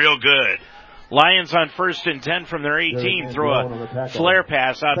fast, real good. Lions on 1st and 10 from their 18 throw a flare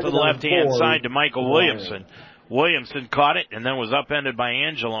pass out to the left-hand side to Michael Williamson. Williamson caught it and then was upended by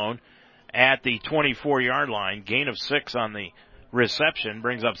Angelone at the 24-yard line. Gain of 6 on the reception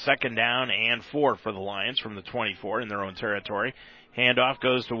brings up 2nd down and 4 for the Lions from the 24 in their own territory. Handoff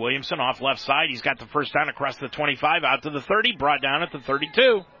goes to Williamson off left side. He's got the first down across the 25 out to the 30, brought down at the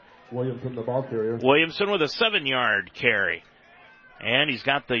 32. Williamson, the ball carrier. Williamson with a 7-yard carry. And he's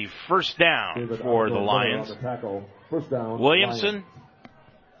got the first down for the Lions. First down, Williamson,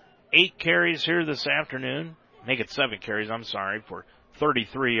 8 carries here this afternoon. Make it 7 carries, for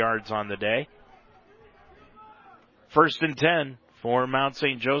 33 yards on the day. 1st and 10 for Mount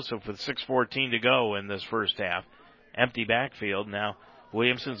St. Joseph with 6:14 to go in this first half. Empty backfield. Now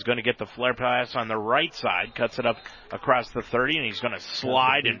Williamson's going to get the flare pass on the right side, cuts it up across the 30, and he's going to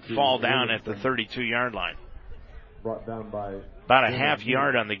slide and fall down at the 32-yard line. Brought down by about a half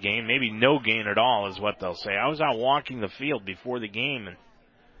yard on the gain, maybe no gain at all is what they'll say. I was out walking the field before the game, and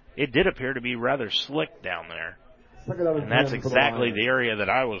it did appear to be rather slick down there. And that's exactly the area that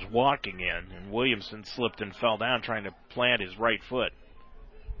I was walking in, and Williamson slipped and fell down trying to plant his right foot.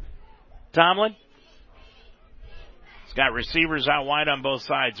 Tomlin. He's got receivers out wide on both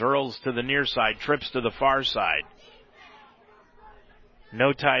sides. Earls to the near side, Trips to the far side.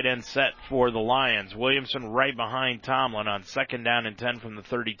 No tight end set for the Lions. Williamson right behind Tomlin on 2nd down and 10 from the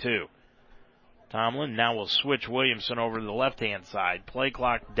 32. Tomlin now will switch Williamson over to the left-hand side. Play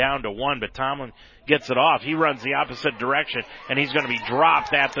clock down to 1, but Tomlin gets it off. He runs the opposite direction, and he's going to be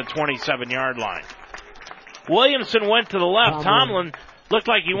dropped at the 27-yard line. Williamson went to the left. Tomlin looked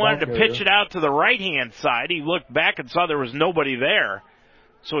like he wanted to pitch it out to the right-hand side. He looked back and saw there was nobody there,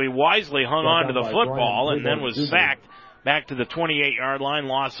 so he wisely hung on to the football and then was sacked. Back to the 28-yard line,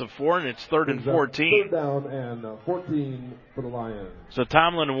 loss of 4, and it's 3rd and 14. 3rd down and 14 for the Lions. So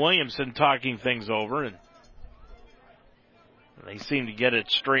Tomlin and Williamson talking things over, and they seem to get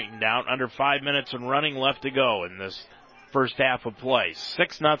it straightened out. Under 5 minutes and running left to go in this first half of play.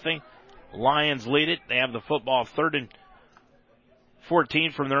 6-0. Lions lead it. They have the football 3rd and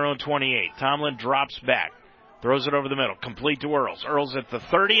 14 from their own 28. Tomlin drops back. Throws it over the middle. Complete to Earls. Earls at the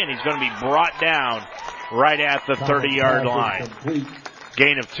 30, and he's going to be brought down right at the 30-yard line.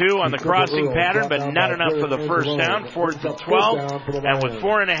 Gain of 2 on the crossing pattern, but not enough for the first down. 4th and 12, and with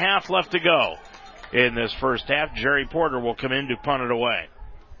 4.5 left to go in this first half, Jerry Porter will come in to punt it away.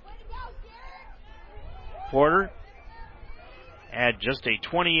 Porter had just a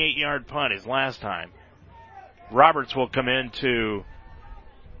 28-yard punt his last time. Roberts will come in to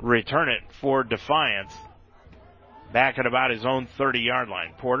return it for Defiance. Back at about his own 30-yard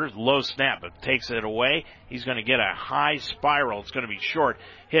line. Porter's low snap, but takes it away. He's going to get a high spiral. It's going to be short.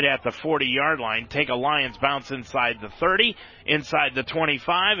 Hit at the 40-yard line. Take a Lions bounce inside the 30, inside the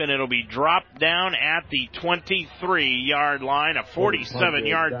 25, and it'll be dropped down at the 23-yard line. A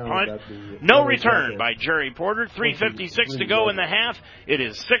 47-yard punt. No return by Jerry Porter. 3:56 to go in the half. It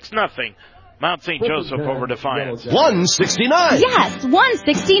is 6-0. Mount St. Joseph over Defiance. 169. Yes,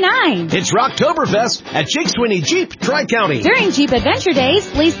 169. It's Rocktoberfest at Jake Swinney Jeep, Tri-County. During Jeep Adventure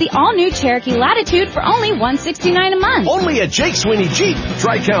Days, lease the all-new Cherokee Latitude for only $169 a month. Only at Jake Swinney Jeep,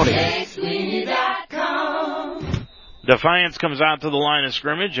 Tri-County. Defiance comes out to the line of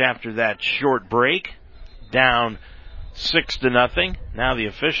scrimmage after that short break. Down 6-0. Now the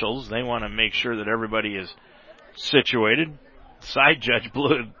officials, they want to make sure that everybody is situated. Side judge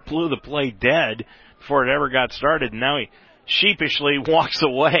blew the play dead before it ever got started, and now he sheepishly walks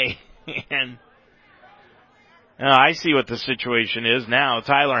away. And I see what the situation is now.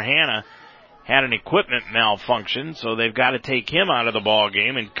 Tyler Hanna had an equipment malfunction, so they've got to take him out of the ball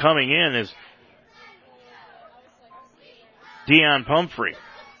game, and coming in is Dion Pumphrey.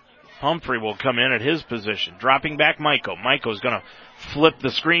 Pumphrey will come in at his position. Dropping back Michael. Michael's going to flip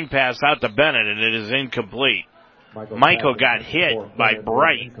the screen pass out to Bennett, and it is incomplete. Michael got hit by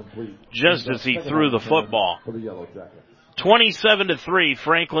Bright just as he threw the football. 27-3,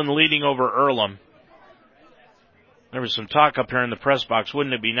 Franklin leading over Earlham. There was some talk up here in the press box.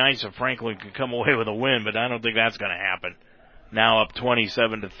 Wouldn't it be nice if Franklin could come away with a win, but I don't think that's going to happen. now up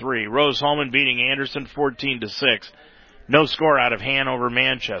 27-3. Rose-Hulman beating Anderson 14-6. No score out of Hanover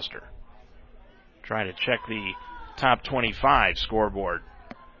Manchester. Try to check the top 25 scoreboard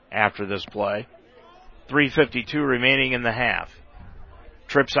after this play. 3:52 remaining in the half.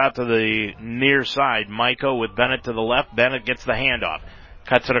 Trips out to the near side. Maiko with Bennett to the left. Bennett gets the handoff.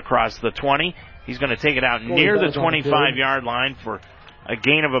 Cuts it across the 20. He's going to take it out near the 25-yard line for a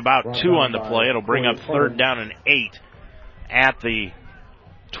gain of about 2 on the play. It'll bring up 3rd down and 8 at the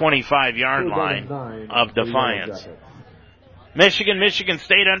 25-yard line of Defiance. Michigan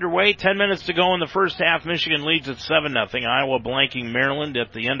State underway. 10 minutes to go in the first half. Michigan leads at 7-0. Iowa blanking Maryland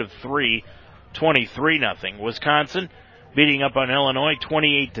at the end of 3, 23-0. Wisconsin beating up on Illinois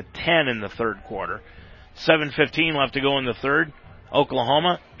 28-10 in the third quarter. 7:15 left to go in the third.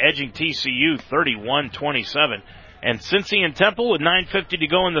 Oklahoma edging TCU 31-27. And Cincy and Temple with 9:50 to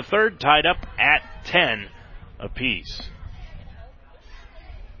go in the third, tied up at 10 apiece.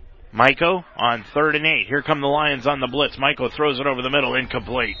 Maiko on 3rd and 8. Here come the Lions on the blitz. Maiko throws it over the middle,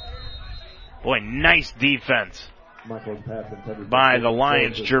 incomplete. Boy, nice defense by the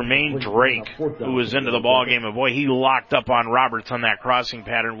Lions. Jermaine Drake, who was into the ball game, and boy, he locked up on Roberts on that crossing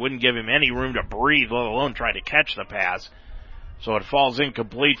pattern, wouldn't give him any room to breathe, let alone try to catch the pass. So it falls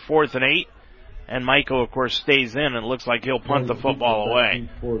incomplete, 4th and 8. And Maiko, of course, stays in, and it looks like he'll punt the football away.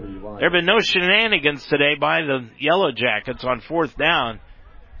 There have been no shenanigans today by the Yellow Jackets on 4th down.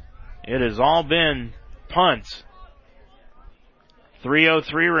 It has all been punts.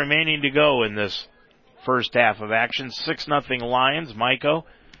 3:03 remaining to go in this first half of action. 6-0 Lions. Maiko,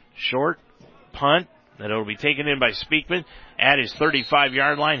 short, punt. That'll be taken in by Speakman at his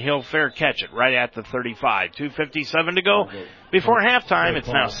 35-yard line. He'll fair catch it right at the 35. 2:57 to go before halftime. It's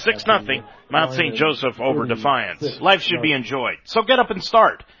now 6-0 Mount St. Joseph over Defiance. Life should be enjoyed, so get up and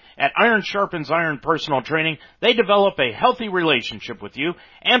start. At Iron Sharpens Iron Personal Training, they develop a healthy relationship with you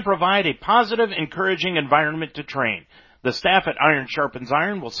and provide a positive, encouraging environment to train. The staff at Iron Sharpens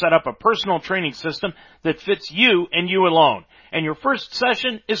Iron will set up a personal training system that fits you and you alone. And your first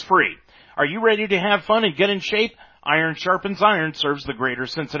session is free. Are you ready to have fun and get in shape? Iron Sharpens Iron serves the greater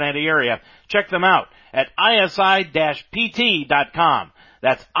Cincinnati area. Check them out at isi-pt.com.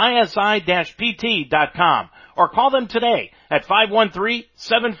 That's isi-pt.com. Or call them today at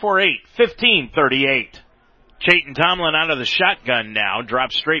 513-748-1538. Chayton Tomlin out of the shotgun now,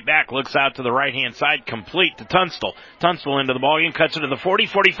 drops straight back, looks out to the right-hand side, complete to Tunstall. Tunstall into the ballgame, cuts it to the 40,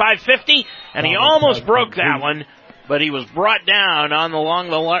 45, 50, and he almost broke that one, but he was brought down along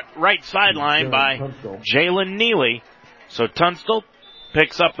the right sideline by Jalen Neely. So Tunstall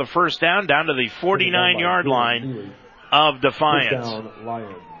picks up the first down to the 49-yard line of Defiance.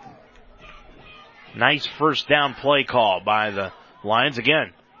 Nice first down play call by the Lions.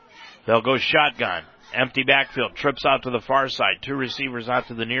 Again, they'll go shotgun. Empty backfield. Trips out to the far side. 2 receivers out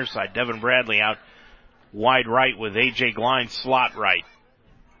to the near side. Devin Bradley out wide right with A.J. Glein slot right.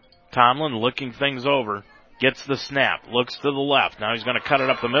 Tomlin looking things over. Gets the snap. Looks to the left. Now he's going to cut it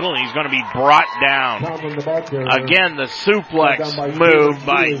up the middle, and he's going to be brought down. Again, the suplex move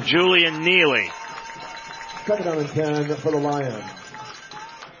by Julian Neely. 2nd down and 10 for the Lions.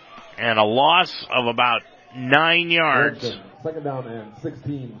 And a loss of about 9 yards. 2nd down and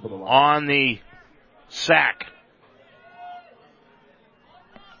 16 for the Lions. On the sack.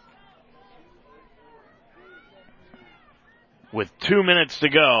 With 2 minutes to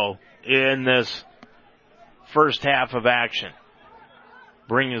go in this first half of action.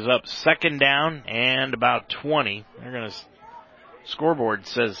 Bring us up 2nd down and about 20. They're going to, scoreboard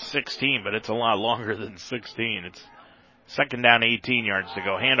says 16, but it's a lot longer than 16. It's 2nd down, 18 yards to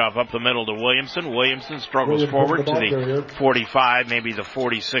go. Handoff up the middle to Williamson. Williamson struggles forward to the 45, maybe the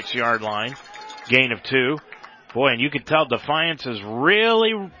 46-yard line. Gain of 2. Boy, and you can tell Defiance has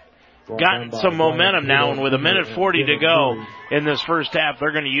really gotten some momentum now, and with 1:40 to go in this first half,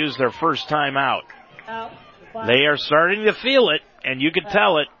 they're going to use their first time out. They are starting to feel it, and you can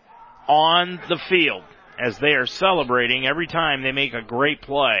tell it on the field as they are celebrating every time they make a great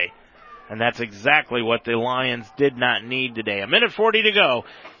play. And that's exactly what the Lions did not need today. 1:40 to go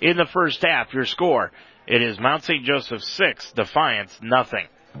in the first half. Your score, it is Mount St. Joseph 6, Defiance nothing.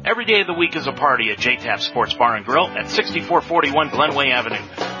 Every day of the week is a party at JTAP Sports Bar and Grill at 6441 Glenway Avenue.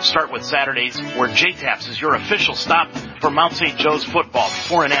 Start with Saturdays, where JTAP's is your official stop for Mount St. Joe's football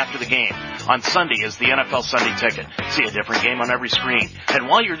before and after the game. On Sunday is the NFL Sunday Ticket. See a different game on every screen. And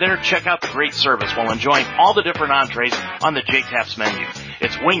while you're there, check out the great service while enjoying all the different entrees on the JTAP's menu.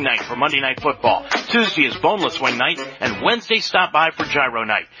 It's wing night for Monday Night Football. Tuesday is boneless wing night, and Wednesday stop by for gyro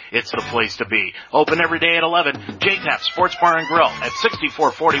night. It's the place to be. Open every day at 11. JTAP Sports Bar and Grill at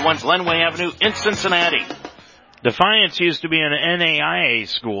 6441 Glenway Avenue in Cincinnati. Defiance used to be an NAIA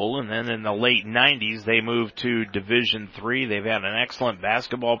school, and then in the late 90s they moved to Division III. They've had an excellent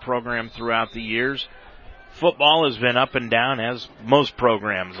basketball program throughout the years. Football has been up and down, as most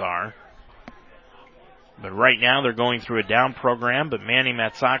programs are. But right now they're going through a down program, but Manny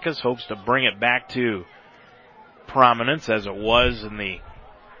Matsakis hopes to bring it back to prominence as it was in the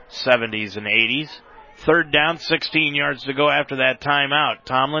 70s and 80s. Third down, 16 yards to go after that timeout.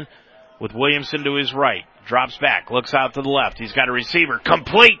 Tomlin with Williamson to his right. Drops back, looks out to the left. He's got a receiver.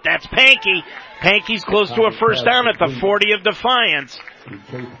 Complete. That's Pankey. Pankey's close to a first down at the 40 of Defiance.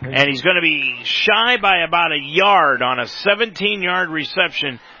 And he's going to be shy by about a yard on a 17-yard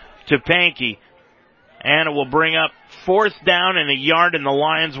reception to Pankey. And it will bring up fourth down and a yard, and the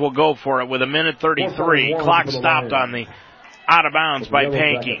Lions will go for it with 1:33. Clock stopped on the out of bounds by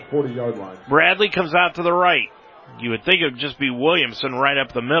Pankey. Bradley comes out to the right. You would think it would just be Williamson right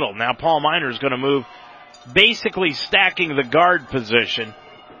up the middle. Now Paul Miner is going to move, basically stacking the guard position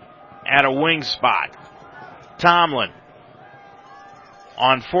at a wing spot. Tomlin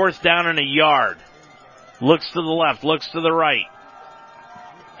on fourth down and a yard. Looks to the left, looks to the right.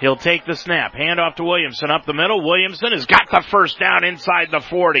 He'll take the snap. Hand off to Williamson up the middle. Williamson has got the first down inside the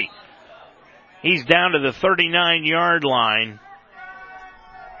 40. He's down to the 39-yard line.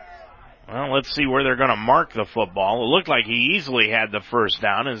 Well, let's see where they're going to mark the football. It looked like he easily had the first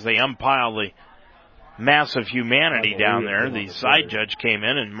down as they umpile the massive humanity down there. The side judge came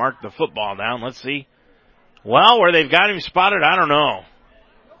in and marked the football down. Let's see. Well, where they've got him spotted, I don't know.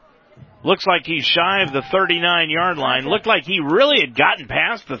 Looks like he's shy of the 39-yard line. Looked like he really had gotten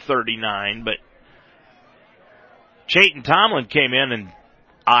past the 39, but Chayton Tomlin came in and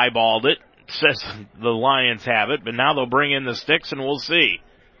eyeballed it. Says the Lions have it, but now they'll bring in the sticks and we'll see.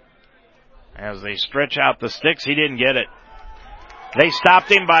 As they stretch out the sticks, he didn't get it. They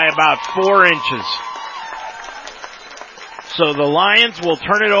stopped him by about 4 inches. So the Lions will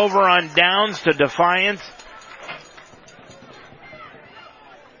turn it over on downs to Defiance.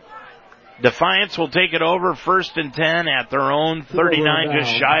 Defiance will take it over 1st and 10 at their own 39,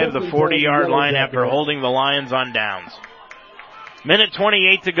 just shy of the 40-yard line after holding the Lions on downs.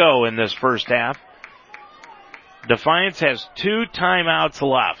 1:28 to go in this first half. Defiance has 2 timeouts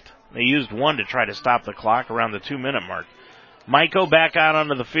left. They used one to try to stop the clock around the 2-minute mark. Maiko back out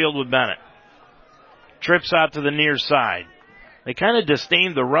onto the field with Bennett. Trips out to the near side. They kind of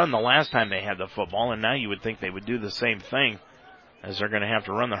disdained the run the last time they had the football, and now you would think they would do the same thing, as they're going to have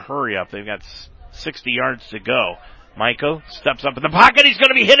to run the hurry up. They've got 60 yards to go. Maiko steps up in the pocket. He's going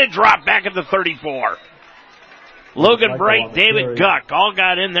to be hit and dropped back at the 34. Logan Bright, David Guck all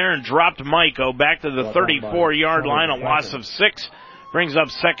got in there and dropped Maiko back to the 34-yard line. A loss of 6 brings up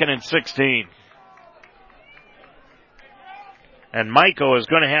 2nd and 16. And Maiko is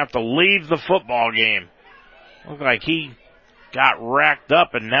going to have to leave the football game. Looks like he got racked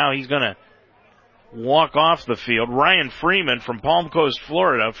up and now he's going to walk off the field. Ryan Freeman from Palm Coast,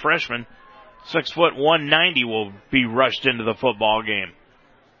 Florida, freshman, 6 foot 190, will be rushed into the football game.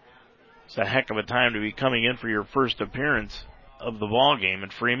 It's a heck of a time to be coming in for your first appearance of the ball game.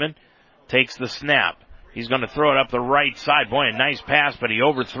 And Freeman takes the snap. He's going to throw it up the right side. Boy, a nice pass, but he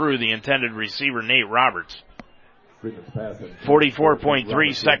overthrew the intended receiver, Nate Roberts.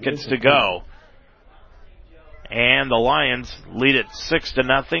 44.3 seconds to go. And the Lions lead it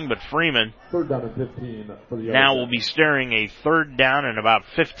 6-0, but Freeman now will be staring a 3rd down and about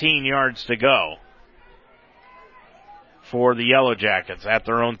 15 yards to go for the Yellow Jackets at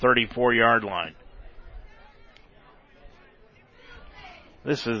their own 34-yard line.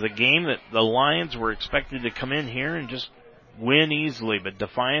 This is a game that the Lions were expected to come in here and just win easily, but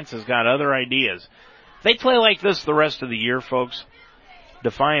Defiance has got other ideas. If they play like this the rest of the year, folks,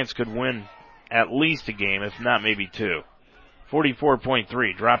 Defiance could win at least a game, if not maybe 2.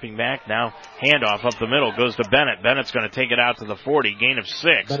 44.3, dropping back now, handoff up the middle, goes to Bennett. Bennett's going to take it out to the 40, gain of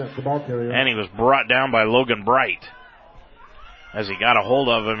 6. And he was brought down by Logan Bright as he got a hold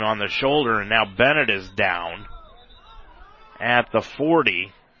of him on the shoulder, and now Bennett is down at the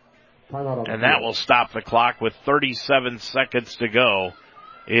 40. And that will stop the clock with 37 seconds to go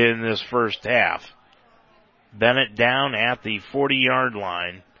in this first half. Bennett down at the 40-yard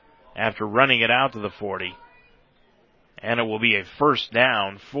line after running it out to the 40. And it will be a first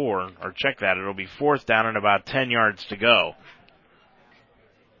down it'll be 4th down and about 10 yards to go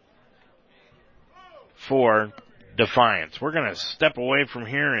for Defiance. We're going to step away from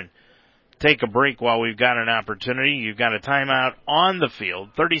here and take a break while we've got an opportunity. You've got a timeout on the field.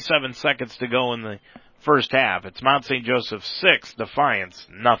 37 seconds to go in the first half. It's Mount St. Joseph 6, Defiance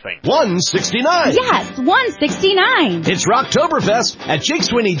nothing. 169. Yes, 169. It's Rocktoberfest at Jake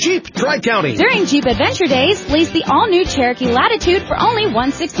Swinney Jeep, Tri-County. During Jeep Adventure Days, lease the all-new Cherokee Latitude for only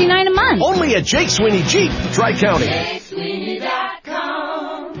 $169 a month. Only at Jake Swinney Jeep, Tri-County.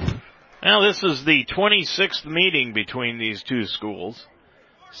 Now, this is the 26th meeting between these two schools.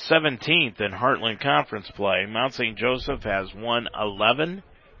 17th in Heartland Conference play. Mount St. Joseph has won 11.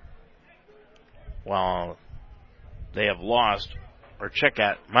 While they have lost, or check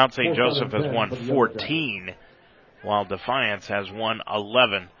out, Mount St. Joseph has won 14, while Defiance has won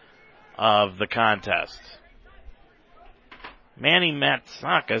 11 of the contests. Manny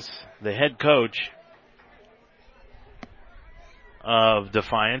Matsakis, the head coach of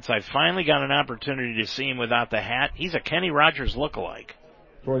Defiance, I finally got an opportunity to see him without the hat. He's a Kenny Rogers lookalike.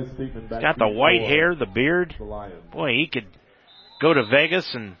 He's got the white hair, the beard. Boy, he could go to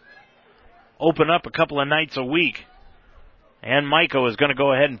Vegas and open up a couple of nights a week. And Miko is going to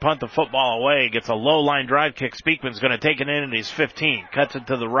go ahead and punt the football away. Gets a low line drive kick. Speakman's going to take it in at his 15. Cuts it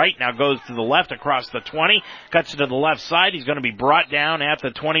to the right. Now goes to the left across the 20. Cuts it to the left side. He's going to be brought down at the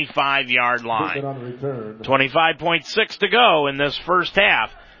 25-yard line. 25.6 to go in this first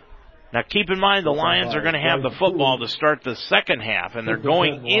half. Now keep in mind the Lions are going to have the football to start the second half, and they're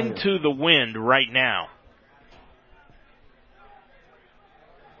going into the wind right now.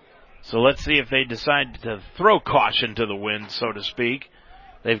 So let's see if they decide to throw caution to the wind, so to speak.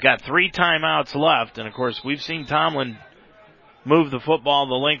 They've got 3 timeouts left, and of course we've seen Tomlin move the football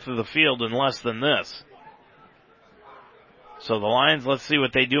the length of the field in less than this. So the Lions, let's see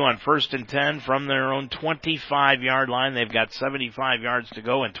what they do on 1st and 10 from their own 25-yard line. They've got 75 yards to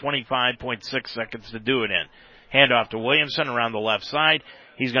go and 25.6 seconds to do it in. Handoff to Williamson around the left side.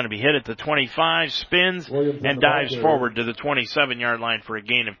 He's going to be hit at the 25, spins, and dives forward to the 27-yard line for a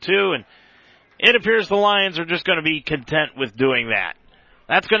gain of 2. And it appears the Lions are just going to be content with doing that.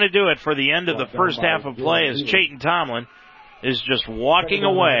 That's going to do it for the end of the first half of play as Chayton Tomlin is just walking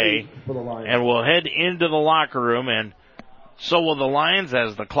away and will head into the locker room. And so will the Lions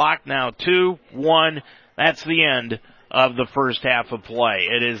as the clock now 2-1. That's the end of the first half of play.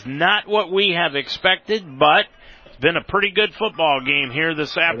 It is not what we have expected, but been a pretty good football game here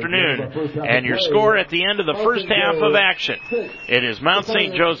this afternoon. And your score at the end of the first half of action, it is Mount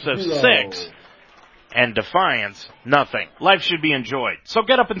St. Joseph 6 and Defiance nothing. Life should be enjoyed, so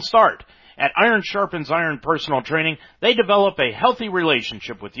get up and start. At Iron Sharpens Iron Personal Training, they develop a healthy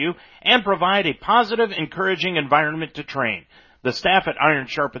relationship with you and provide a positive, encouraging environment to train. The staff at Iron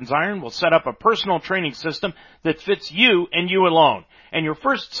Sharpens Iron will set up a personal training system that fits you and you alone. And your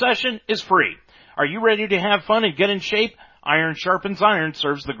first session is free. Are you ready to have fun and get in shape? Iron Sharpens Iron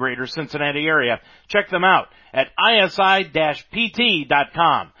serves the greater Cincinnati area. Check them out at isi-pt.com.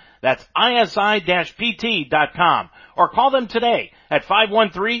 That's isi-pt.com. Or call them today at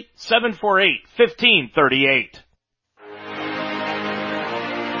 513-748-1538.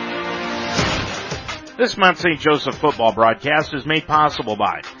 This Mount St. Joseph football broadcast is made possible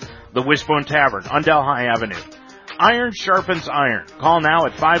by the Wishbone Tavern on Delhi Avenue. Iron Sharpens Iron. Call now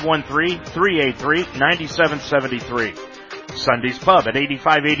at 513-383-9773. Sunday's Pub at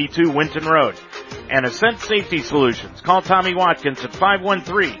 8582 Winton Road. And Ascent Safety Solutions. Call Tommy Watkins at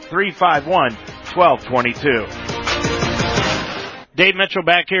 513-351-1222. Dave Mitchell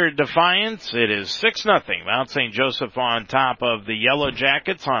back here at Defiance. It is 6-0. Mount St. Joseph on top of the Yellow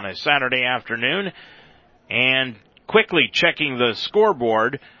Jackets on a Saturday afternoon. And quickly checking the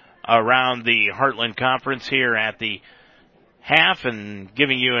scoreboard around the Heartland Conference here at the half and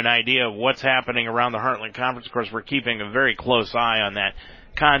giving you an idea of what's happening around the Heartland Conference. Of course, we're keeping a very close eye on that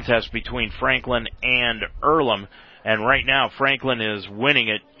contest between Franklin and Earlham. And right now, Franklin is winning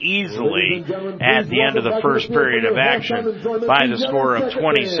it easily at the end of the first period of action by the score of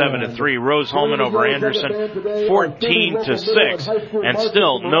 27-3. Rose-Hulman over Anderson, 14-6, and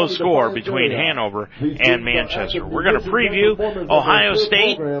still no score between Hanover and Manchester. We're going to preview Ohio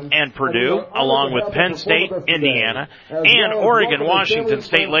State and Purdue, along with Penn State, Indiana, and Oregon, Washington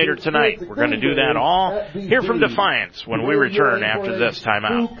State later tonight. We're going to do that all here from Defiance when we return after this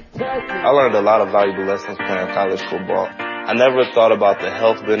timeout. I learned a lot of valuable lessons playing college football. I never thought about the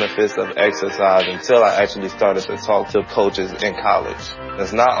health benefits of exercise until I actually started to talk to coaches in college.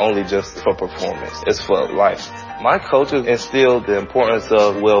 It's not only just for performance, it's for life. My coaches instilled the importance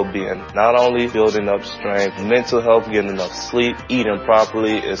of well-being, not only building up strength, mental health, getting enough sleep, eating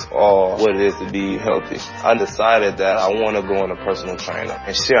properly is all what it is to be healthy. I decided that I want to go on a personal trainer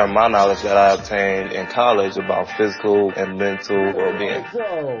and share my knowledge that I obtained in college about physical and mental well-being.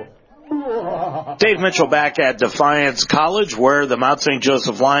 Dave Mitchell back at Defiance College, where the Mount St.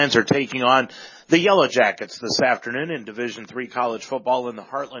 Joseph Lions are taking on the Yellow Jackets this afternoon in Division III college football in the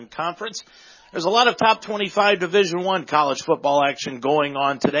Heartland Conference. There's a lot of top 25 Division I college football action going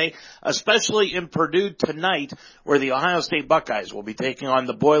on today, especially in Purdue tonight, where the Ohio State Buckeyes will be taking on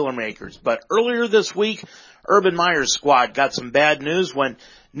the Boilermakers. But earlier this week, Urban Meyer's squad got some bad news when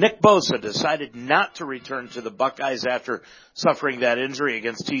Nick Bosa decided not to return to the Buckeyes after suffering that injury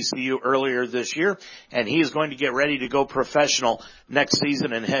against TCU earlier this year, and he is going to get ready to go professional next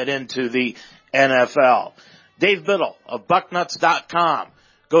season and head into the NFL. Dave Biddle of Bucknuts.com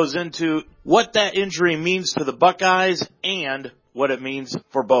goes into what that injury means to the Buckeyes and what it means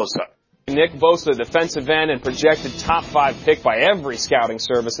for Bosa. Nick Bosa, defensive end and projected top 5 pick by every scouting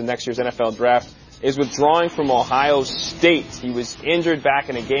service in next year's NFL draft, is withdrawing from Ohio State. He was injured back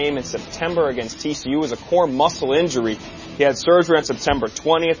in a game in September against TCU. It was a core muscle injury. He had surgery on September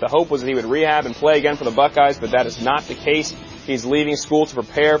 20th. The hope was that he would rehab and play again for the Buckeyes, but that is not the case. He's leaving school to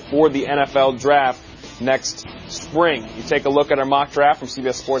prepare for the NFL draft next spring. You take a look at our mock draft from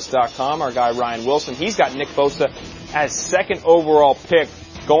CBSSports.com. Our guy Ryan Wilson, he's got Nick Bosa as second overall pick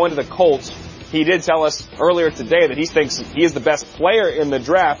going to the Colts. He did tell us earlier today that he thinks he is the best player in the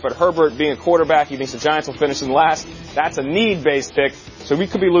draft, but Herbert being a quarterback, he thinks the Giants will finish in last. That's a need-based pick, so we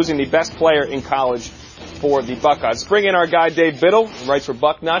could be losing the best player in college for the Buckeyes. Let's bring in our guy Dave Biddle, who writes for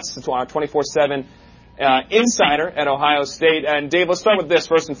Bucknuts, our 24/7 insider at Ohio State. And Dave, let's start with this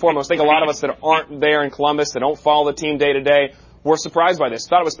first and foremost. I think a lot of us that aren't there in Columbus, that don't follow the team day to day, were surprised by this.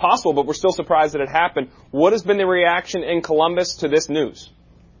 Thought it was possible, but we're still surprised that it happened. What has been the reaction in Columbus to this news?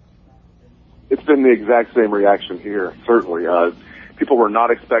 It's been the exact same reaction here, certainly. People were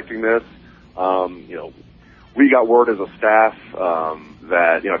not expecting this. We got word as a staff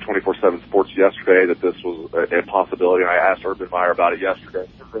that 24/7 Sports yesterday that this was a possibility. And I asked Urban Meyer about it yesterday.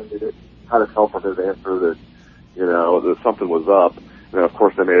 They didn't kind of tell from his answer that that something was up. And of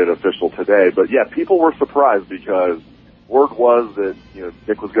course, they made it official today. But yeah, people were surprised because word was that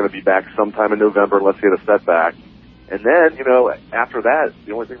Nick was going to be back sometime in November unless he had a setback. And then, after that,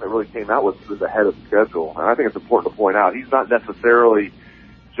 the only thing that really came out was he was ahead of schedule. And I think it's important to point out he's not necessarily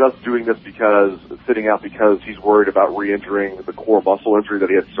just doing this sitting out because he's worried about re-injuring the core muscle injury that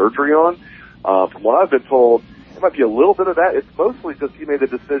he had surgery on. From what I've been told, it might be a little bit of that. It's mostly just he made the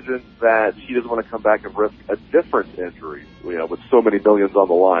decision that he doesn't want to come back and risk a different injury, with so many millions on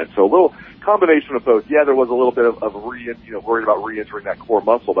the line. So a little combination of both. Yeah, there was a little bit of worried about re-injuring that core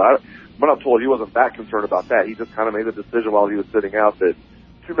muscle, but I'm told he wasn't that concerned about that. He just kind of made the decision while he was sitting out that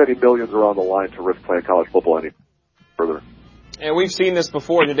too many millions are on the line to risk playing college football any further. And we've seen this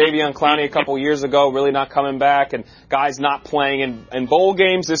before. Jadeveon Clowney a couple years ago, really not coming back, and guys not playing in bowl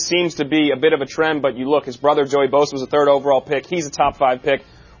games. This seems to be a bit of a trend, but you look, his brother Joey Bosa was a 3rd overall pick. He's a top 5 pick.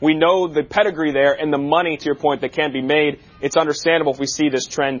 We know the pedigree there and the money, to your point, that can be made. It's understandable if we see this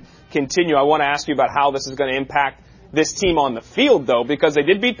trend continue. I want to ask you about how this is going to impact this team on the field, though, because they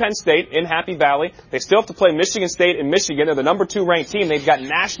did beat Penn State in Happy Valley. They still have to play Michigan State in Michigan. They're the number 2 ranked team. They've got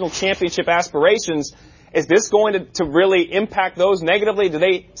national championship aspirations. Is this going to really impact those negatively? Do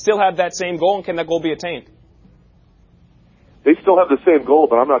they still have that same goal, and can that goal be attained? They still have the same goal,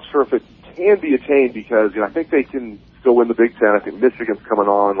 but I'm not sure if it can be attained because I think they can still win the Big Ten. I think Michigan's coming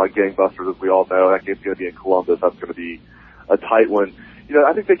on like gangbusters, as we all know. That game's going to be in Columbus. That's going to be a tight one.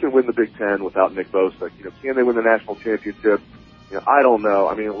 I think they can win the Big Ten without Nick Bosa. Can they win the national championship? I don't know.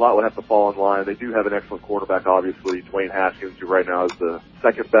 I mean, a lot would have to fall in line. They do have an excellent quarterback, obviously, Dwayne Haskins, who right now is the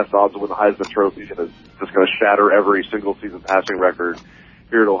 2nd best odds to win the Heisman Trophy and is just going to shatter every single season passing record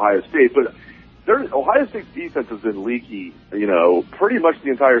here at Ohio State. But Ohio State's defense has been leaky, pretty much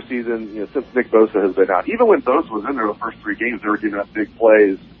the entire season, since Nick Bosa has been out. Even when Bosa was in there the first 3 games, they were giving up big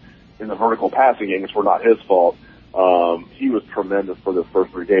plays in the vertical passing game, which were not his fault. He was tremendous for those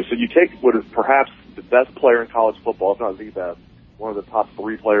first 3 games. So you take what is perhaps the best player in college football, if not the best, one of the top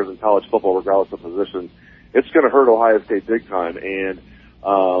 3 players in college football, regardless of position, it's going to hurt Ohio State big time. And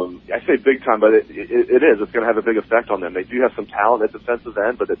I say big time, but it is. It's going to have a big effect on them. They do have some talent at defensive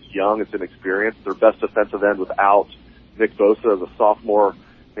end, but it's young, it's inexperienced. Their best defensive end without Nick Bosa is a sophomore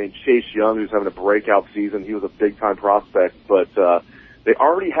named Chase Young, who's having a breakout season. He was a big-time prospect, but they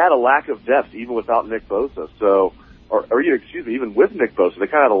already had a lack of depth even without Nick Bosa. So, even with Nick Bosa, they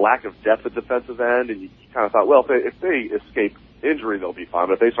kind of had a lack of depth at defensive end, and you kind of thought, well, if they escape injury, they'll be fine.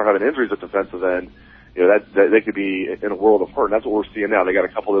 But if they start having injuries at defensive end, that they could be in a world of hurt. And that's what we're seeing now. They got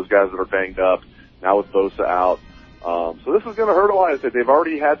a couple of those guys that are banged up now with Bosa out. So this is going to hurt Ohio State. They've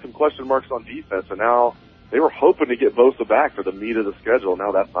already had some question marks on defense, and now they were hoping to get Bosa back for the meat of the schedule.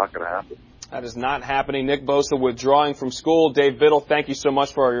 Now that's not going to happen. That is not happening. Nick Bosa withdrawing from school. Dave Biddle, thank you so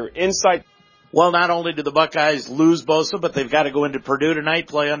much for your insight. Well, not only do the Buckeyes lose Bosa, but they've got to go into Purdue tonight,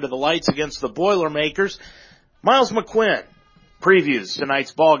 play under the lights against the Boilermakers. Miles McQuinn previews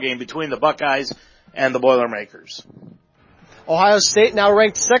tonight's ball game between the Buckeyes and the Boilermakers. Ohio State, now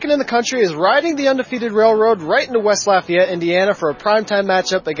ranked second in the country, is riding the undefeated railroad right into West Lafayette, Indiana for a primetime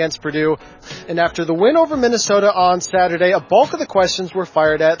matchup against Purdue. And after the win over Minnesota on Saturday, a bulk of the questions were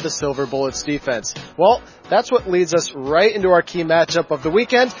fired at the Silver Bullets defense. Well, that's what leads us right into our key matchup of the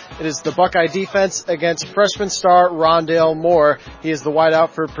weekend. It is the Buckeye defense against freshman star Rondale Moore. He is the wideout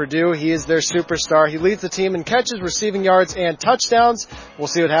for Purdue. He is their superstar. He leads the team in catches, receiving yards, and touchdowns. We'll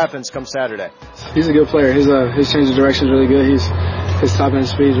see what happens come Saturday. He's a good player. His change of direction is really good. His top end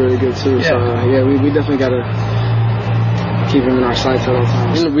speed is really good too. Yeah. So we definitely got to keep him in our sights at all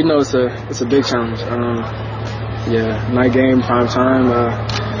times. We know it's a big challenge. Night game, prime time.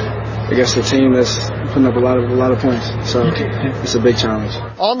 Against a team that's putting up a lot of points. So it's a big challenge.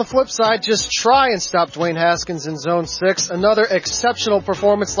 On the flip side, just try and stop Dwayne Haskins in Zone 6. Another exceptional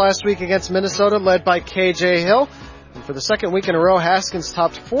performance last week against Minnesota, led by KJ Hill. And for the second week in a row, Haskins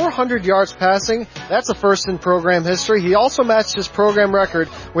topped 400 yards passing. That's a first in program history. He also matched his program record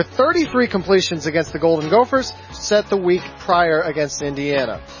with 33 completions against the Golden Gophers, set the week prior against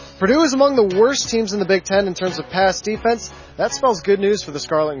Indiana. Purdue is among the worst teams in the Big Ten in terms of pass defense. That spells good news for the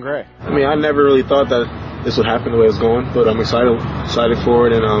Scarlet and Gray. I mean, I never really thought that this would happen the way it's going, but I'm excited for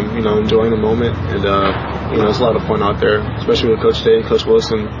it and, enjoying the moment. And, it's a lot of fun out there, especially with Coach Day, Coach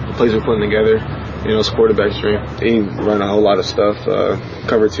Wilson, the plays we're putting together. It's quarterback stream. He run a whole lot of stuff,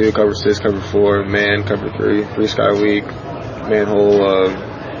 cover 2, cover 6, cover 4, man, cover 3, 3 sky week, manhole,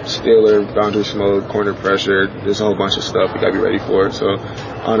 Stealer, boundary smoke, corner pressure. There's a whole bunch of stuff. You gotta be ready for it. So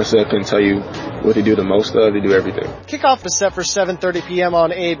honestly, I couldn't tell you what they do the most of. They do everything. Kickoff is set for 7:30 p.m. on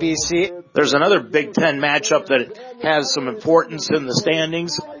ABC. There's another Big Ten matchup that has some importance in the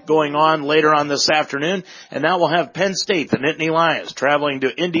standings going on later on this afternoon, and that will have Penn State, the Nittany Lions, traveling to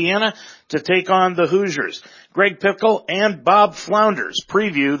Indiana to take on the Hoosiers. Greg Pickle and Bob Flounders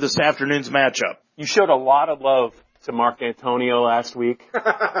preview this afternoon's matchup. You showed a lot of love to Mark Antonio last week.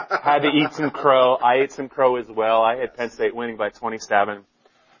 Had to eat some crow. I ate some crow as well. I had Penn State winning by 27.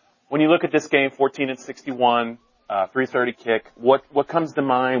 When you look at this game, 14-61, 3:30 kick, what comes to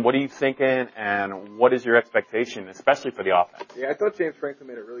mind? What are you thinking? And what is your expectation, especially for the offense? Yeah, I thought James Franklin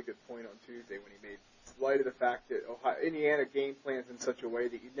made a really good point on Tuesday when he made light of the fact that Indiana game plans in such a way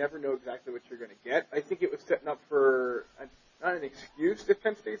that you never know exactly what you're going to get. I think it was setting up for not an excuse if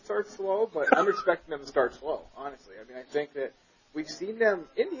Penn State starts slow, but I'm expecting them to start slow, honestly. I mean, I think that we've seen them,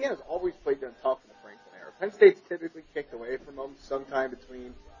 Indiana's always played them tough in the Franklin era. Penn State's typically kicked away from them sometime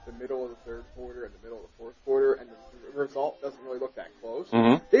between the middle of the third quarter and the middle of the fourth quarter, and the result doesn't really look that close.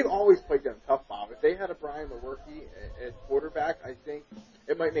 Mm-hmm. They've always played them tough, Bob. If they had a Brian Lewerke at quarterback, I think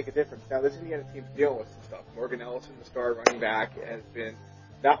it might make a difference. Now, this Indiana team's dealing with some stuff. Morgan Ellison, the star running back, has been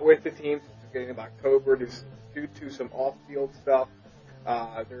not with the team since the beginning of October due to some off-field stuff.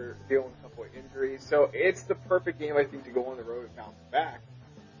 They're dealing with a couple of injuries. So it's the perfect game, I think, to go on the road and bounce back.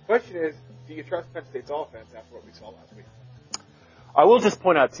 Question is, do you trust Penn State's offense after what we saw last week? I will just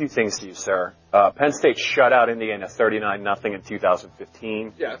point out two things to you, sir. Penn State shut out Indiana 39-0 in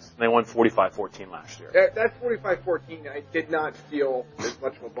 2015. Yes. And they won 45-14 last year. That 45-14, I did not feel as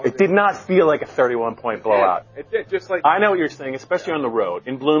much of a buzz. It did not feel like a 31-point blowout. It did, just like... I know what you're saying, especially on the road.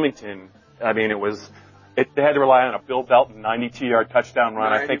 In Bloomington, I mean, they had to rely on a Bill Belton 92-yard touchdown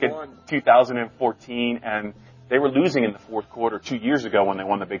run, 91. I think in 2014, and they were losing in the fourth quarter 2 years ago when they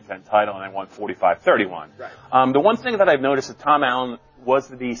won the Big Ten title, and they won 45-31. Right. The one thing that I've noticed is Tom Allen was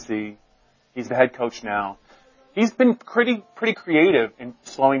the DC. He's the head coach now. He's been pretty creative in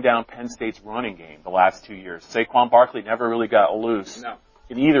slowing down Penn State's running game the last 2 years. Saquon Barkley never really got loose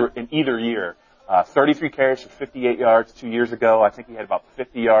in either year. 33 carries for 58 yards 2 years ago. I think he had about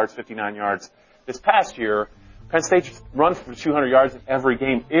 50 yards, 59 yards. This past year, Penn State runs for 200 yards in every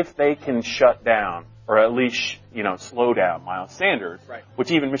game if they can shut down or at least, slow down Miles Sanders, right,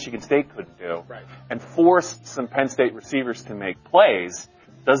 which even Michigan State couldn't do, right, and force some Penn State receivers to make plays.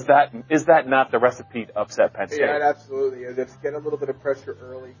 Is that not the recipe to upset Penn State? Yeah, absolutely. Just get a little bit of pressure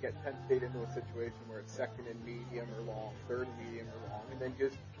early, get Penn State into a situation where it's second and medium or long, third and medium or long, and then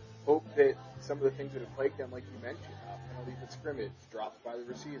just hope that some of the things that have plagued them, like you mentioned, penalties at scrimmage, drops by the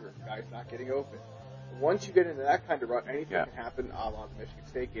receiver, guys not getting open. Once you get into that kind of run, anything can happen a la the Michigan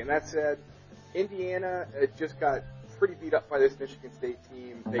State game. That said, Indiana just got pretty beat up by this Michigan State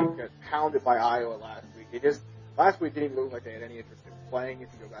team. They got pounded by Iowa last week. Last week didn't even look like they had any interest in playing. If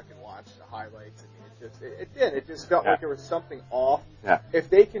you go back and watch the highlights, it just felt like there was something off. Yeah. If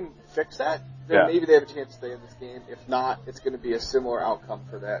they can fix that, then maybe they have a chance to stay in this game. If not, it's going to be a similar outcome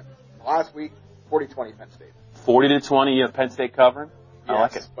for that Last week, 40-20 Penn State. 40-20, you have Penn State covering? Yes, I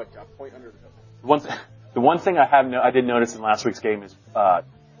like it. But a point under the middle. The one thing I did notice in last week's game is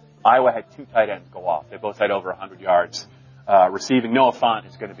Iowa had 2 tight ends go off. They both had over 100 yards receiving. Noah Fant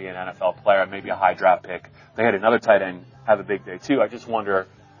is going to be an NFL player, maybe a high draft pick. They had another tight end have a big day too. I just wonder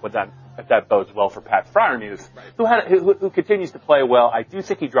if that bodes well for Pat Freiermuth, who continues to play well. I do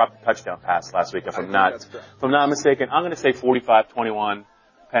think he dropped a touchdown pass last week, if I'm not mistaken. I'm going to say 45-21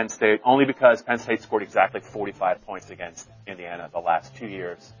 Penn State, only because Penn State scored exactly 45 points against Indiana the last 2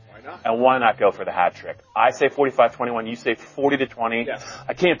 years. Why not? And why not go for the hat trick? I say 45-21. You say 40-20. Yes.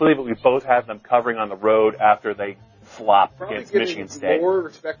 I can't believe it. We both have them covering on the road after they flopped against Michigan State. More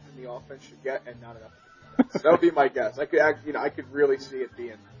respect than the offense should get, and not enough. That would be my guess. I could really see it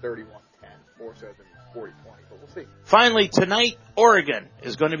being 31-10, more so than 40-20, but we'll see. Finally, tonight, Oregon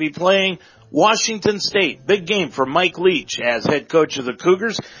is going to be playing Washington State. Big game for Mike Leach as head coach of the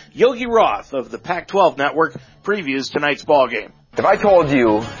Cougars. Yogi Roth of the Pac-12 Network previews tonight's ball game. If I told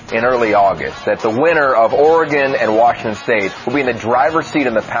you in early August that the winner of Oregon and Washington State will be in the driver's seat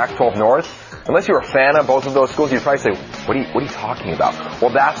in the Pac-12 North, unless you're a fan of both of those schools, you'd probably say, what are you talking about?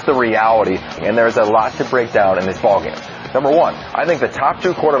 Well, that's the reality, and there's a lot to break down in this ballgame. Number one, I think the top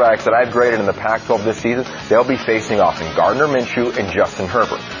 2 quarterbacks that I've graded in the Pac-12 this season, they'll be facing off in Gardner Minshew and Justin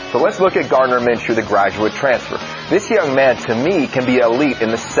Herbert. So let's look at Gardner Minshew, the graduate transfer. This young man, to me, can be elite in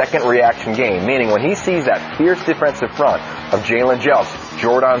the second reaction game, meaning when he sees that fierce defensive front of Jalen Jelks,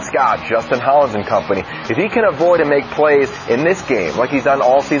 Jordan Scott, Justin Hollins and company, if he can avoid and make plays in this game like he's done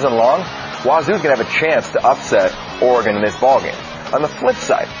all season long, Wazoo's going to have a chance to upset Oregon in this ballgame. On the flip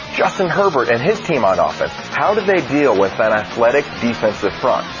side, Justin Herbert and his team on offense, how do they deal with an athletic defensive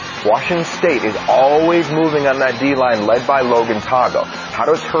front? Washington State is always moving on that D-line led by Logan Tago. How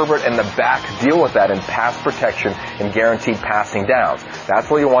does Herbert and the back deal with that in pass protection and guaranteed passing downs? That's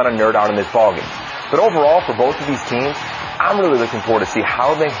where you want to nerd out in this ballgame. But overall, for both of these teams, I'm really looking forward to see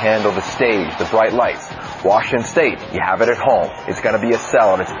how they handle the stage, the bright lights. Washington State, you have it at home. It's going to be a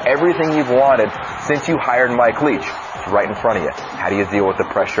sellout. It's everything you've wanted since you hired Mike Leach. It's right in front of you. How do you deal with the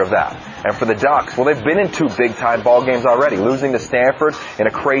pressure of that? And for the Ducks, well, they've been in 2 big-time ball games already, losing to Stanford in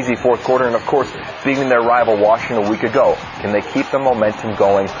a crazy fourth quarter and, of course, beating their rival Washington a week ago. Can they keep the momentum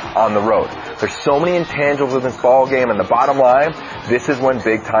going on the road? There's so many intangibles in this ball game, and the bottom line, this is when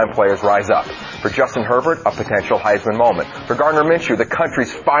big-time players rise up. For Justin Herbert, a potential Heisman moment. For Gardner Minshew, the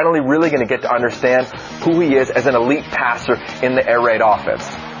country's finally really going to get to understand who he is as an elite passer in the air raid offense.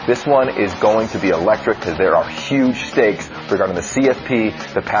 This one is going to be electric because there are huge stakes regarding the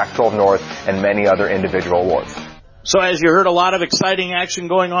CFP, the Pac-12 North, and many other individual awards. So as you heard, a lot of exciting action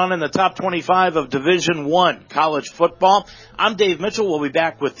going on in the top 25 of Division I college football. I'm Dave Mitchell. We'll be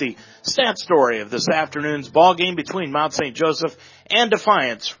back with the stat story of this afternoon's ball game between Mount St. Joseph and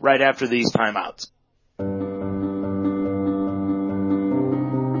Defiance right after these timeouts.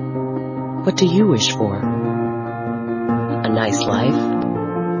 What do you wish for? A nice life?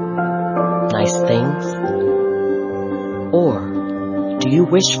 Nice things? Or do you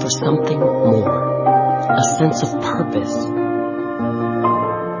wish for something more? A sense of purpose?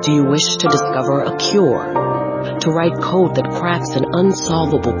 Do you wish to discover a cure? To write code that cracks an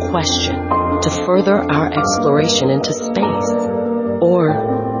unsolvable question? To further our exploration into space?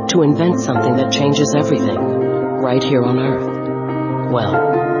 Or to invent something that changes everything right here on Earth? Well,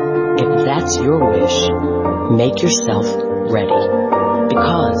 if that's your wish, make yourself ready.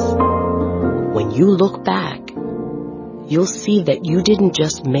 Because when you look back, you'll see that you didn't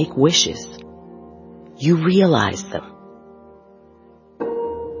just make wishes. You realize them.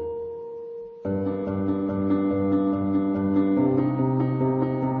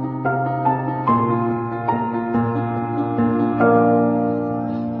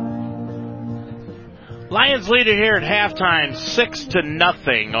 Lions lead it here at halftime,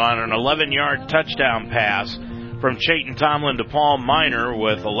 6-0 on an 11-yard touchdown pass from Chayton Tomlin to Paul Minor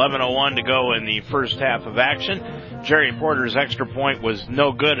with 11:01 to go in the first half of action. Jerry Porter's extra point was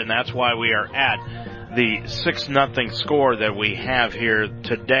no good, and that's why we are at the 6-0 score that we have here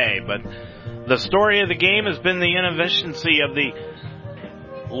today. But the story of the game has been the inefficiency of the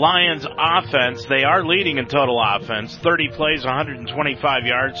Lions offense. They are leading in total offense, 30 plays, 125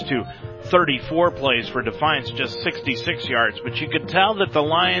 yards to 34 plays for Defiance, just 66 yards. But you could tell that the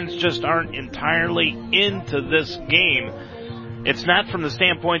Lions just aren't entirely into this game. It's not from the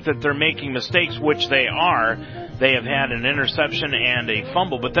standpoint that they're making mistakes, which they are. They have had an interception and a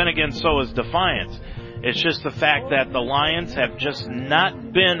fumble, but then again, so is Defiance. It's just the fact that the Lions have just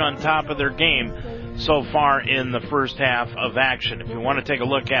not been on top of their game so far in the first half of action. If you want to take a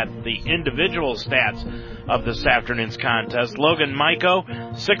look at the individual stats of this afternoon's contest, Logan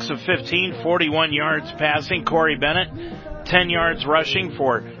Maiko, 6 of 15, 41 yards passing. Corey Bennett, 10 yards rushing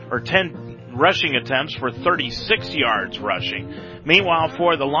 10 rushing attempts for 36 yards rushing. Meanwhile,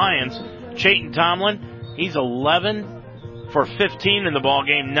 for the Lions, Chayton Tomlin, he's 11 for 15 in the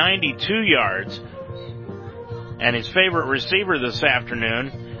ballgame, 92 yards. And his favorite receiver this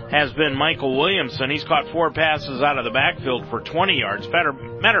afternoon has been Michael Williamson. He's caught 4 passes out of the backfield for 20 yards.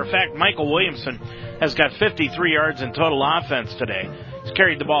 Matter of fact, Michael Williamson has got 53 yards in total offense today. He's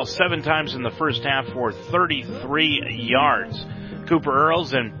carried the ball 7 times in the first half for 33 yards. Cooper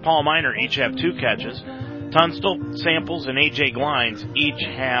Earls and Paul Minor each have 2 catches. Tunstall, Samples, and A.J. Glines each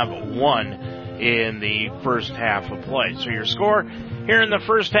have 1 in the first half of play. So your score here in the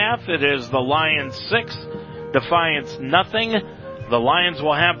first half, it is the Lions 6, Defiance nothing. The Lions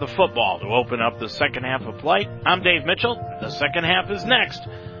will have the football to open up the second half of play. I'm Dave Mitchell. The second half is next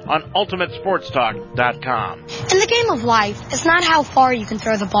on UltimateSportsTalk.com. In the game of life, it's not how far you can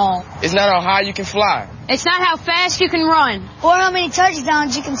throw the ball. It's not how high you can fly. It's not how fast you can run. Or how many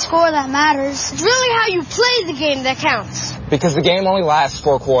touchdowns you can score that matters. It's really how you play the game that counts. Because the game only lasts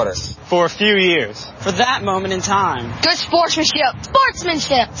 4 quarters. For a few years. For that moment in time. Good sportsmanship.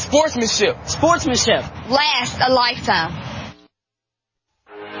 Sportsmanship. Sportsmanship. Sportsmanship. Lasts a lifetime.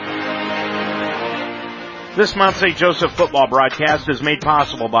 This Mount St. Joseph football broadcast is made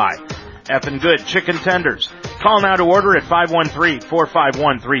possible by Effin' Good Chicken Tenders. Call now to order at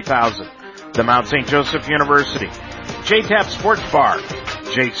 513-451-3000. The Mount St. Joseph University, J-Tap Sports Bar,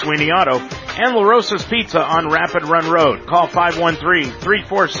 Jake Sweeney Auto, and La Rosa's Pizza on Rapid Run Road. Call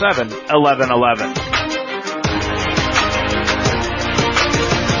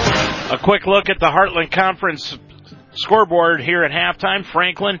 513-347-1111. A quick look at the Heartland Conference scoreboard here at halftime.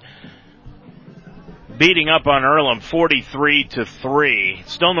 Franklin beating up on Earlham 43-3.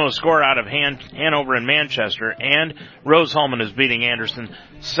 Still no score out of Hanover and Manchester, and Rose-Hulman is beating Anderson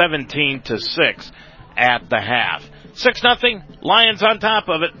 17-6 at the half. 6-0, Lions on top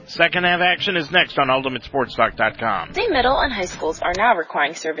of it. Second half action is next on UltimateSportsTalk.com. State middle and high schools are now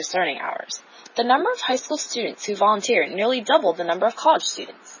requiring service learning hours. The number of high school students who volunteer nearly doubled the number of college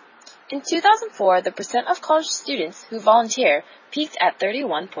students. In 2004, the percent of college students who volunteer peaked at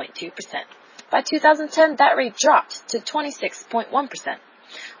 31.2%. By 2010, that rate dropped to 26.1%.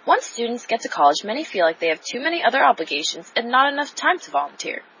 Once students get to college, many feel like they have too many other obligations and not enough time to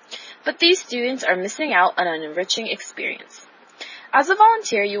volunteer. But these students are missing out on an enriching experience. As a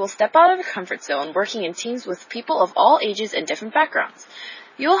volunteer, you will step out of your comfort zone working in teams with people of all ages and different backgrounds.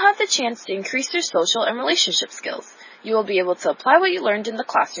 You will have the chance to increase your social and relationship skills. You will be able to apply what you learned in the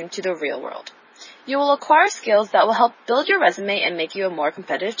classroom to the real world. You will acquire skills that will help build your resume and make you a more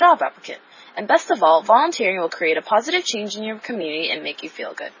competitive job applicant. And best of all, volunteering will create a positive change in your community and make you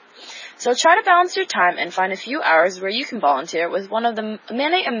feel good. So try to balance your time and find a few hours where you can volunteer with one of the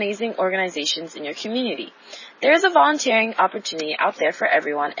many amazing organizations in your community. There is a volunteering opportunity out there for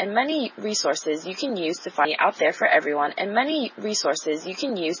everyone and many resources you can use to find out there for everyone and many resources you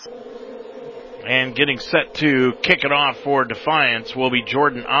can use. And getting set to kick it off for Defiance will be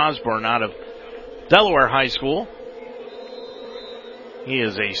Jordan Osborne out of Delaware High School. He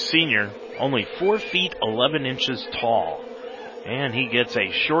is a senior, only 4 feet 11 inches tall. And he gets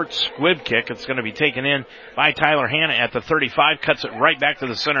a short squib kick. It's going to be taken in by Tyler Hanna at the 35, cuts it right back to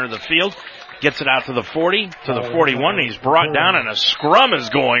the center of the field, gets it out to the 40, to the 41, and he's brought down, and a scrum is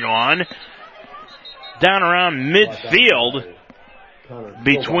going on down around midfield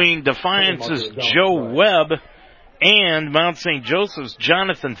between Defiance's Joe Webb and Mount St. Joseph's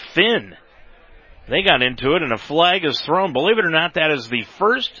Jonathan Finn. They got into it, and a flag is thrown. Believe it or not, that is the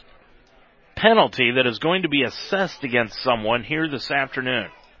first penalty that is going to be assessed against someone here this afternoon.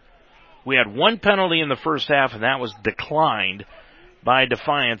 We had one penalty in the first half, and that was declined by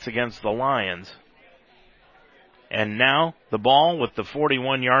Defiance against the Lions. And now the ball with the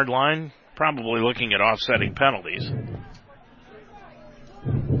 41-yard line, probably looking at offsetting penalties.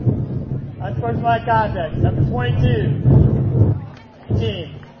 Unsportsmanlike contact, number 22.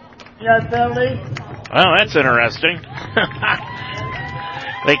 15-yard penalty. Well, that's interesting.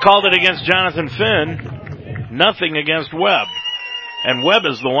 They called it against Jonathan Finn, nothing against Webb. And Webb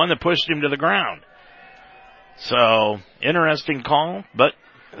is the one that pushed him to the ground. So, interesting call, but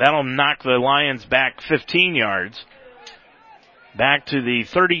that'll knock the Lions back 15 yards. Back to the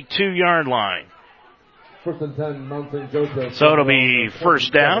 32-yard line. First and 10, Mount St. Joseph. So it'll be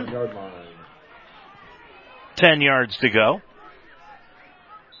first down. 10 yards to go.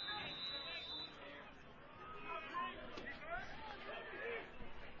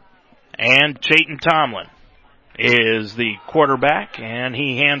 And Chayton Tomlin is the quarterback, and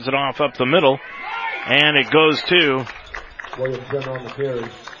he hands it off up the middle, and it goes to Williamson on the carry.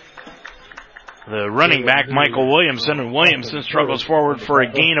 the running back, Michael Williamson, and Williamson struggles forward for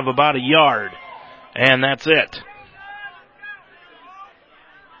a gain of about a yard, and that's it.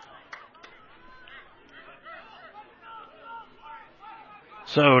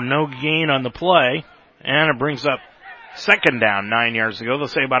 So no gain on the play, and it brings up second down 9 yards to go. They'll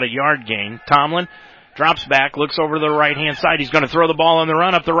say about a yard gain. Tomlin drops back, looks over to the right-hand side. He's going to throw the ball on the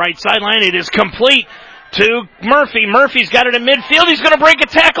run up the right sideline. It is complete to Murphy. Murphy's got it in midfield. He's going to break a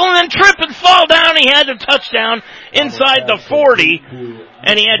tackle and then trip and fall down. He had a touchdown inside the 40,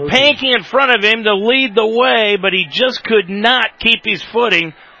 and he had Pankey in front of him to lead the way, but he just could not keep his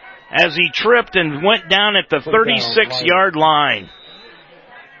footing as he tripped and went down at the 36-yard line.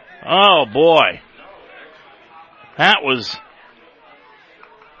 Oh, boy. That was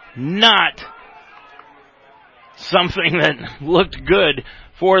not something that looked good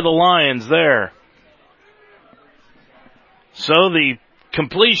for the Lions there. So the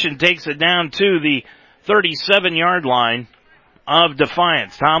completion takes it down to the 37-yard line of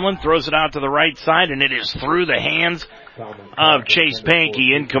Defiance. Tomlin throws it out to the right side, and it is through the hands of Chase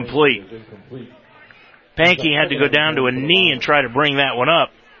Pankey, incomplete. Pankey had to go down to a knee and try to bring that one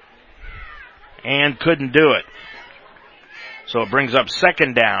up, and couldn't do it. So it brings up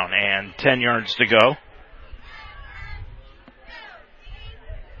second down and 10 yards to go.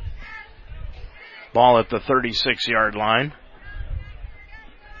 Ball at the 36-yard line.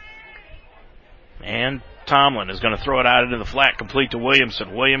 And Tomlin is going to throw it out into the flat, complete to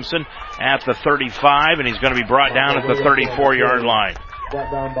Williamson. Williamson at the 35, and he's going to be brought down at the 34-yard line.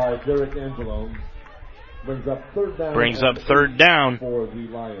 Brought down by Derek Angelo. Brings up third down for the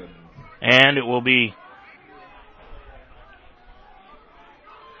Lions. And it will be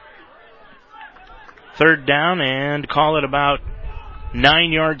third down, and call it about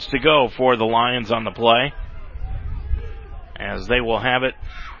 9 yards to go for the Lions on the play, as they will have it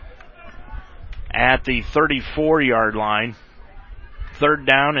at the 34-yard line. Third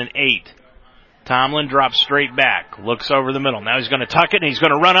down and 8. Tomlin drops straight back, looks over the middle. Now he's going to tuck it, and he's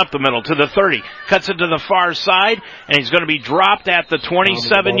going to run up the middle to the 30. Cuts it to the far side, and he's going to be dropped at the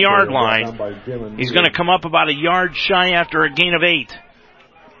 27-yard line. He's going to come up about a yard shy after a gain of 8.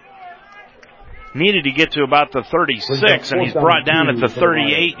 Needed to get to about the 36, and he's brought down at the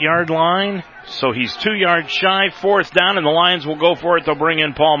 38-yard line. So he's 2 yards shy, fourth down, and the Lions will go for it. They'll bring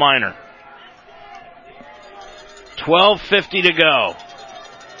in Paul Miner. 12:50 to go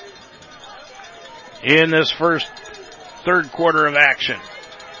in this third quarter of action.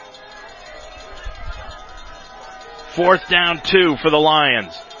 Fourth down 2 for the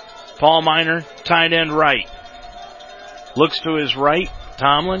Lions. Paul Miner, tight end right. Looks to his right.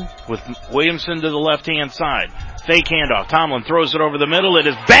 Tomlin with Williamson to the left-hand side. Fake handoff. Tomlin throws it over the middle. It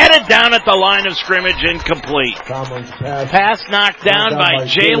is batted down at the line of scrimmage, incomplete. Pass knocked down by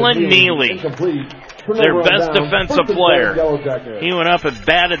Jalen Neely, their best defensive player. He went up and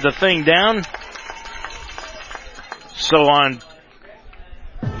batted the thing down. So on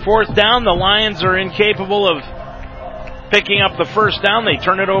fourth down, the Lions are incapable of picking up the first down. They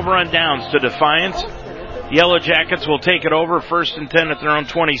turn it over on downs to Defiance. Yellow Jackets will take it over, 1st and 10 at their own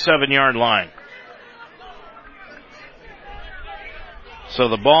 27-yard line. So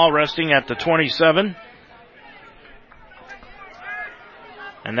the ball resting at the 27.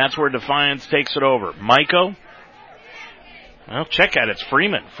 And that's where Defiance takes it over. Maiko. Well, check out it. It's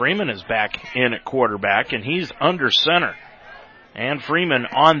Freeman. Freeman is back in at quarterback, and he's under center. And Freeman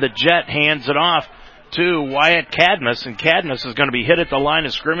on the jet hands it off to Wyatt Cadmus, and Cadmus is going to be hit at the line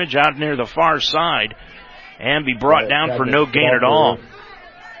of scrimmage out near the far side and be brought down for no gain at all.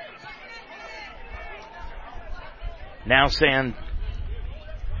 Now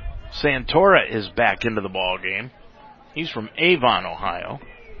Santora is back into the ball game. He's from Avon, Ohio.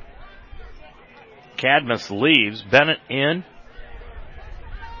 Cadmus leaves. Bennett in.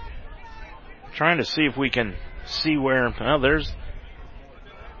 Trying to see if we can see where. Well,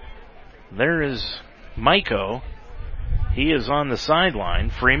 there is Maiko. He is on the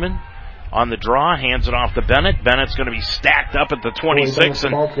sideline. Freeman on the draw, hands it off to Bennett. Bennett's going to be stacked up at the 26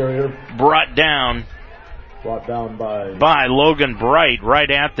 and brought down by Logan Bright right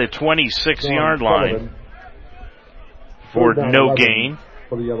at the 26-yard line for no gain.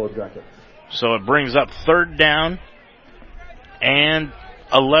 For the Yellow Jackets. So it brings up third down and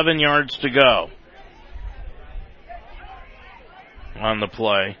 11 yards to go on the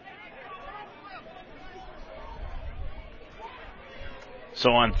play. So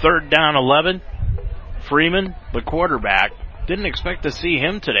on third down 11, Freeman, the quarterback, Didn't expect to see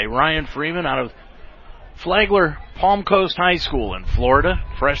him today. Ryan Freeman out of Flagler Palm Coast High School in Florida.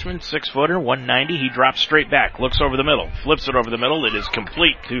 Freshman, 6-footer, 190. He drops straight back, looks over the middle, flips it over the middle. It is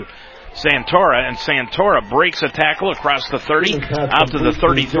complete to Santora, and Santora breaks a tackle across the 30 out to the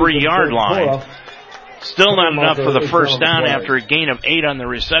 33-yard line. Still not enough for the first down after a gain of 8 on the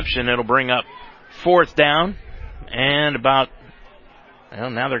reception. It'll bring up 4th down and about, well,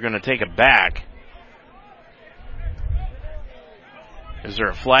 now they're going to take it back. Is there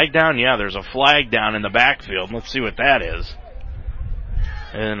a flag down? Yeah, there's a flag down in the backfield. Let's see what that is.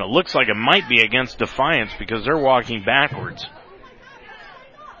 And it looks like it might be against Defiance because they're walking backwards.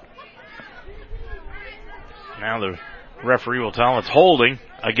 Now the referee will tell it's holding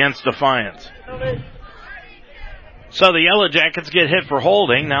against Defiance. So the Yellow Jackets get hit for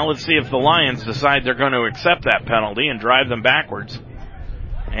holding. Now let's see if the Lions decide they're going to accept that penalty and drive them backwards.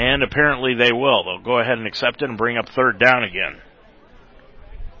 And apparently they will. They'll go ahead and accept it and bring up 3rd down again.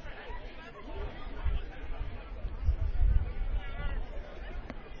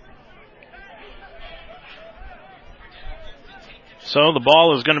 So the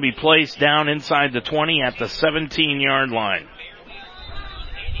ball is going to be placed down inside the 20 at the 17-yard line.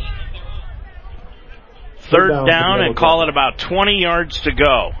 3rd down and call it about 20 yards to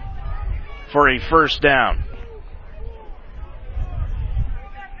go for a first down.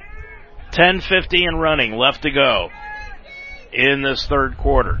 10:50 and running left to go in this 3rd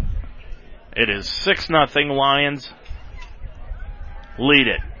quarter. It is 6-0 Lions lead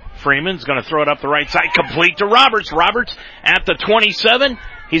it. Freeman's going to throw it up the right side, complete to Roberts. Roberts at the 27.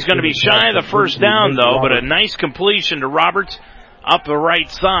 He's going to be shy of the first down, though, but a nice completion to Roberts up the right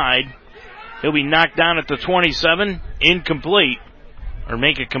side. He'll be knocked down at the 27, incomplete, or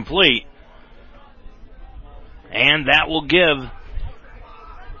make it complete. And that will give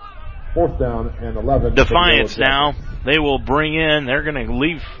 4th down and 11. Defiance now. They will bring in, they're going to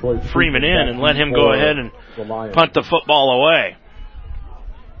leave Freeman in and let him go ahead and punt the football away.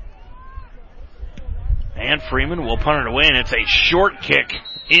 And Freeman will punt it away, and it's a short kick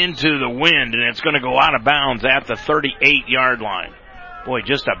into the wind, and it's going to go out of bounds at the 38-yard line. Boy,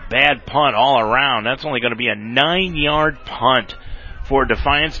 just a bad punt all around. That's only going to be a 9-yard punt for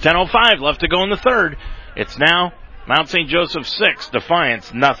Defiance. 10:05 left to go in the 3rd. It's now Mount St. Joseph 6,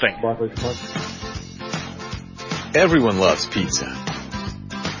 Defiance nothing. Everyone loves pizza.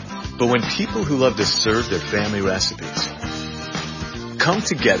 But when people who love to serve their family recipes come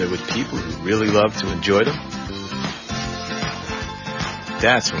together with people who really love to enjoy them,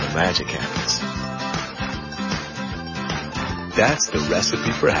 that's when the magic happens. That's the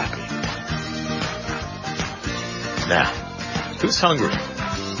recipe for happy. Now, who's hungry?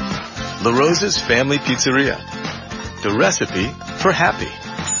 La Rosa's Family Pizzeria. The recipe for happy.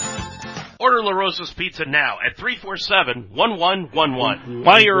 Order La Rosa's Pizza now at 347-1111.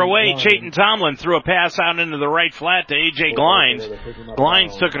 While you're away, Chayton Tomlin threw a pass out into the right flat to A.J. Glines.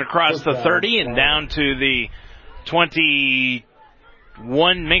 Glines took it across the 30 and down to the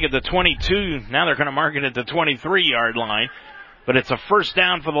 21, make it the 22. Now they're going to mark it at the 23-yard line. But it's a first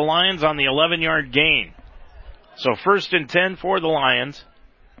down for the Lions on the 11-yard gain. So 1st and 10 for the Lions.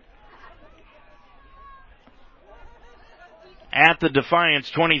 At the Defiance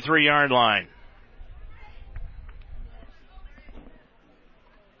 23-yard line.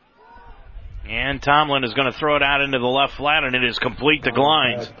 And Tomlin is going to throw it out into the left flat, and it is complete to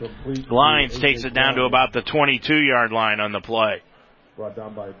Glines. Glines takes it down to about the 22-yard line on the play. Brought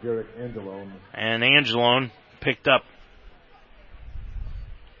down by Derek Angelone. And Angelone picked up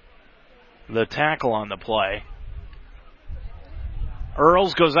the tackle on the play.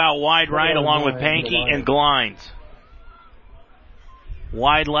 Earls goes out wide right along with Pankey and Glines.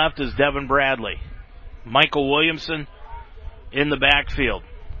 Wide left is Devin Bradley. Michael Williamson in the backfield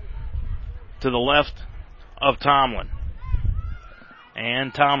to the left of Tomlin.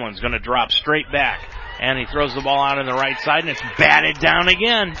 And Tomlin's going to drop straight back. And he throws the ball out on the right side, and it's batted down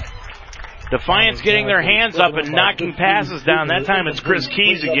again. Defiance getting their hands up and knocking passes down. That time it's Chris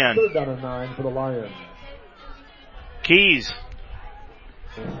Keys again. 3rd down and 9 for the Lions. Keys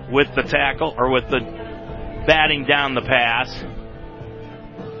with the tackle, or with the batting down the pass.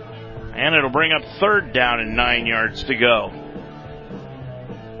 And it'll bring up 3rd down and 9 yards to go.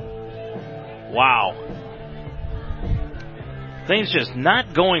 Wow. Things just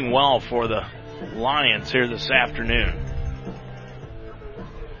not going well for the Lions here this afternoon.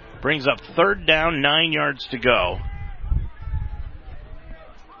 Brings up 3rd down, 9 yards to go.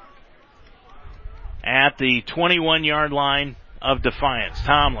 At the 21-yard line of Defiance.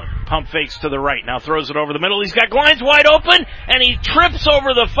 Tomlin pump fakes to the right, now throws it over the middle. He's got Glines wide open, and he trips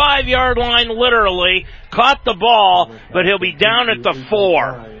over the 5-yard line literally. Caught the ball, but he'll be down at the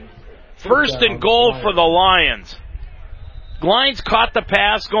 4. First and goal for the Lions. Glines caught the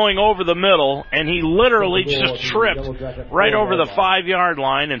pass going over the middle, and he literally just tripped right over the 5-yard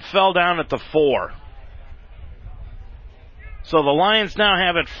line and fell down at the 4. So the Lions now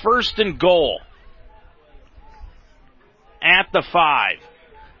have it first and goal at the 5.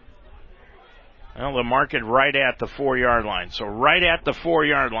 Well, they'll mark it right at the 4-yard line. So right at the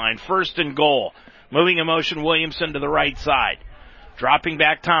 4-yard line, first and goal. Moving in motion, Williamson to the right side. Dropping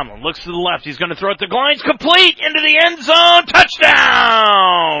back, Tomlin looks to the left. He's going to throw it to Glines. Complete into the end zone.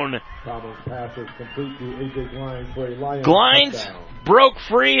 Touchdown! Tomlin's pass is complete to A.J. Glines for a Lions Glines touchdown. broke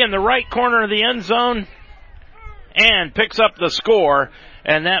free in the right corner of the end zone and picks up the score,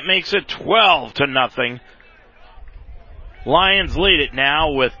 and that makes it 12-0. Lions lead it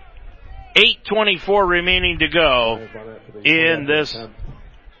now with 8:24 remaining to go in this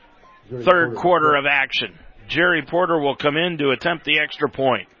third quarter of action. Jerry Porter will come in to attempt the extra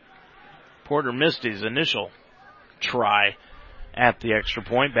point. Porter missed his initial try at the extra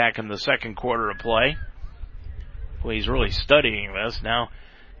point back in the second quarter of play. Well, he's really studying this now.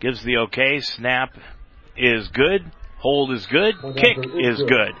 Gives the okay. Snap is good. Hold is good. Kick is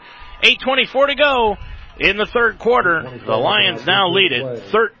good. 8:24 to go in the third quarter. The Lions now lead it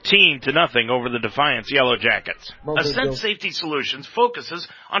 13-0 over the Defiance Yellow Jackets. Ascent Safety Solutions focuses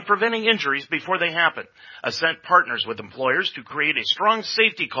on preventing injuries before they happen. Ascent partners with employers to create a strong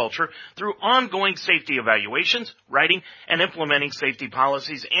safety culture through ongoing safety evaluations, writing, and implementing safety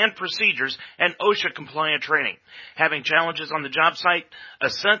policies and procedures and OSHA-compliant training. Having challenges on the job site,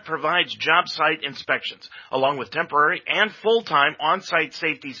 Ascent provides job site inspections, along with temporary and full-time on-site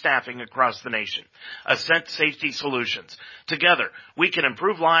safety staffing across the nation. Ascent Safety Solutions. Together, we can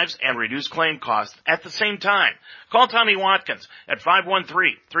improve lives and reduce claim costs at the same time. Call Tommy Watkins at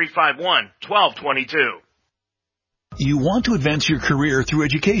 513-351-1222. You want to advance your career through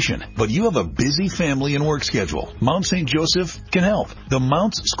education, but you have a busy family and work schedule. Mount St. Joseph can help. The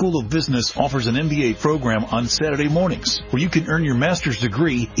Mounts School of Business offers an MBA program on Saturday mornings where you can earn your master's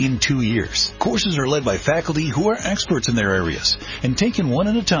degree in 2 years. Courses are led by faculty who are experts in their areas and taken one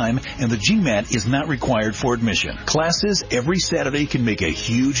at a time, and the GMAT is not required for admission. Classes every Saturday can make a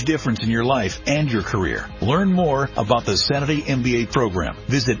huge difference in your life and your career. Learn more about the Saturday MBA program.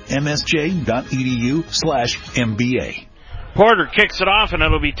 Visit msj.edu/MBA. Porter kicks it off, and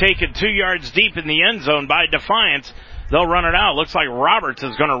it'll be taken 2 yards deep in the end zone by Defiance. They'll run it out. Looks like Roberts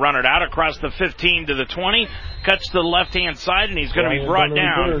is going to run it out across the 15 to the 20. Cuts to the left-hand side, and he's going to be brought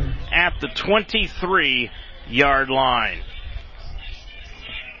down at the 23-yard line.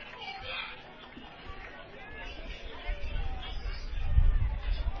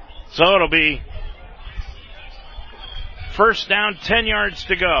 So it'll be first down, 10 yards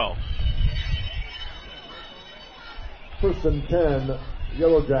to go. First and 10,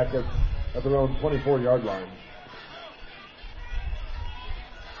 Yellow Jackets at their own 24-yard line.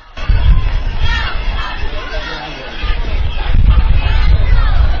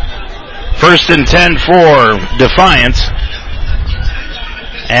 First and 10 for Defiance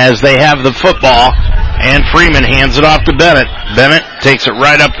as they have the football, and Freeman hands it off to Bennett. Bennett takes it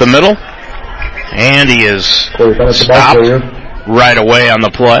right up the middle, and he is stopped right away on the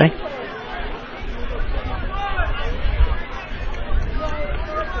play.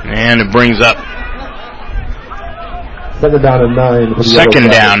 And it brings up second down and 9. Second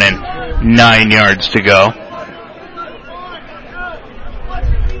down and 9 yards to go.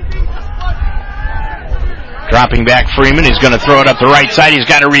 Dropping back Freeman. He's going to throw it up the right side. He's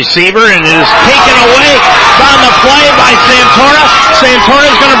got a receiver, and it is taken away on the play by Santora.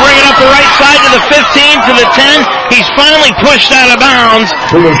 Santora's going to bring it up the right side to the 15, to the 10. He's finally pushed out of bounds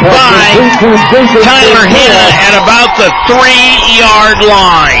by Tyler Hanna at about the 3-yard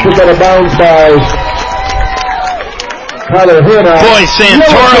line. Pushed out of bounds by Tyler Hanna. Boy,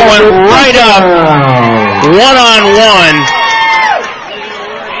 Santora went right up one-on-one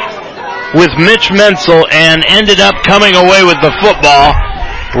with Mitch Menzel and ended up coming away with the football.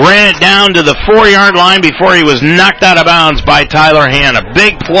 Ran it down to the 4-yard line before he was knocked out of bounds by Tyler Hanna.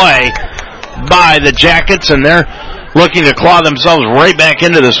 Big play by the Jackets, and they're looking to claw themselves right back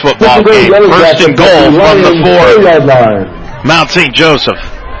into this football game. First and goal from the 4. Mount St. Joseph.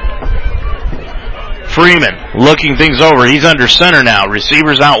 Freeman looking things over. He's under center now.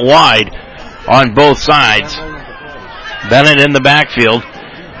 Receivers out wide on both sides. Bennett in the backfield.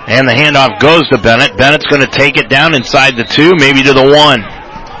 And the handoff goes to Bennett. Bennett's going to take it down inside the 2, maybe to the 1.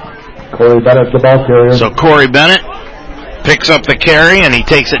 Corey Bennett, the ball carrier. So Corey Bennett picks up the carry, and he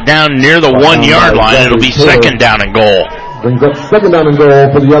takes it down near the 1 yard line. It'll be second down and goal. Brings up second down and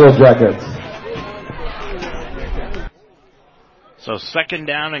goal for the Yellow Jackets. So second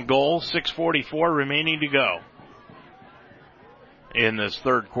down and goal, 6:44 remaining to go in this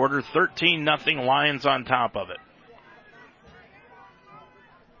third quarter. 13-0 Lions on top of it.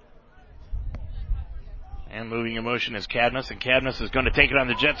 And moving in motion is Cadmus, and Cadmus is going to take it on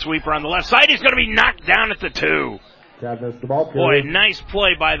the jet sweeper on the left side. He's going to be knocked down at the 2. Cadmus, the ball Boy, nice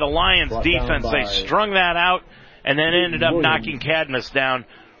play by the Lions defense. They strung that out and then ended up knocking Cadmus down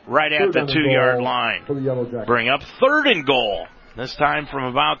right at the 2-yard line. Bring up third and goal. This time from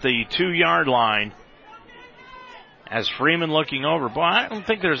about the 2-yard line. As Freeman looking over. Boy, I don't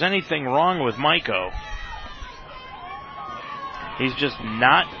think there's anything wrong with Maiko. He's just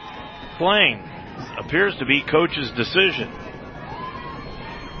not playing. Appears to be coach's decision.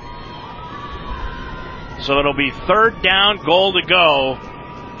 So it'll be third down, goal to go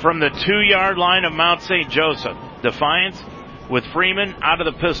from the 2-yard line of Mount St. Joseph. Defiance with Freeman out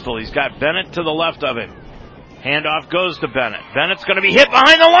of the pistol. He's got Bennett to the left of him. Handoff goes to Bennett. Bennett's going to be hit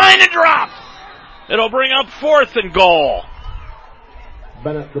behind the line and dropped. It'll bring up fourth and goal.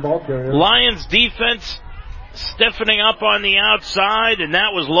 Bennett, the ball carrier. Lions defense stiffening up on the outside, and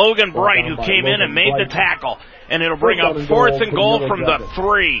that was Logan Bright who came in and made the tackle. And it'll bring up fourth and goal from the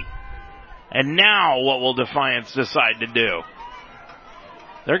 3. And now what will Defiance decide to do?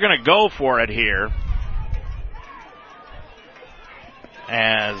 They're going to go for it here.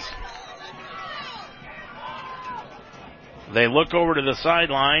 As they look over to the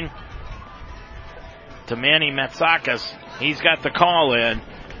sideline to Manny Matsakis. He's got the call in.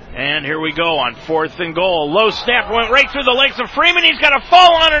 And here we go on fourth and goal. Low snap went right through the legs of Freeman. He's got a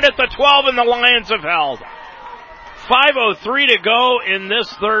fall on it at the 12, and the Lions have held. 5:03 to go in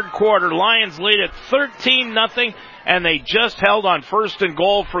this third quarter. Lions lead at 13-0, and they just held on first and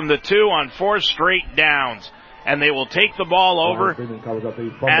goal from the 2 on 4 straight downs. And they will take the ball over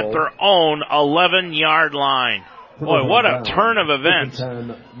at their own 11-yard line. Boy, what a turn of events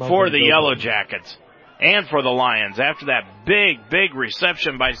for the Yellow Jackets and for the Lions after that big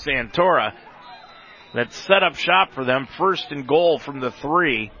reception by Santora that set up shop for them, first and goal from the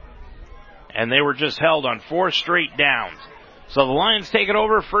 3, and they were just held on 4 straight downs. So the Lions take it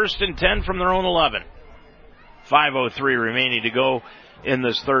over, first and 10 from their own 11. 5:03 remaining to go in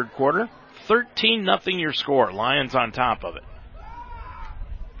this third quarter. 13-0 your score. Lions on top of it.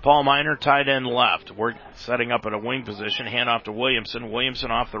 Paul Miner, tight end left. We're setting up at a wing position. Hand off to Williamson.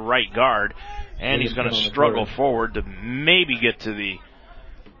 Williamson off the right guard. And he's going to struggle forward to maybe get to the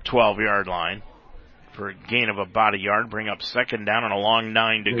 12-yard line for a gain of about a yard. Bring up second down and a long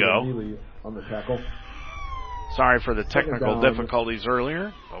 9 to go. On the tackle. Sorry for the technical difficulties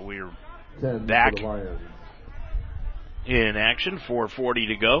earlier, but we're back in action. 4:40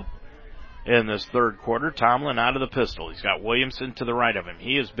 to go in this third quarter. Tomlin out of the pistol. He's got Williamson to the right of him.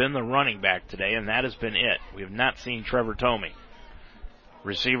 He has been the running back today, and that has been it. We have not seen Trevor Tomey.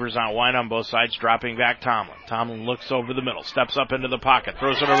 Receivers out wide on both sides, dropping back Tomlin. Tomlin looks over the middle, steps up into the pocket,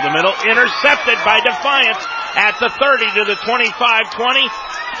 throws it over the middle, intercepted by Defiance at the 30 to the 25, 20,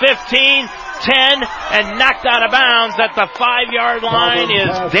 15, 10, and knocked out of bounds at the 5-yard line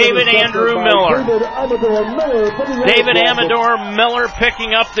is David Andrew Miller. David Amador Miller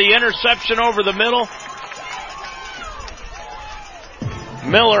picking up the interception over the middle.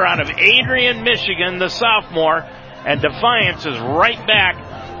 Miller out of Adrian, Michigan, the sophomore. And Defiance is right back,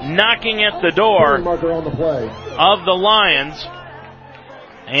 knocking at the door of the Lions.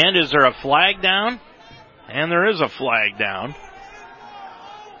 And is there a flag down? And there is a flag down.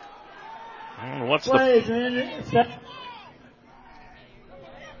 What's the...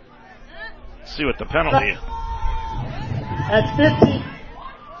 Let's see what the penalty is. At 50.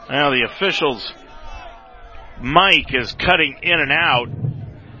 Now the official's mic is cutting in and out.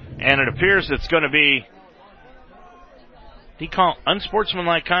 And it appears it's going to be... He called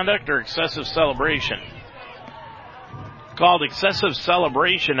unsportsmanlike conduct or excessive celebration? Called excessive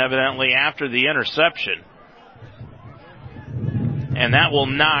celebration, evidently, after the interception. And that will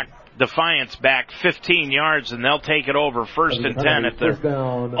knock Defiance back 15 yards, and they'll take it over first and 10 at their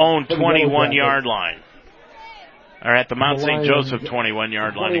own 21-yard line. Or at the Mount St. Joseph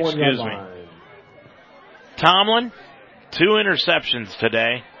 21-yard line, excuse me. Tomlin, 2 interceptions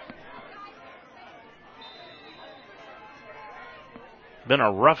today. Been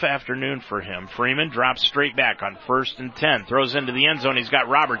a rough afternoon for him. Freeman drops straight back on first and 10. Throws into the end zone. He's got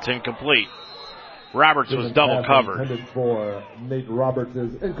Roberts incomplete. Roberts was double covered. For Nate Roberts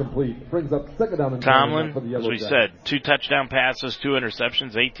is incomplete. Brings up second down and Tomlin, as we said, 2 touchdown passes, 2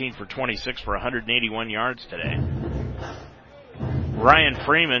 interceptions, 18 for 26 for 181 yards today. Ryan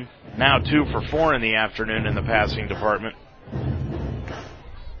Freeman, now 2 for 4 in the afternoon in the passing department.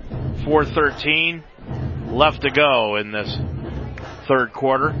 4:13 left to go in this third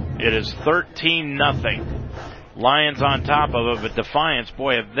quarter. It is 13-0. Lions on top of it, but Defiance,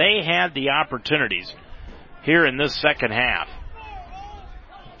 boy, have they had the opportunities here in this second half.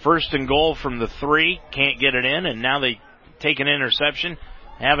 First and goal from the 3, can't get it in, and now they take an interception,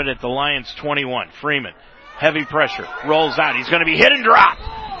 have it at the Lions 21. Freeman, heavy pressure, rolls out. He's going to be hit and dropped.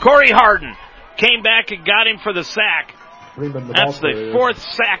 Corey Harden came back and got him for the sack. That's the 4th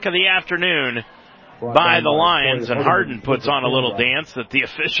sack of the afternoon by the Lions, and Harden puts on a little dance that the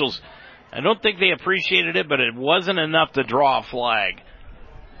officials, I don't think they appreciated it, but it wasn't enough to draw a flag.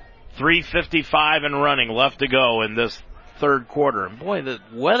 3:55 and running left to go in this third quarter. And boy, the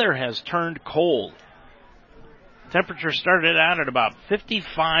weather has turned cold. Temperature started out at about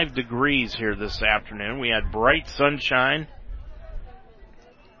 55 degrees here this afternoon. We had bright sunshine.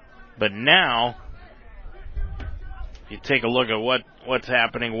 But now, if you take a look at what's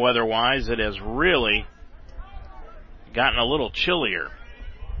happening weather-wise, it has really gotten a little chillier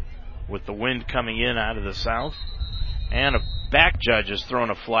with the wind coming in out of the south. And a back judge has thrown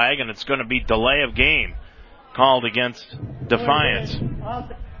a flag, and it's going to be delay of game called against Defiance.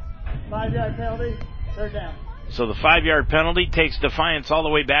 5-yard penalty, third down. So the 5-yard penalty takes Defiance all the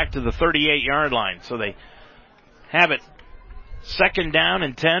way back to the 38-yard line. So they have it second down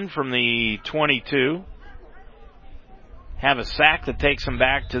and 10 from the 22. Have a sack that takes them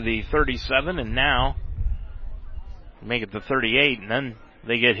back to the 37, and now make it the 38, and then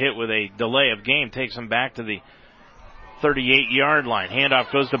they get hit with a delay of game, takes them back to the 38-yard line.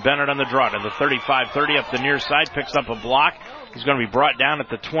 Handoff goes to Bennett on the draw to the 35-30 up the near side, picks up a block. He's going to be brought down at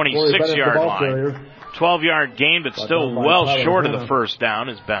the 26-yard line. 12-yard gain, but still well short of the first down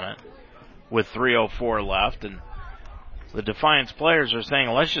is Bennett with 3:04 left. And the Defiance players are saying,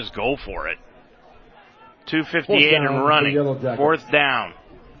 let's just go for it. 2:58 and running. 4th down.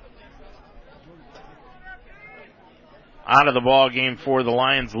 Out of the ball game for the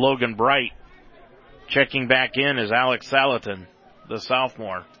Lions, Logan Bright. Checking back in is Alex Salatin, the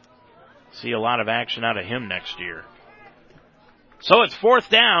sophomore. See a lot of action out of him next year. So it's 4th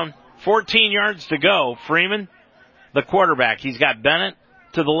down, 14 yards to go. Freeman, the quarterback. He's got Bennett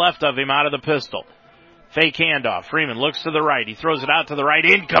to the left of him out of the pistol. Fake handoff. Freeman looks to the right. He throws it out to the right.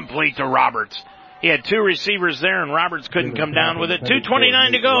 Incomplete to Roberts. He had 2 receivers there, and Roberts couldn't come down with it.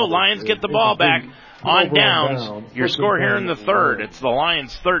 2:29 to go. Lions get the ball back on downs. Your score here in the third. It's the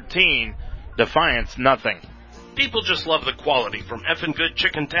Lions 13, Defiance nothing. People just love the quality from Effin' Good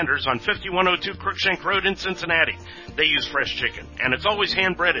Chicken Tenders on 5102 Crookshank Road in Cincinnati. They use fresh chicken, and it's always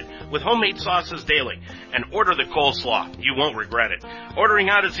hand-breaded with homemade sauces daily. And order the coleslaw. You won't regret it. Ordering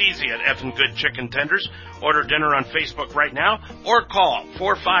out is easy at Effin' Good Chicken Tenders. Order dinner on Facebook right now or call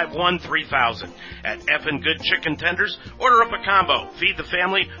 451-3000. At Effin' Good Chicken Tenders, order up a combo, feed the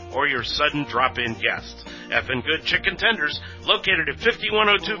family, or your sudden drop-in guests. Effin' Good Chicken Tenders, located at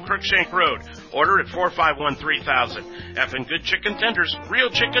 5102 Crookshank Road. Order at 451-3000. Effin' Good Chicken Tenders, real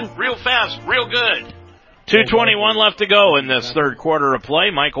chicken, real fast, real good. 2:21 left to go in this third quarter of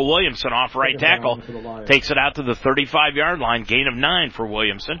play. Michael Williamson off right tackle. Takes it out to the 35-yard line. Gain of 9 for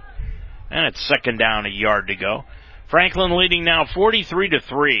Williamson. And it's second down, a yard to go. Franklin leading now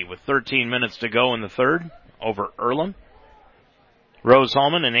 43-3 with 13 minutes to go in the third over Earlham.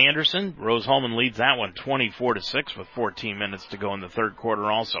 Rose-Hulman and Anderson. Rose-Hulman leads that one 24-6 with 14 minutes to go in the third quarter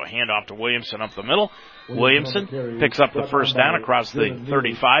also. Handoff to Williamson up the middle. Williamson picks up the first down across the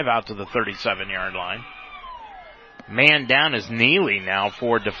 35 out to the 37-yard line. Man down is Neely now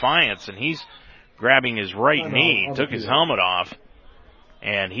for Defiance, and he's grabbing his right knee. Took his helmet off,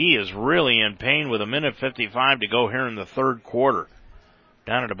 and he is really in pain with 1:55 to go here in the third quarter.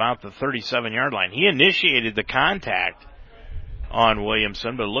 Down at about the 37-yard line. He initiated the contact on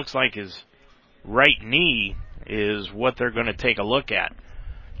Williamson, but it looks like his right knee is what they're going to take a look at.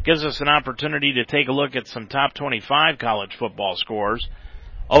 Gives us an opportunity to take a look at some top 25 college football scores.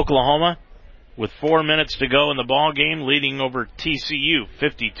 Oklahoma, with 4 minutes to go in the ball game, leading over TCU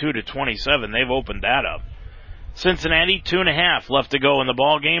 52-27. They've opened that up. Cincinnati, 2.5 left to go in the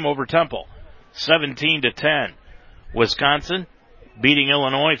ball game over Temple, 17-10. Wisconsin beating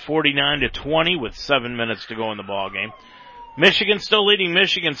Illinois 49-20 with 7 minutes to go in the ball game. Michigan still leading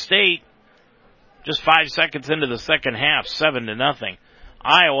Michigan State just 5 seconds into the second half, 7-0.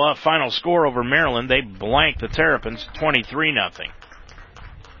 Iowa, final score over Maryland. They blanked the Terrapins 23-0.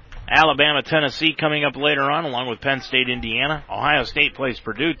 Alabama, Tennessee coming up later on, along with Penn State, Indiana. Ohio State plays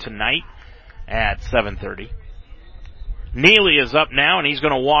Purdue tonight at 7:30. Neely is up now, and he's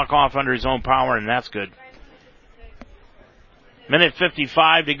going to walk off under his own power, and that's good. Minute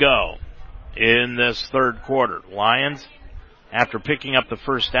 55 to go in this third quarter. Lions, after picking up the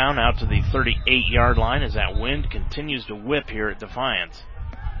first down, out to the 38-yard line as that wind continues to whip here at Defiance.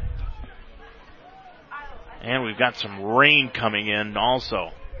 And we've got some rain coming in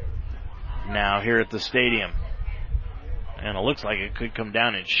also now here at the stadium. And it looks like it could come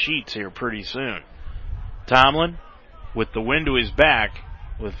down in sheets here pretty soon. Tomlin, with the wind to his back,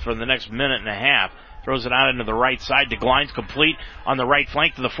 for the next minute and a half, throws it out into the right side to Glines, complete on the right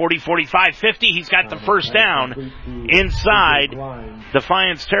flank to the 40, 45, 50. He's got the first down inside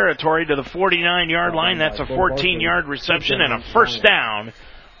Defiance territory to the 49-yard line. That's a 14-yard reception and a first down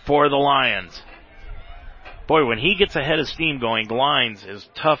for the Lions. Boy, when he gets ahead of steam going, Glines is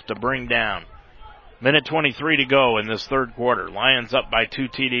tough to bring down. Minute 23 to go in this third quarter. Lions up by 2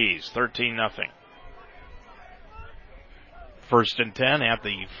 TDs, 13-0. First and 10 at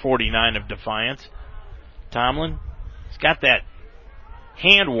the 49 of Defiance. Tomlin, he's got that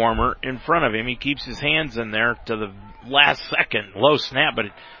hand warmer in front of him. He keeps his hands in there to the last second. Low snap, but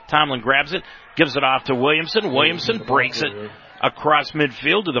Tomlin grabs it, gives it off to Williamson. Williamson breaks it across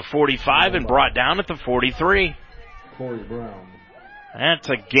midfield to the 45 and brought down at the 43. Corey Brown. That's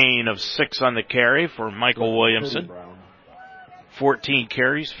a gain of 6 on the carry for Michael Williamson. 14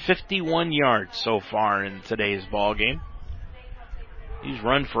 carries, 51 yards so far in today's ball game. He's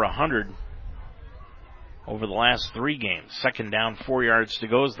run for 100 over the last 3 games. Second down, 4 yards to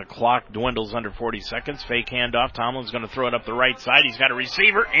go as the clock dwindles under 40 seconds. Fake handoff. Tomlin's going to throw it up the right side. He's got a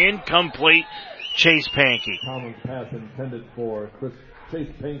receiver. Incomplete. Chase Pankey. Tomlin's pass intended for Chase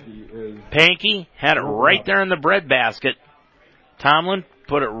Pankey. Pankey had it right there in the breadbasket. Tomlin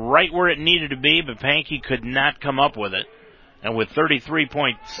put it right where it needed to be, but Pankey could not come up with it. And with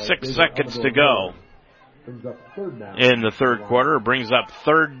 33.6 seconds to go in the third quarter, it brings up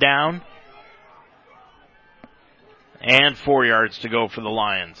third down and 4 yards to go for the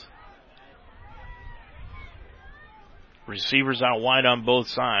Lions. Receivers out wide on both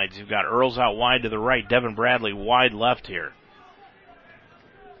sides. You've got Earls out wide to the right, Devin Bradley wide left here.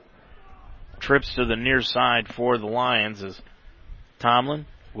 Trips to the near side for the Lions as Tomlin,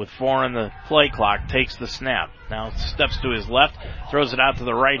 with 4 on the play clock, takes the snap. Now steps to his left, throws it out to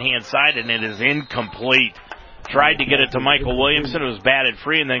the right-hand side, and it is incomplete. Tried to get it to Michael Williamson. It was batted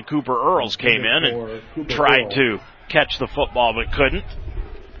free, and then Cooper Earls came in and tried to catch the football but couldn't.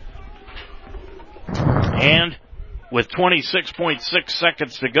 And with 26.6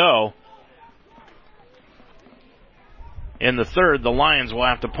 seconds to go in the third, the Lions will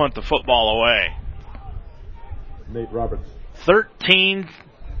have to punt the football away. Nate Roberts. 13-0.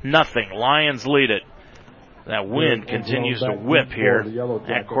 Lions lead it. That wind continues to whip here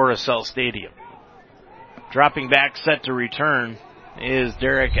at Coruscant Stadium. Dropping back, set to return, is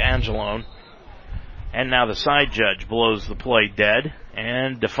Derek Angelone. And now the side judge blows the play dead,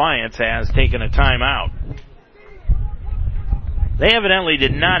 and Defiance has taken a timeout. They evidently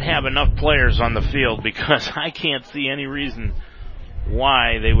did not have enough players on the field, because I can't see any reason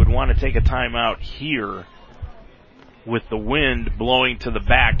why they would want to take a timeout here with the wind blowing to the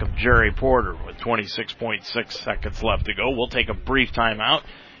back of Jerry Porter with 26.6 seconds left to go. We'll take a brief timeout.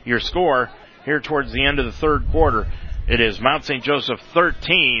 Your score here towards the end of the third quarter, it is Mount St. Joseph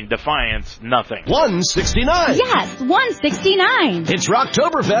 13, Defiance nothing. 169. Yes, 169. It's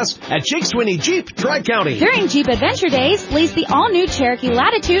Rocktoberfest at Jake Swinney Jeep, Tri-County. During Jeep Adventure Days, lease the all-new Cherokee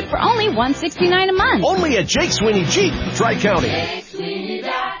Latitude for only $169 a month. Only at Jake Swinney Jeep, Tri-County.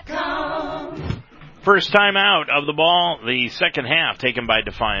 First time out of the ball, the second half taken by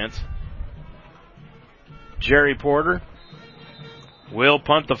Defiance. Jerry Porter will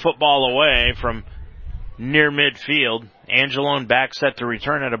punt the football away from near midfield. Angelone back set to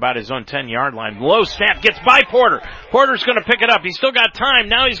return at about his own 10-yard line. Low snap gets by Porter. Porter's going to pick it up. He's still got time.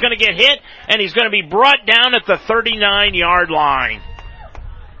 Now he's going to get hit, and he's going to be brought down at the 39-yard line.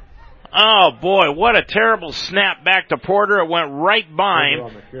 Oh, boy, what a terrible snap back to Porter. It went right by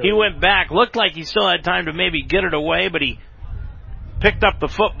him. He went back. Looked like he still had time to maybe get it away, but he picked up the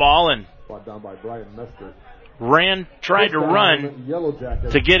football and down by Brian Mester. Tried to run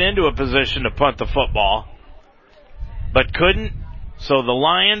to get into a position to punt the football, but couldn't. So the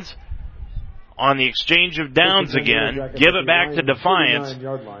Lions, on the exchange of downs again, give it back to Defiance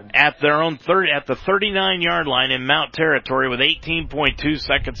at their own at the 39-yard line in Mount territory with 18.2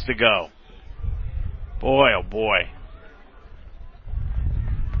 seconds to go. Boy, oh boy.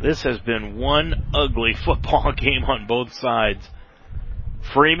 This has been one ugly football game on both sides.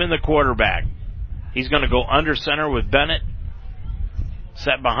 Freeman, the quarterback. He's going to go under center with Bennett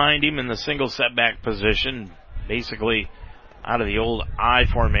set behind him in the single setback position, basically out of the old I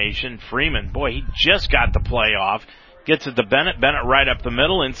formation. Freeman, boy, he just got the play off. Gets it to Bennett. Bennett right up the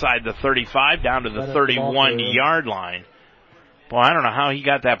middle, inside the 35, down to the 31-yard line. Well, I don't know how he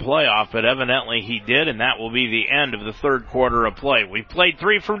got that play off, but evidently he did, and that will be the end of the third quarter of play. We've played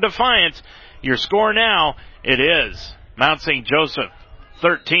 3 from Defiance. Your score now, it is Mount St. Joseph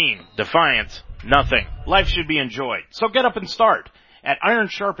 13, Defiance nothing. Life should be enjoyed, so get up and start. At Iron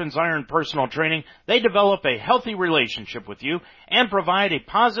Sharpens Iron Personal Training, they develop a healthy relationship with you and provide a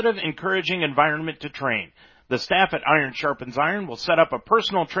positive, encouraging environment to train. The staff at Iron Sharpens Iron will set up a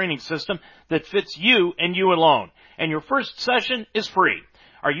personal training system that fits you and you alone. And your first session is free.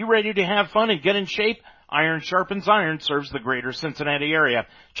 Are you ready to have fun and get in shape? Iron Sharpens Iron serves the greater Cincinnati area.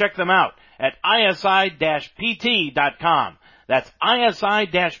 Check them out at isi-pt.com. That's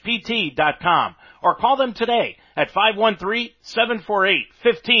isi-pt.com. Or call them today at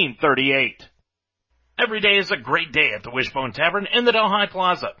 513-748-1538. Every day is a great day at the Wishbone Tavern in the Delhi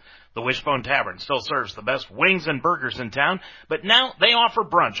Plaza. The Wishbone Tavern still serves the best wings and burgers in town, but now they offer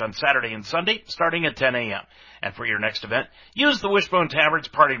brunch on Saturday and Sunday starting at 10 a.m. And for your next event, use the Wishbone Tavern's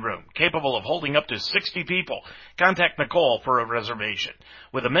party room, capable of holding up to 60 people. Contact Nicole for a reservation.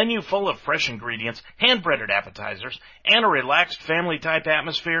 With a menu full of fresh ingredients, hand-breaded appetizers, and a relaxed family-type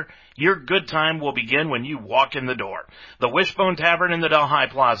atmosphere, your good time will begin when you walk in the door. The Wishbone Tavern in the Delhi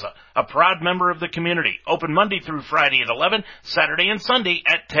Plaza, a proud member of the community, open Monday through Friday at 11, Saturday and Sunday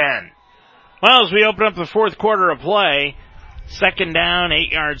at 10. Well, as we open up the fourth quarter of play, second down,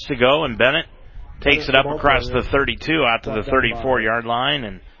 8 yards to go, and Bennett takes it up across the 32 out to the 34-yard line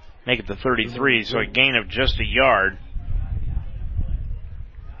and make it the 33, so a gain of just a yard.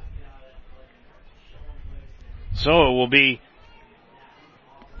 So it will be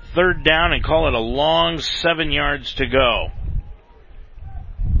third down and call it a long 7 yards to go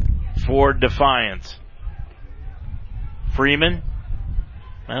for Defiance. Freeman,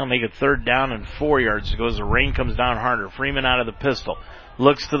 well, make it third down and 4 yards to go as the rain comes down harder. Freeman out of the pistol.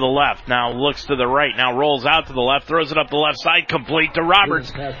 Looks to the left, now looks to the right, now rolls out to the left, throws it up the left side, complete to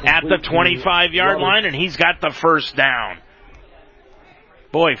Roberts at the 25-yard line, and he's got the first down.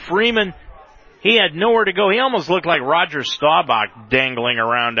 Boy, Freeman, he had nowhere to go. He almost looked like Roger Staubach dangling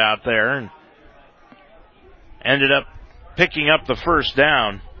around out there, and ended up picking up the first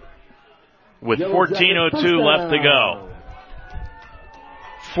down with 14:02 left to go.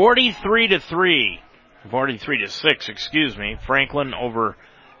 43-6, Franklin over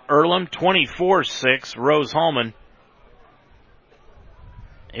Earlham. 24-6, Rose-Hulman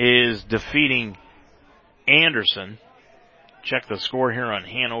is defeating Anderson. Check the score here on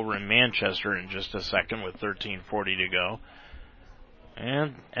Hanover and Manchester in just a second with 13:40 to go.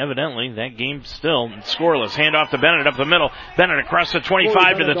 And evidently that game's still scoreless. Hand off to Bennett up the middle. Bennett across the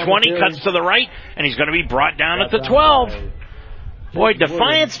 25 to the 20, cuts to the right, and he's going to be brought down at the 12. Boy,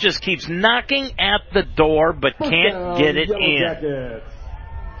 Defiance just keeps knocking at the door but can't get it in.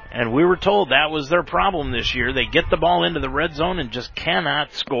 And we were told that was their problem this year. They get the ball into the red zone and just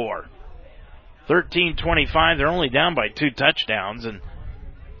cannot score. 13-25, they're only down by 2 touchdowns, and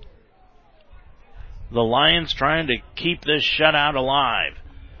the Lions trying to keep this shutout alive.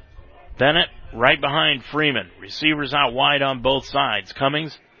 Bennett right behind Freeman. Receivers out wide on both sides.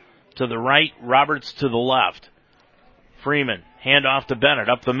 Cummings to the right, Roberts to the left. Freeman, hand off to Bennett,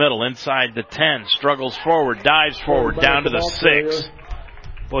 up the middle, inside the 10, struggles forward, dives forward, down to the 6.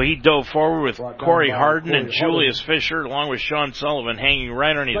 Boy, he dove forward with Corey Harden and Julius Fisher, along with Sean Sullivan, hanging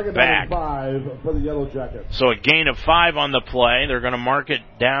right on his back. So a gain of 5 on the play. They're going to mark it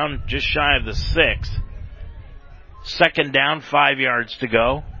down just shy of the 6. Second down, 5 yards to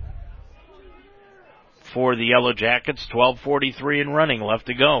go for the Yellow Jackets. 12:43 and running left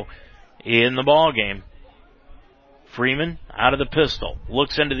to go in the ball game. Freeman out of the pistol,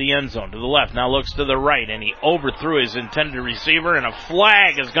 looks into the end zone to the left, now looks to the right, and he overthrew his intended receiver, and a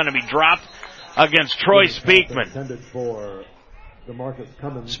flag is going to be dropped against Troy Speakman.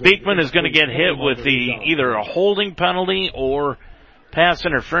 Speakman is going to get hit with either a holding penalty or pass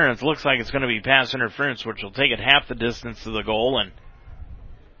interference. Looks like it's going to be pass interference, which will take it half the distance to the goal and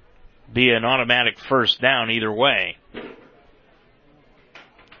be an automatic first down either way.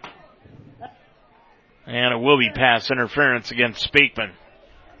 And it will be pass interference against Speakman.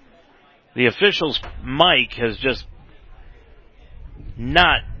 The official's mic has just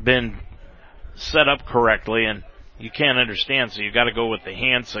not been set up correctly, and you can't understand, so you've got to go with the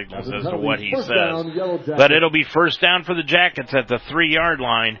hand signals as to what he says. But it'll be first down for the Jackets at the 3-yard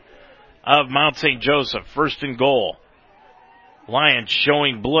line of Mount St. Joseph. First and goal. Lions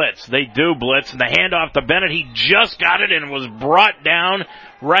showing blitz. They do blitz, and the handoff to Bennett. He just got it and was brought down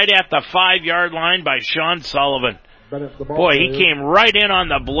right at the 5-yard line by Sean Sullivan. Boy, he came right in on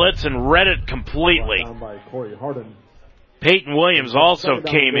the blitz and read it completely. Peyton Williams also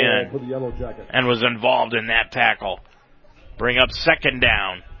came in and was involved in that tackle. Bring up second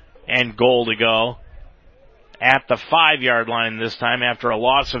down and goal to go at the 5-yard line this time after a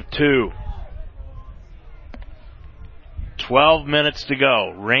loss of 2. 12 minutes to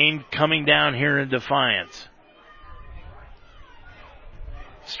go. Rain coming down here in Defiance.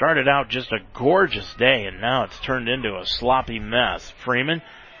 Started out just a gorgeous day, and now it's turned into a sloppy mess. Freeman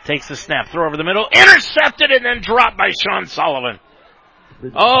takes the snap, throw over the middle, intercepted and then dropped by Sean Sullivan.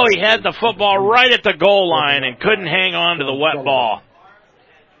 Oh, he had the football right at the goal line and couldn't hang on to the wet ball.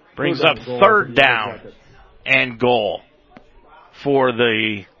 Brings up third down and goal for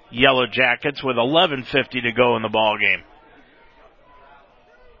the Yellow Jackets with 11:50 to go in the ball game.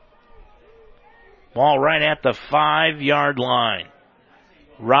 Ball right at the 5-yard line.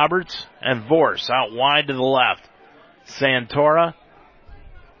 Roberts and Vorse out wide to the left. Santora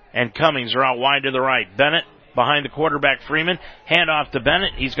and Cummings are out wide to the right. Bennett behind the quarterback Freeman. Hand off to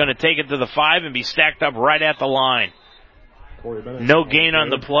Bennett. He's going to take it to the 5 and be stacked up right at the line. No gain on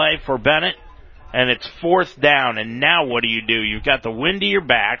the play for Bennett. And it's 4th down. And now what do? You've got the wind to your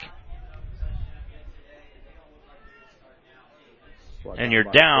back. And you're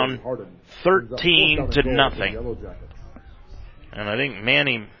down 13-0. And I think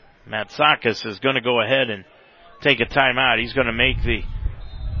Manny Matsakis is going to go ahead and take a timeout. He's going to make the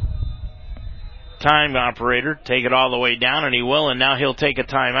time operator take it all the way down, and he will, and now he'll take a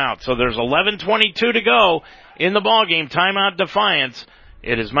timeout. So there's 11:22 to go in the ballgame. Timeout Defiance.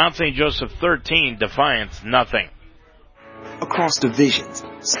 It is Mount St. Joseph 13, Defiance nothing. Across divisions,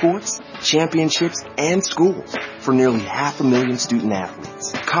 sports, championships, and schools for nearly 500,000 student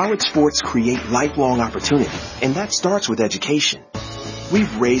athletes. College sports create lifelong opportunity, and that starts with education.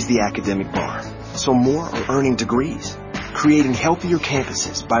 We've raised the academic bar, so more are earning degrees, creating healthier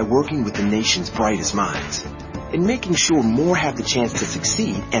campuses by working with the nation's brightest minds, and making sure more have the chance to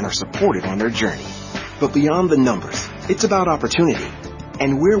succeed and are supported on their journey. But beyond the numbers, it's about opportunity,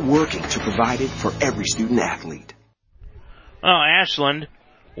 and we're working to provide it for every student athlete. Well, Ashland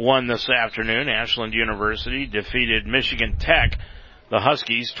won this afternoon. Ashland University defeated Michigan Tech, the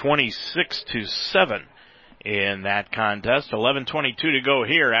Huskies, 26-7 in that contest. 11:22 to go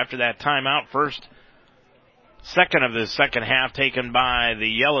here after that timeout. Second of the second half taken by the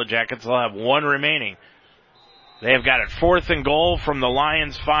Yellow Jackets. They'll have one remaining. They have got it 4th and goal from the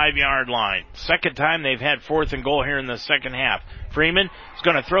Lions' 5-yard line. Second time they've had 4th and goal here in the second half. Freeman is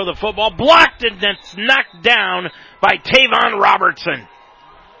going to throw the football, blocked, and it's knocked down by Tavon Robertson.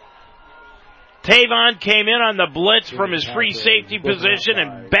 Tavon came in on the blitz from his free safety position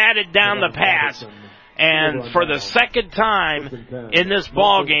and batted down the pass. And for the second time in this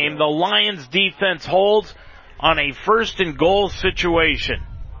ball game, the Lions defense holds on a 1st and goal situation.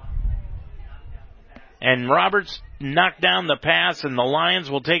 And Roberts knocked down the pass, and the Lions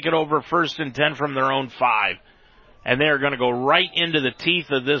will take it over 1st and 10 from their own 5. And they are going to go right into the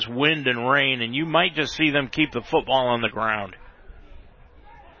teeth of this wind and rain, and you might just see them keep the football on the ground.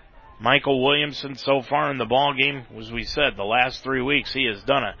 Michael Williamson so far in the ball game, as we said, the last 3 weeks, he has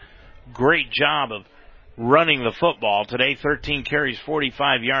done a great job of running the football. Today, 13 carries,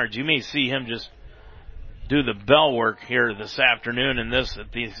 45 yards. You may see him just do the bell work here this afternoon in the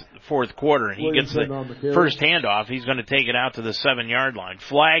 4th quarter, and he gets the first handoff. He's going to take it out to the 7-yard line.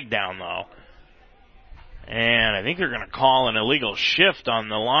 Flag down, though. And I think they're going to call an illegal shift on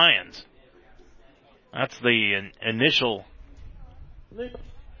the Lions. That's the initial.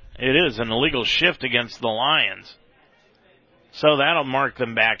 It is an illegal shift against the Lions. So that'll mark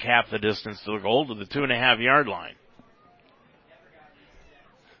them back half the distance to the goal, to the 2.5-yard line.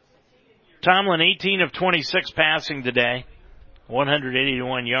 Tomlin, 18 of 26 passing today,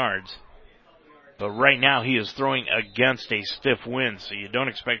 181 yards. But right now he is throwing against a stiff wind, so you don't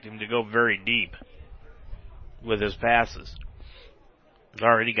expect him to go very deep with his passes. He's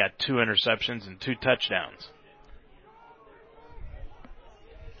already got 2 interceptions and 2 touchdowns.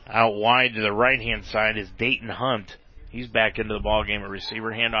 Out wide to the right-hand side is Dayton Hunt. He's back into the ballgame at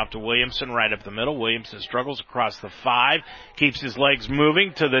receiver. Handoff to Williamson right up the middle. Williamson struggles across the 5. Keeps his legs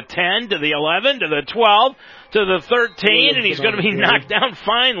moving to the 10, to the 11, to the 12, to the 13, and he's going to be knocked down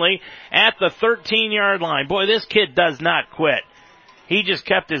finally at the 13-yard line. Boy, this kid does not quit. He just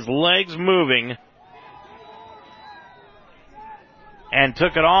kept his legs moving and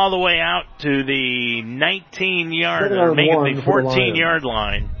took it all the way out to the 19-yard, or maybe the 14-yard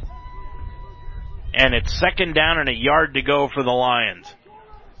line. And it's 2nd down and a yard to go for the Lions.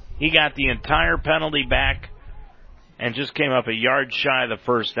 He got the entire penalty back and just came up a yard shy of the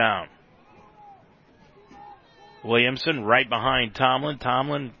 1st down. Williamson right behind Tomlin.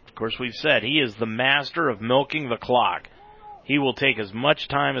 Tomlin, of course we've said, he is the master of milking the clock. he will take as much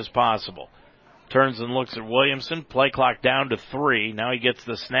time as possible. Turns and looks at Williamson. Play clock down to 3. Now he gets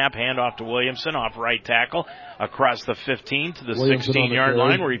the snap, handoff to Williamson off right tackle across the 15 to the 16-yard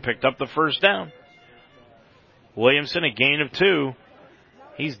line where he picked up the first down. Williamson, a gain of 2.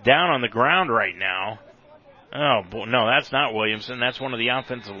 He's down on the ground right now. Oh, no, that's not Williamson. That's one of the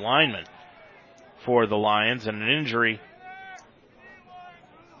offensive linemen for the Lions, and an injury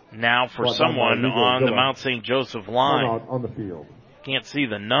now for someone on the Mount St. Joseph line. On the field. Can't see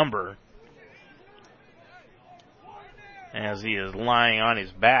the number as he is lying on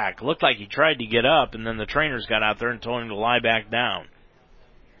his back. Looked like he tried to get up, and then the trainers got out there and told him to lie back down.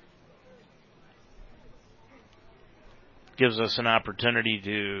 Gives us an opportunity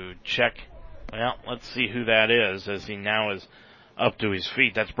to check. Well, let's see who that is as he now is up to his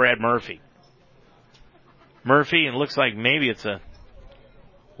feet. That's Brad Murphy. Murphy, it looks like maybe it's a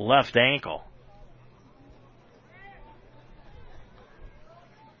left ankle.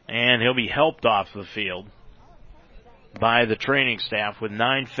 And he'll be helped off the field by the training staff with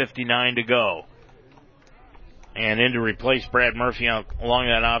 9:59 to go. And in to replace Brad Murphy along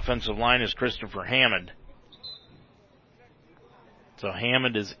that offensive line is Christopher Hammond. So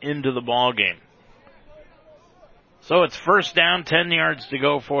Hammond is into the ball game. So it's first down, 10 yards to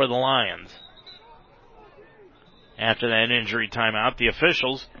go for the Lions. After that injury timeout, the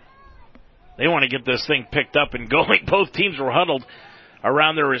officials, they want to get this thing picked up and going. Both teams were huddled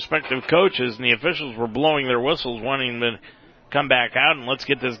around their respective coaches, and the officials were blowing their whistles, wanting them to come back out and let's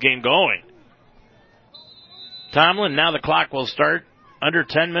get this game going. Tomlin, now the clock will start. Under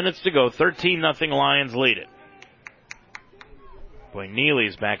 10 minutes to go. 13-0 Lions lead it. Boy,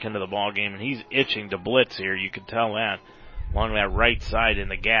 Neely's back into the ball game, and he's itching to blitz here. You can tell that along that right side in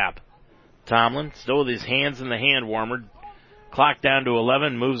the gap. Tomlin, still with his hands in the hand warmer. Clock down to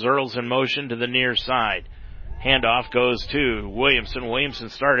 11, moves Earls in motion to the near side. Handoff goes to Williamson. Williamson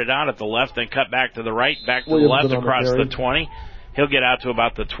started out at the left, then cut back to the right, back to the left across the 20. He'll get out to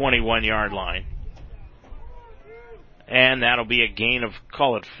about the 21-yard line. And that'll be a gain of,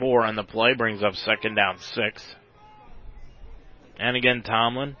 call it 4 on the play, brings up second down 6. And again,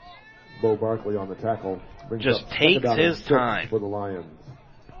 Tomlin. Bo Barkley on the tackle. Just takes his time. For the Lions.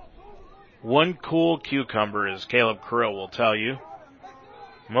 One cool cucumber, as Caleb Krill will tell you.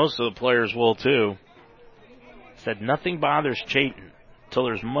 Most of the players will too. Said nothing bothers Chayton till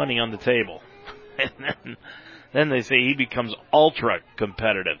there's money on the table. And then they say he becomes ultra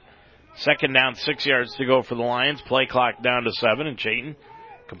competitive. Second down, 6 yards to go for the Lions. Play clock down to 7, and Chayton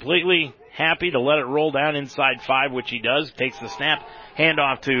completely happy to let it roll down inside 5, which he does. Takes the snap,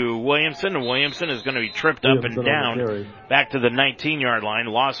 handoff to Williamson, and Williamson is going to be tripped up and down back to the 19-yard line,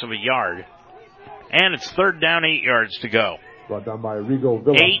 loss of a yard. And it's third down, 8 yards to go. Brought down by Rigo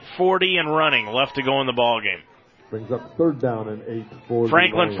Villa. 8:40 and running left to go in the ball game. Brings up third down and 8 for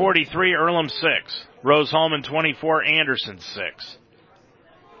Franklin 43, Earlham 6. Rose Holman 24, Anderson 6.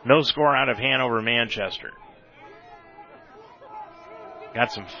 No score out of Hanover, Manchester.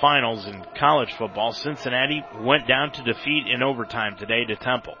 Got some finals in college football. Cincinnati went down to defeat in overtime today to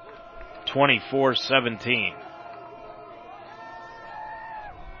Temple. 24-17.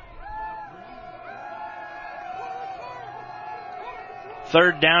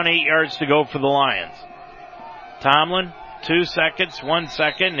 Third down, 8 yards to go for the Lions. Tomlin, 2 seconds, 1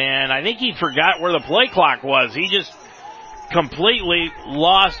 second, and I think he forgot where the play clock was. He just completely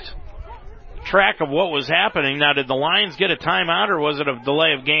lost track of what was happening. Now, did the Lions get a timeout, or was it a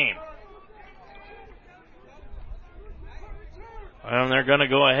delay of game? Well, they're going to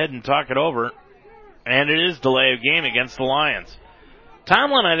go ahead and talk it over, and it is delay of game against the Lions.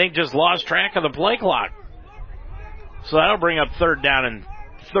 Tomlin, I think, just lost track of the play clock. So that'll bring up third down and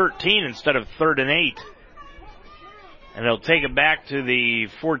 13 instead of third and 8. And they'll take it back to the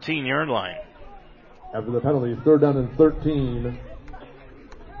 14-yard line. After the penalty, third down and 13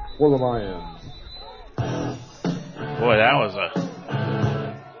 for the Lions. Boy, that was a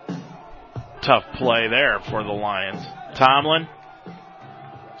tough play there for the Lions. Tomlin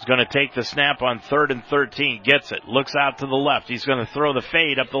is going to take the snap on third and 13. Gets it. Looks out to the left. He's going to throw the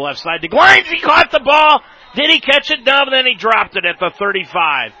fade up the left side to Grimes. He caught the ball. Did he catch it? No, but then he dropped it at the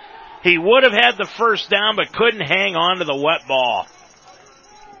 35. He would have had the first down, but couldn't hang on to the wet ball.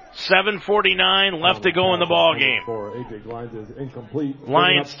 7:49 left to go in the ball game.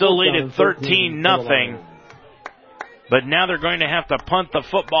 Lions still lead at 13-0. But now they're going to have to punt the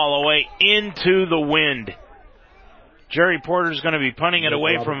football away into the wind. Jerry Porter's going to be punting it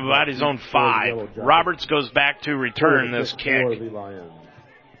away from about his own 5. Roberts goes back to return this kick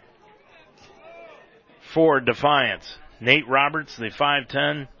for Defiance. Nate Roberts, the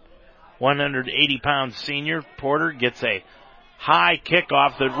 5'10", 180-pound senior. Porter gets a high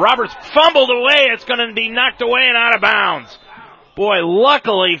kickoff that Roberts fumbled away. It's going to be knocked away and out of bounds. Boy,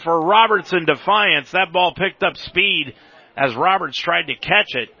 luckily for Roberts and Defiance, that ball picked up speed as Roberts tried to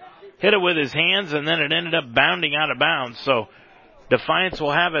catch it, hit it with his hands, and then it ended up bounding out of bounds. So Defiance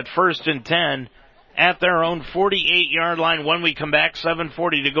will have it 1st and 10 at their own 48-yard line when we come back.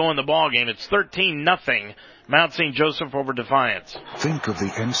 7:40 to go in the ball game. It's 13-0 Mount St. Joseph over Defiance. Think of the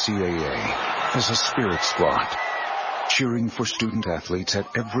NCAA as a spirit squad, cheering for student athletes at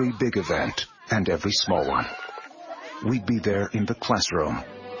every big event and every small one. We'd be there in the classroom,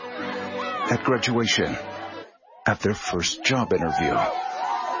 at graduation, at their first job interview.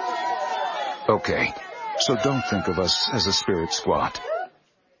 Okay, so don't think of us as a spirit squad.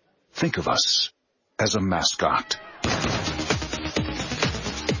 Think of us as a mascot.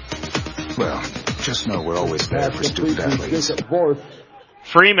 Well, just know we're always there for student athletes.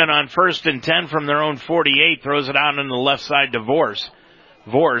 Freeman on 1st and 10 from their own 48 throws it out on the left side to Vorse.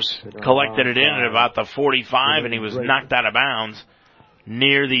 Vorse collected it in at about the 45, and he was knocked out of bounds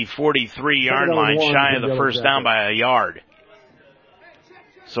near the 43-yard line, shy of the first down by a yard.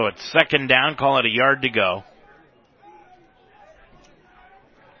 So it's 2nd down, call it a yard to go.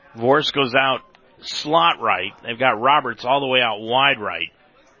 Vorse goes out slot right. They've got Roberts all the way out wide right.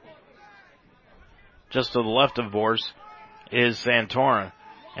 Just to the left of Vorse is Santora,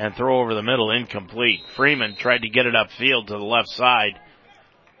 and throw over the middle, incomplete. Freeman tried to get it upfield to the left side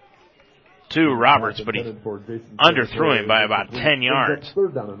to Roberts, but he underthrew him by about 10 yards.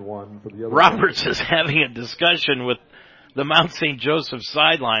 Roberts is having a discussion with the Mount St. Joseph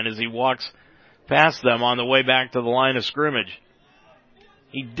sideline as he walks past them on the way back to the line of scrimmage.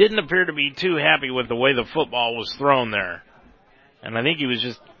 He didn't appear to be too happy with the way the football was thrown there. And I think he was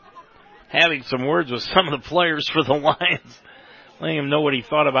just having some words with some of the players for the Lions, letting him know what he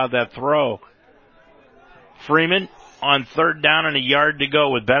thought about that throw. Freeman on 3rd down and a yard to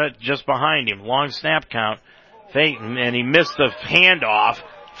go with Bennett just behind him. Long snap count. And he missed the handoff.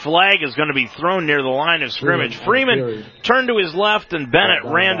 Flag is going to be thrown near the line of scrimmage. Freeman turned to his left and Bennett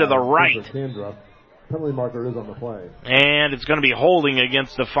ran to the right. Penalty marker is on the play. And it's going to be holding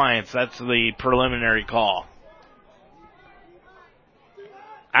against Defiance. That's the preliminary call.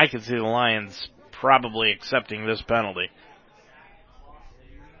 I can see the Lions probably accepting this penalty,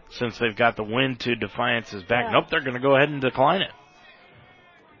 since they've got the win to Defiance's back. Nope, they're going to go ahead and decline it.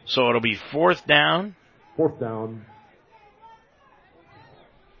 So it'll be 4th down. 4th down.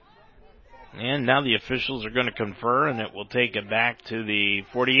 And now the officials are going to confer, and it will take it back to the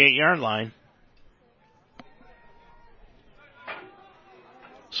 48-yard line.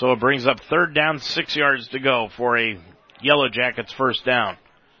 So it brings up 3rd down, 6 yards to go for a Yellow Jackets 1st down.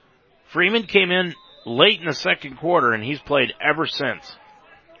 Freeman came in late in the 2nd quarter, and he's played ever since.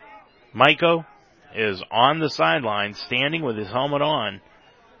 Maiko is on the sideline, standing with his helmet on,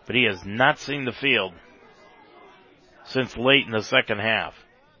 but he has not seen the field since late in the 2nd half.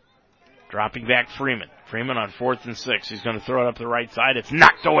 Dropping back Freeman. Freeman on 4th and 6. He's going to throw it up the right side. It's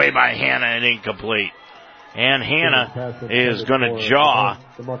knocked away by Hanna and incomplete. And Hanna is going to jaw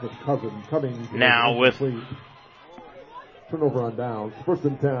now with turnover on downs. 1st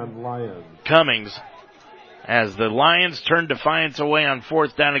and 10, Lions. Cummings, as the Lions turn Defiance away on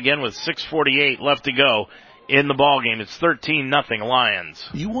 4th down again with 6:48 left to go in the ballgame. It's 13-0 Lions.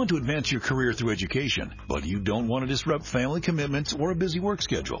 You want to advance your career through education, but you don't want to disrupt family commitments or a busy work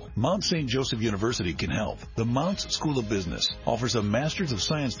schedule. Mount St. Joseph University can help. The Mounts School of Business offers a Master's of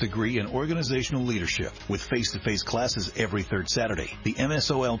Science degree in organizational leadership with face-to-face classes every 3rd Saturday. The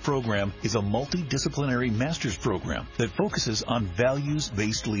MSOL program is a multidisciplinary master's program that focuses on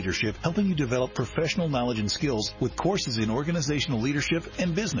values-based leadership, helping you develop professional knowledge and skills with courses in organizational leadership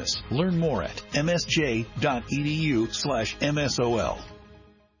and business. Learn more at msj.edu/MSOL.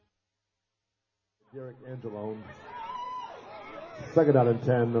 Derek Angelo. 2nd down and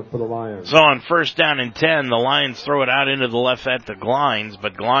 10 for the Lions. So on 1st down and 10, the Lions throw it out into the left at the Glines,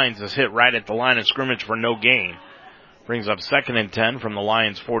 but Glines is hit right at the line of scrimmage for no gain. Brings up 2nd and 10 from the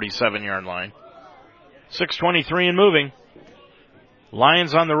Lions' 47-yard line. 6:23 and moving.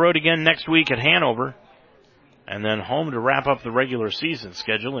 Lions on the road again next week at Hanover, and then home to wrap up the regular season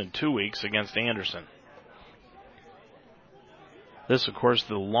schedule in 2 weeks against Anderson. This, of course,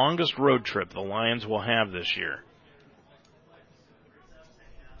 the longest road trip the Lions will have this year.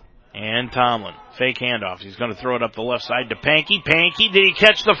 And Tomlin, fake handoff. He's going to throw it up the left side to Pankey. Pankey, did he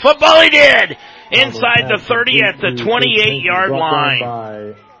catch the football? He did! Inside the 30 at the 28-yard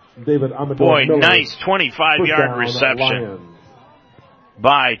line. Boy, nice 25-yard reception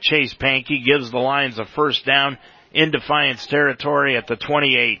by Chase Pankey. Gives the Lions a 1st down in Defiance territory at the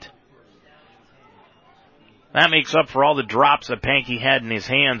 28. That makes up for all the drops that Pankey had in his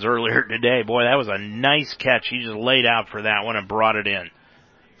hands earlier today. Boy, that was a nice catch. He just laid out for that one and brought it in.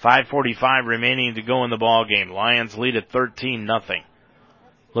 5:45 remaining to go in the ball game. Lions lead at 13-0.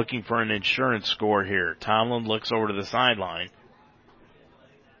 Looking for an insurance score here. Tomlin looks over to the sideline.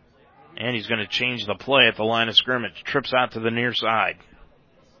 And he's going to change the play at the line of scrimmage. Trips out to the near side.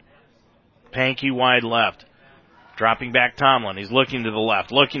 Pankey wide left. Dropping back Tomlin. He's looking to the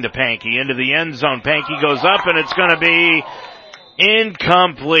left. Looking to Pankey. Into the end zone. Pankey goes up and it's going to be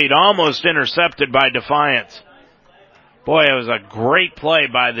incomplete. Almost intercepted by Defiance. Boy, it was a great play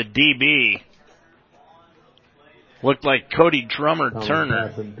by the DB. Looked like Cody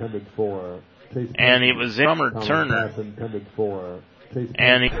Drummer-Turner. And it was Drummer-Turner.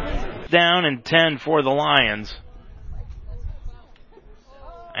 And he down and 10 for the Lions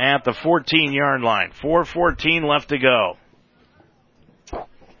at the 14-yard line. 4:14 left to go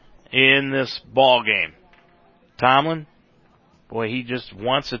in this ball game. Tomlin, boy, he just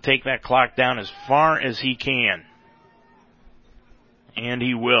wants to take that clock down as far as he can. And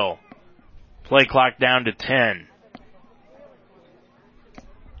he will. Play clock down to 10.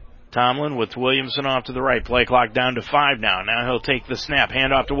 Tomlin with Williamson off to the right. Play clock down to 5 now. Now he'll take the snap.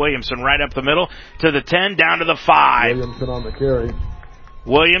 Hand off to Williamson right up the middle to the 10, down to the 5. Williamson on the carry.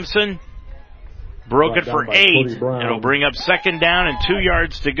 Williamson broke it for 8. It'll bring up second down and 2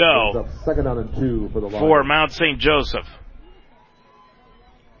 yards to go. Second down and 2 for the Lions. For Mount St. Joseph.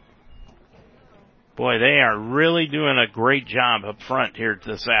 Boy, they are really doing a great job up front here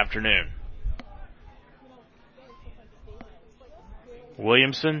this afternoon.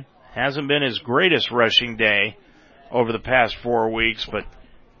 Williamson hasn't been his greatest rushing day over the past 4 weeks, but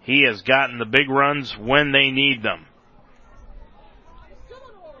he has gotten the big runs when they need them.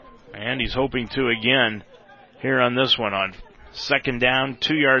 And he's hoping to again here on this one on second down,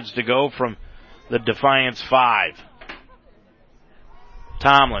 2 yards to go from the Defiance 5.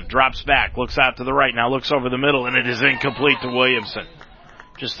 Tomlin drops back, looks out to the right, now looks over the middle, and it is incomplete to Williamson.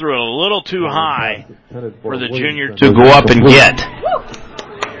 Just threw it a little too high for the junior to go up and get.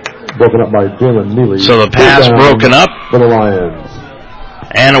 Broken up by Jalen Neely. So the pass broken up for the Lions.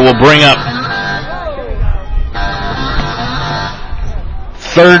 And it will bring up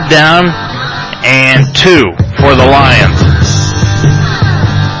third down and 2 for the Lions.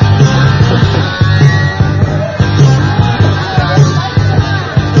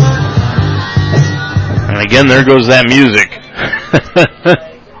 And again, there goes that music.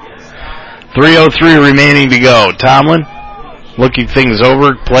 3:03 remaining to go. Tomlin looking things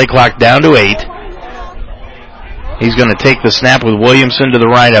over, play clock down to 8. He's going to take the snap with Williamson to the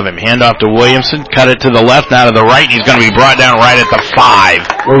right of him. Hand off to Williamson, cut it to the left, now to the right. He's going to be brought down right at the 5.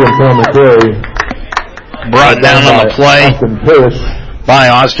 Williamson on the carry. Brought down on the play by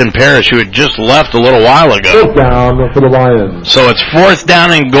Austin Parrish, who had just left a little while ago. Fourth down for the Lions. So it's 4th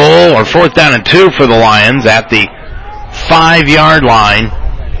down and goal, or 4th down and 2 for the Lions at the 5-yard line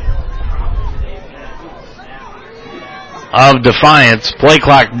of Defiance. Play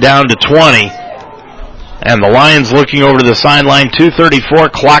clock down to 20. And the Lions looking over to the sideline.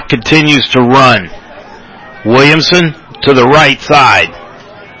 2:34. Clock continues to run. Williamson to the right side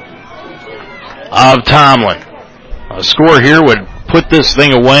of Tomlin. A score here would put this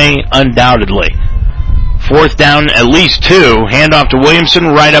thing away undoubtedly. 4th down, at least 2. Hand off to Williamson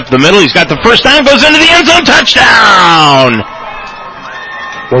right up the middle. He's got the first down. Goes into the end zone. Touchdown!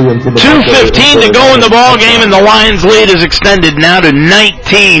 2:15 to go in the ball game, and the Lions' lead is extended now to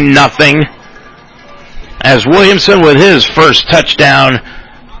 19-0. As Williamson with his first touchdown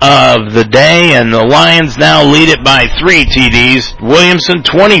of the day, and the Lions now lead it by 3 TDs. Williamson,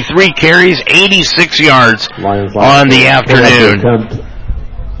 23 carries, 86 yards on the afternoon.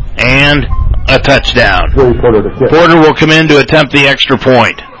 And a touchdown. Porter will come in to attempt the extra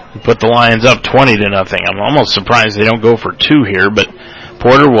point. Put the Lions up 20-0. I'm almost surprised they don't go for 2 here, but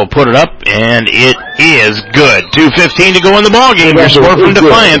Porter will put it up, and it is good. 2:15 to go in the ball game. Your score from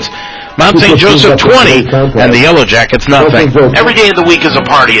Defiance. Mount St. Joseph 20 and the Yellow Jackets nothing. Every day of the week is a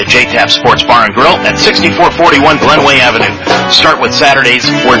party at JTAP Sports Bar and Grill at 6441 Glenway Avenue. Start with Saturdays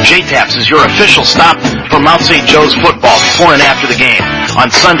where JTAP's is your official stop for Mount St. Joe's football before and after the game. On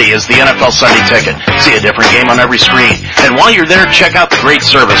Sunday is the NFL Sunday Ticket. See a different game on every screen. And while you're there, check out the great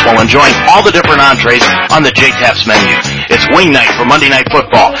service while enjoying all the different entrees on the JTAP's menu. It's wing night for Monday Night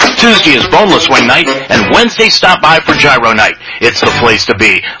Football. Tuesday is boneless wing night, and Wednesday stop by for gyro night. It's the place to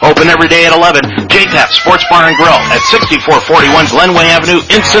be. Open every day at 11. JTAP Sports Bar and Grill at 6441 Glenway Avenue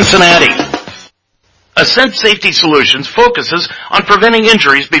in Cincinnati. Ascent Safety Solutions focuses on preventing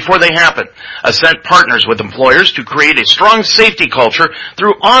injuries before they happen. Ascent partners with employers to create a strong safety culture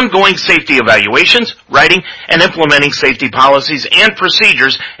through ongoing safety evaluations, writing, and implementing safety policies and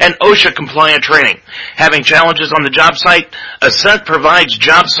procedures and OSHA-compliant training. Having challenges on the job site, Ascent provides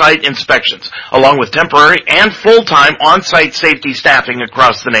job site inspections, along with temporary and full-time on-site safety staffing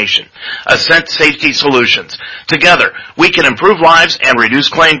across the nation. Ascent Safety Solutions. Together, we can improve lives and reduce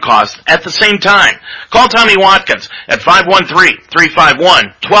claim costs at the same time. Call Tommy Watkins at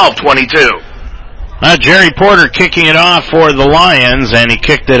 513-351-1222. Jerry Porter kicking it off for the Lions, and he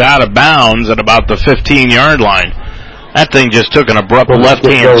kicked it out of bounds at about the 15-yard line. That thing just took an abrupt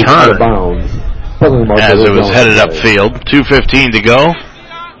left-hand turn as it was headed upfield. 2:15 to go.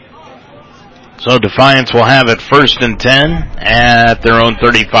 So Defiance will have it 1st and 10 at their own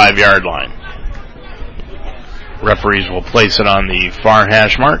 35-yard line. Referees will place it on the far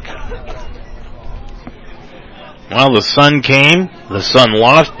hash mark. Well, the sun came, the sun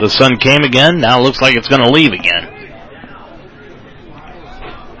lost, the sun came again. Now it looks like it's going to leave again.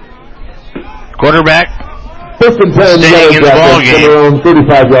 Quarterback staying in the ballgame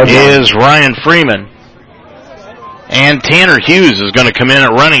is Ryan Freeman. And Tanner Hughes is going to come in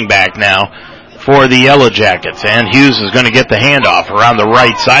at running back now for the Yellow Jackets. And Hughes is going to get the handoff around the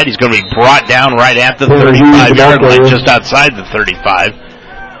right side. He's going to be brought down right at the 35-yard line, just outside the 35,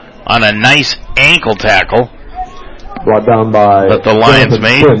 on a nice ankle tackle. Brought down by the Lions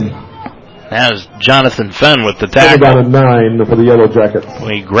made. That was Jonathan Fenn with the tackle. Down at 9 for the Yellow Jackets.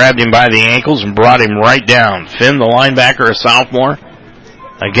 We grabbed him by the ankles and brought him right down. Finn, the linebacker, a sophomore.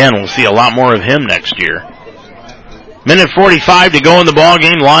 Again, we'll see a lot more of him next year. Minute 45 to go in the ball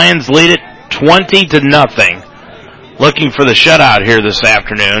game. Lions lead it 20-0. Looking for the shutout here this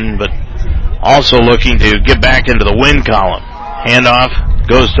afternoon, but also looking to get back into the win column. Handoff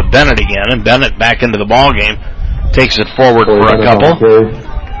goes to Bennett again, and Bennett back into the ball game. Takes it forward for a couple.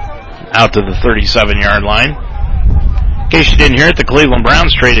 Out to the 37-yard line. In case you didn't hear it, the Cleveland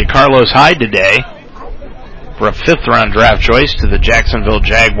Browns traded Carlos Hyde today for a 5th-round draft choice to the Jacksonville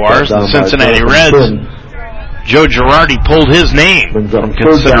Jaguars. The Cincinnati Reds, Joe Girardi pulled his name from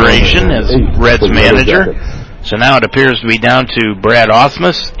consideration as Reds manager. So now it appears to be down to Brad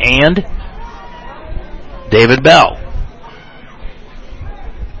Osmus and David Bell.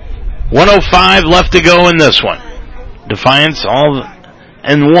 1:05 left to go in this one. Defiance all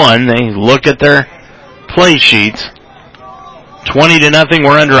and one. They look at their play sheets. 20-0.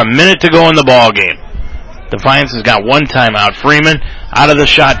 We're under a minute to go in the ball game. Defiance has got one timeout. Freeman out of the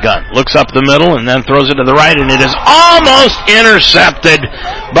shotgun. Looks up the middle and then throws it to the right, and it is almost intercepted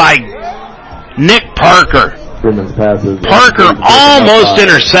by Nick Parker. Parker almost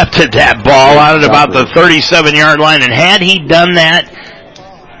intercepted that ball out at about the 37-yard line, and had he done that,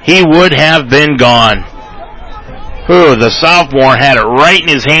 he would have been gone. The sophomore had it right in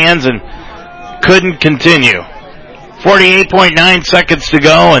his hands and couldn't continue. 48.9 seconds to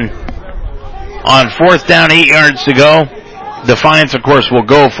go, and on 4th down, 8 yards to go, Defiance, of course, will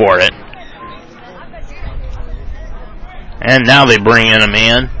go for it. And now they bring in a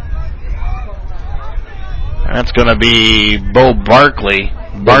man. That's going to be Bo Barkley.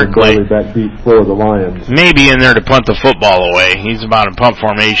 Back deep for the Lions. Maybe in there to punt the football away. He's about in punt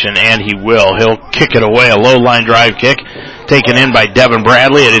formation, and he will. He'll kick it away, a low line drive kick, taken in by Devin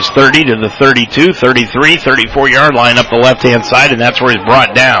Bradley at his 30 to the 32, 33, 34-yard line up the left-hand side, and that's where he's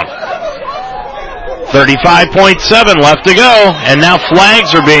brought down. 35.7 left to go, and now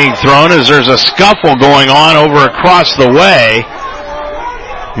flags are being thrown as there's a scuffle going on over across the way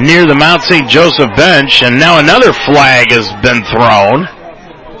near the Mount St. Joseph bench, and now another flag has been thrown.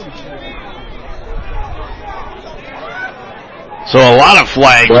 So a lot of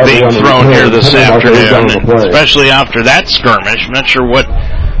flags being thrown here this afternoon, especially after that skirmish. I'm not sure what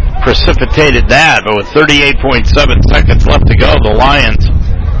precipitated that, but with 38.7 seconds left to go, the Lions,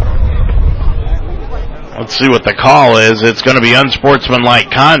 let's see what the call is. It's going to be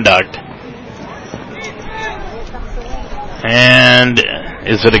unsportsmanlike conduct. And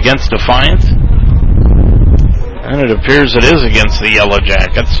is it against Defiance? And it appears it is against the Yellow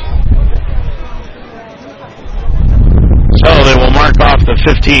Jackets. So they will mark off the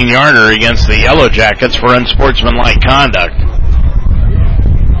 15-yarder against the Yellow Jackets for unsportsmanlike conduct.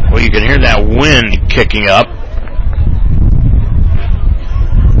 Well, you can hear that wind kicking up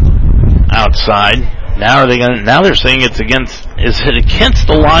outside. Now they're saying it's against. Is it against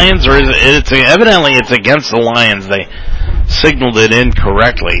the Lions, or is it? Evidently it's against the Lions. They signaled it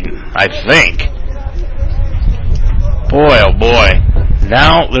incorrectly, I think. Boy, oh boy!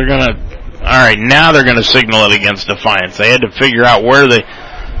 Now they're gonna. All right, now they're going to signal it against Defiance. They had to figure out where the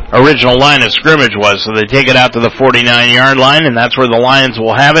original line of scrimmage was. So they take it out to the 49-yard line, and that's where the Lions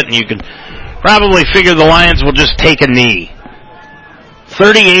will have it, and you can probably figure the Lions will just take a knee.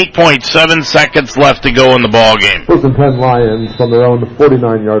 38.7 seconds left to go in the ball game. 1st and 10 Lions from their own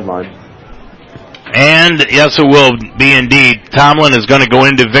 49-yard line. And yes, it will be indeed. Tomlin is going to go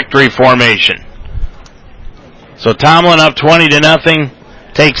into victory formation. So Tomlin up 20-0,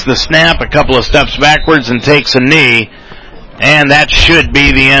 takes the snap, a couple of steps backwards, and takes a knee. And that should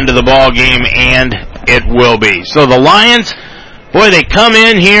be the end of the ball game, and it will be. So the Lions, boy, they come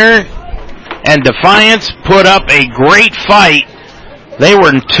in here, and Defiance put up a great fight. They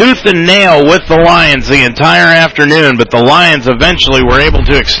were tooth and nail with the Lions the entire afternoon, but the Lions eventually were able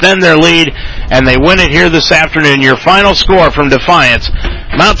to extend their lead, and they win it here this afternoon. Your final score from Defiance,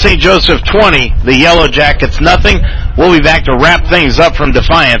 Mount St. Joseph 20, the Yellow Jackets nothing. We'll be back to wrap things up from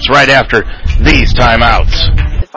Defiance right after these timeouts.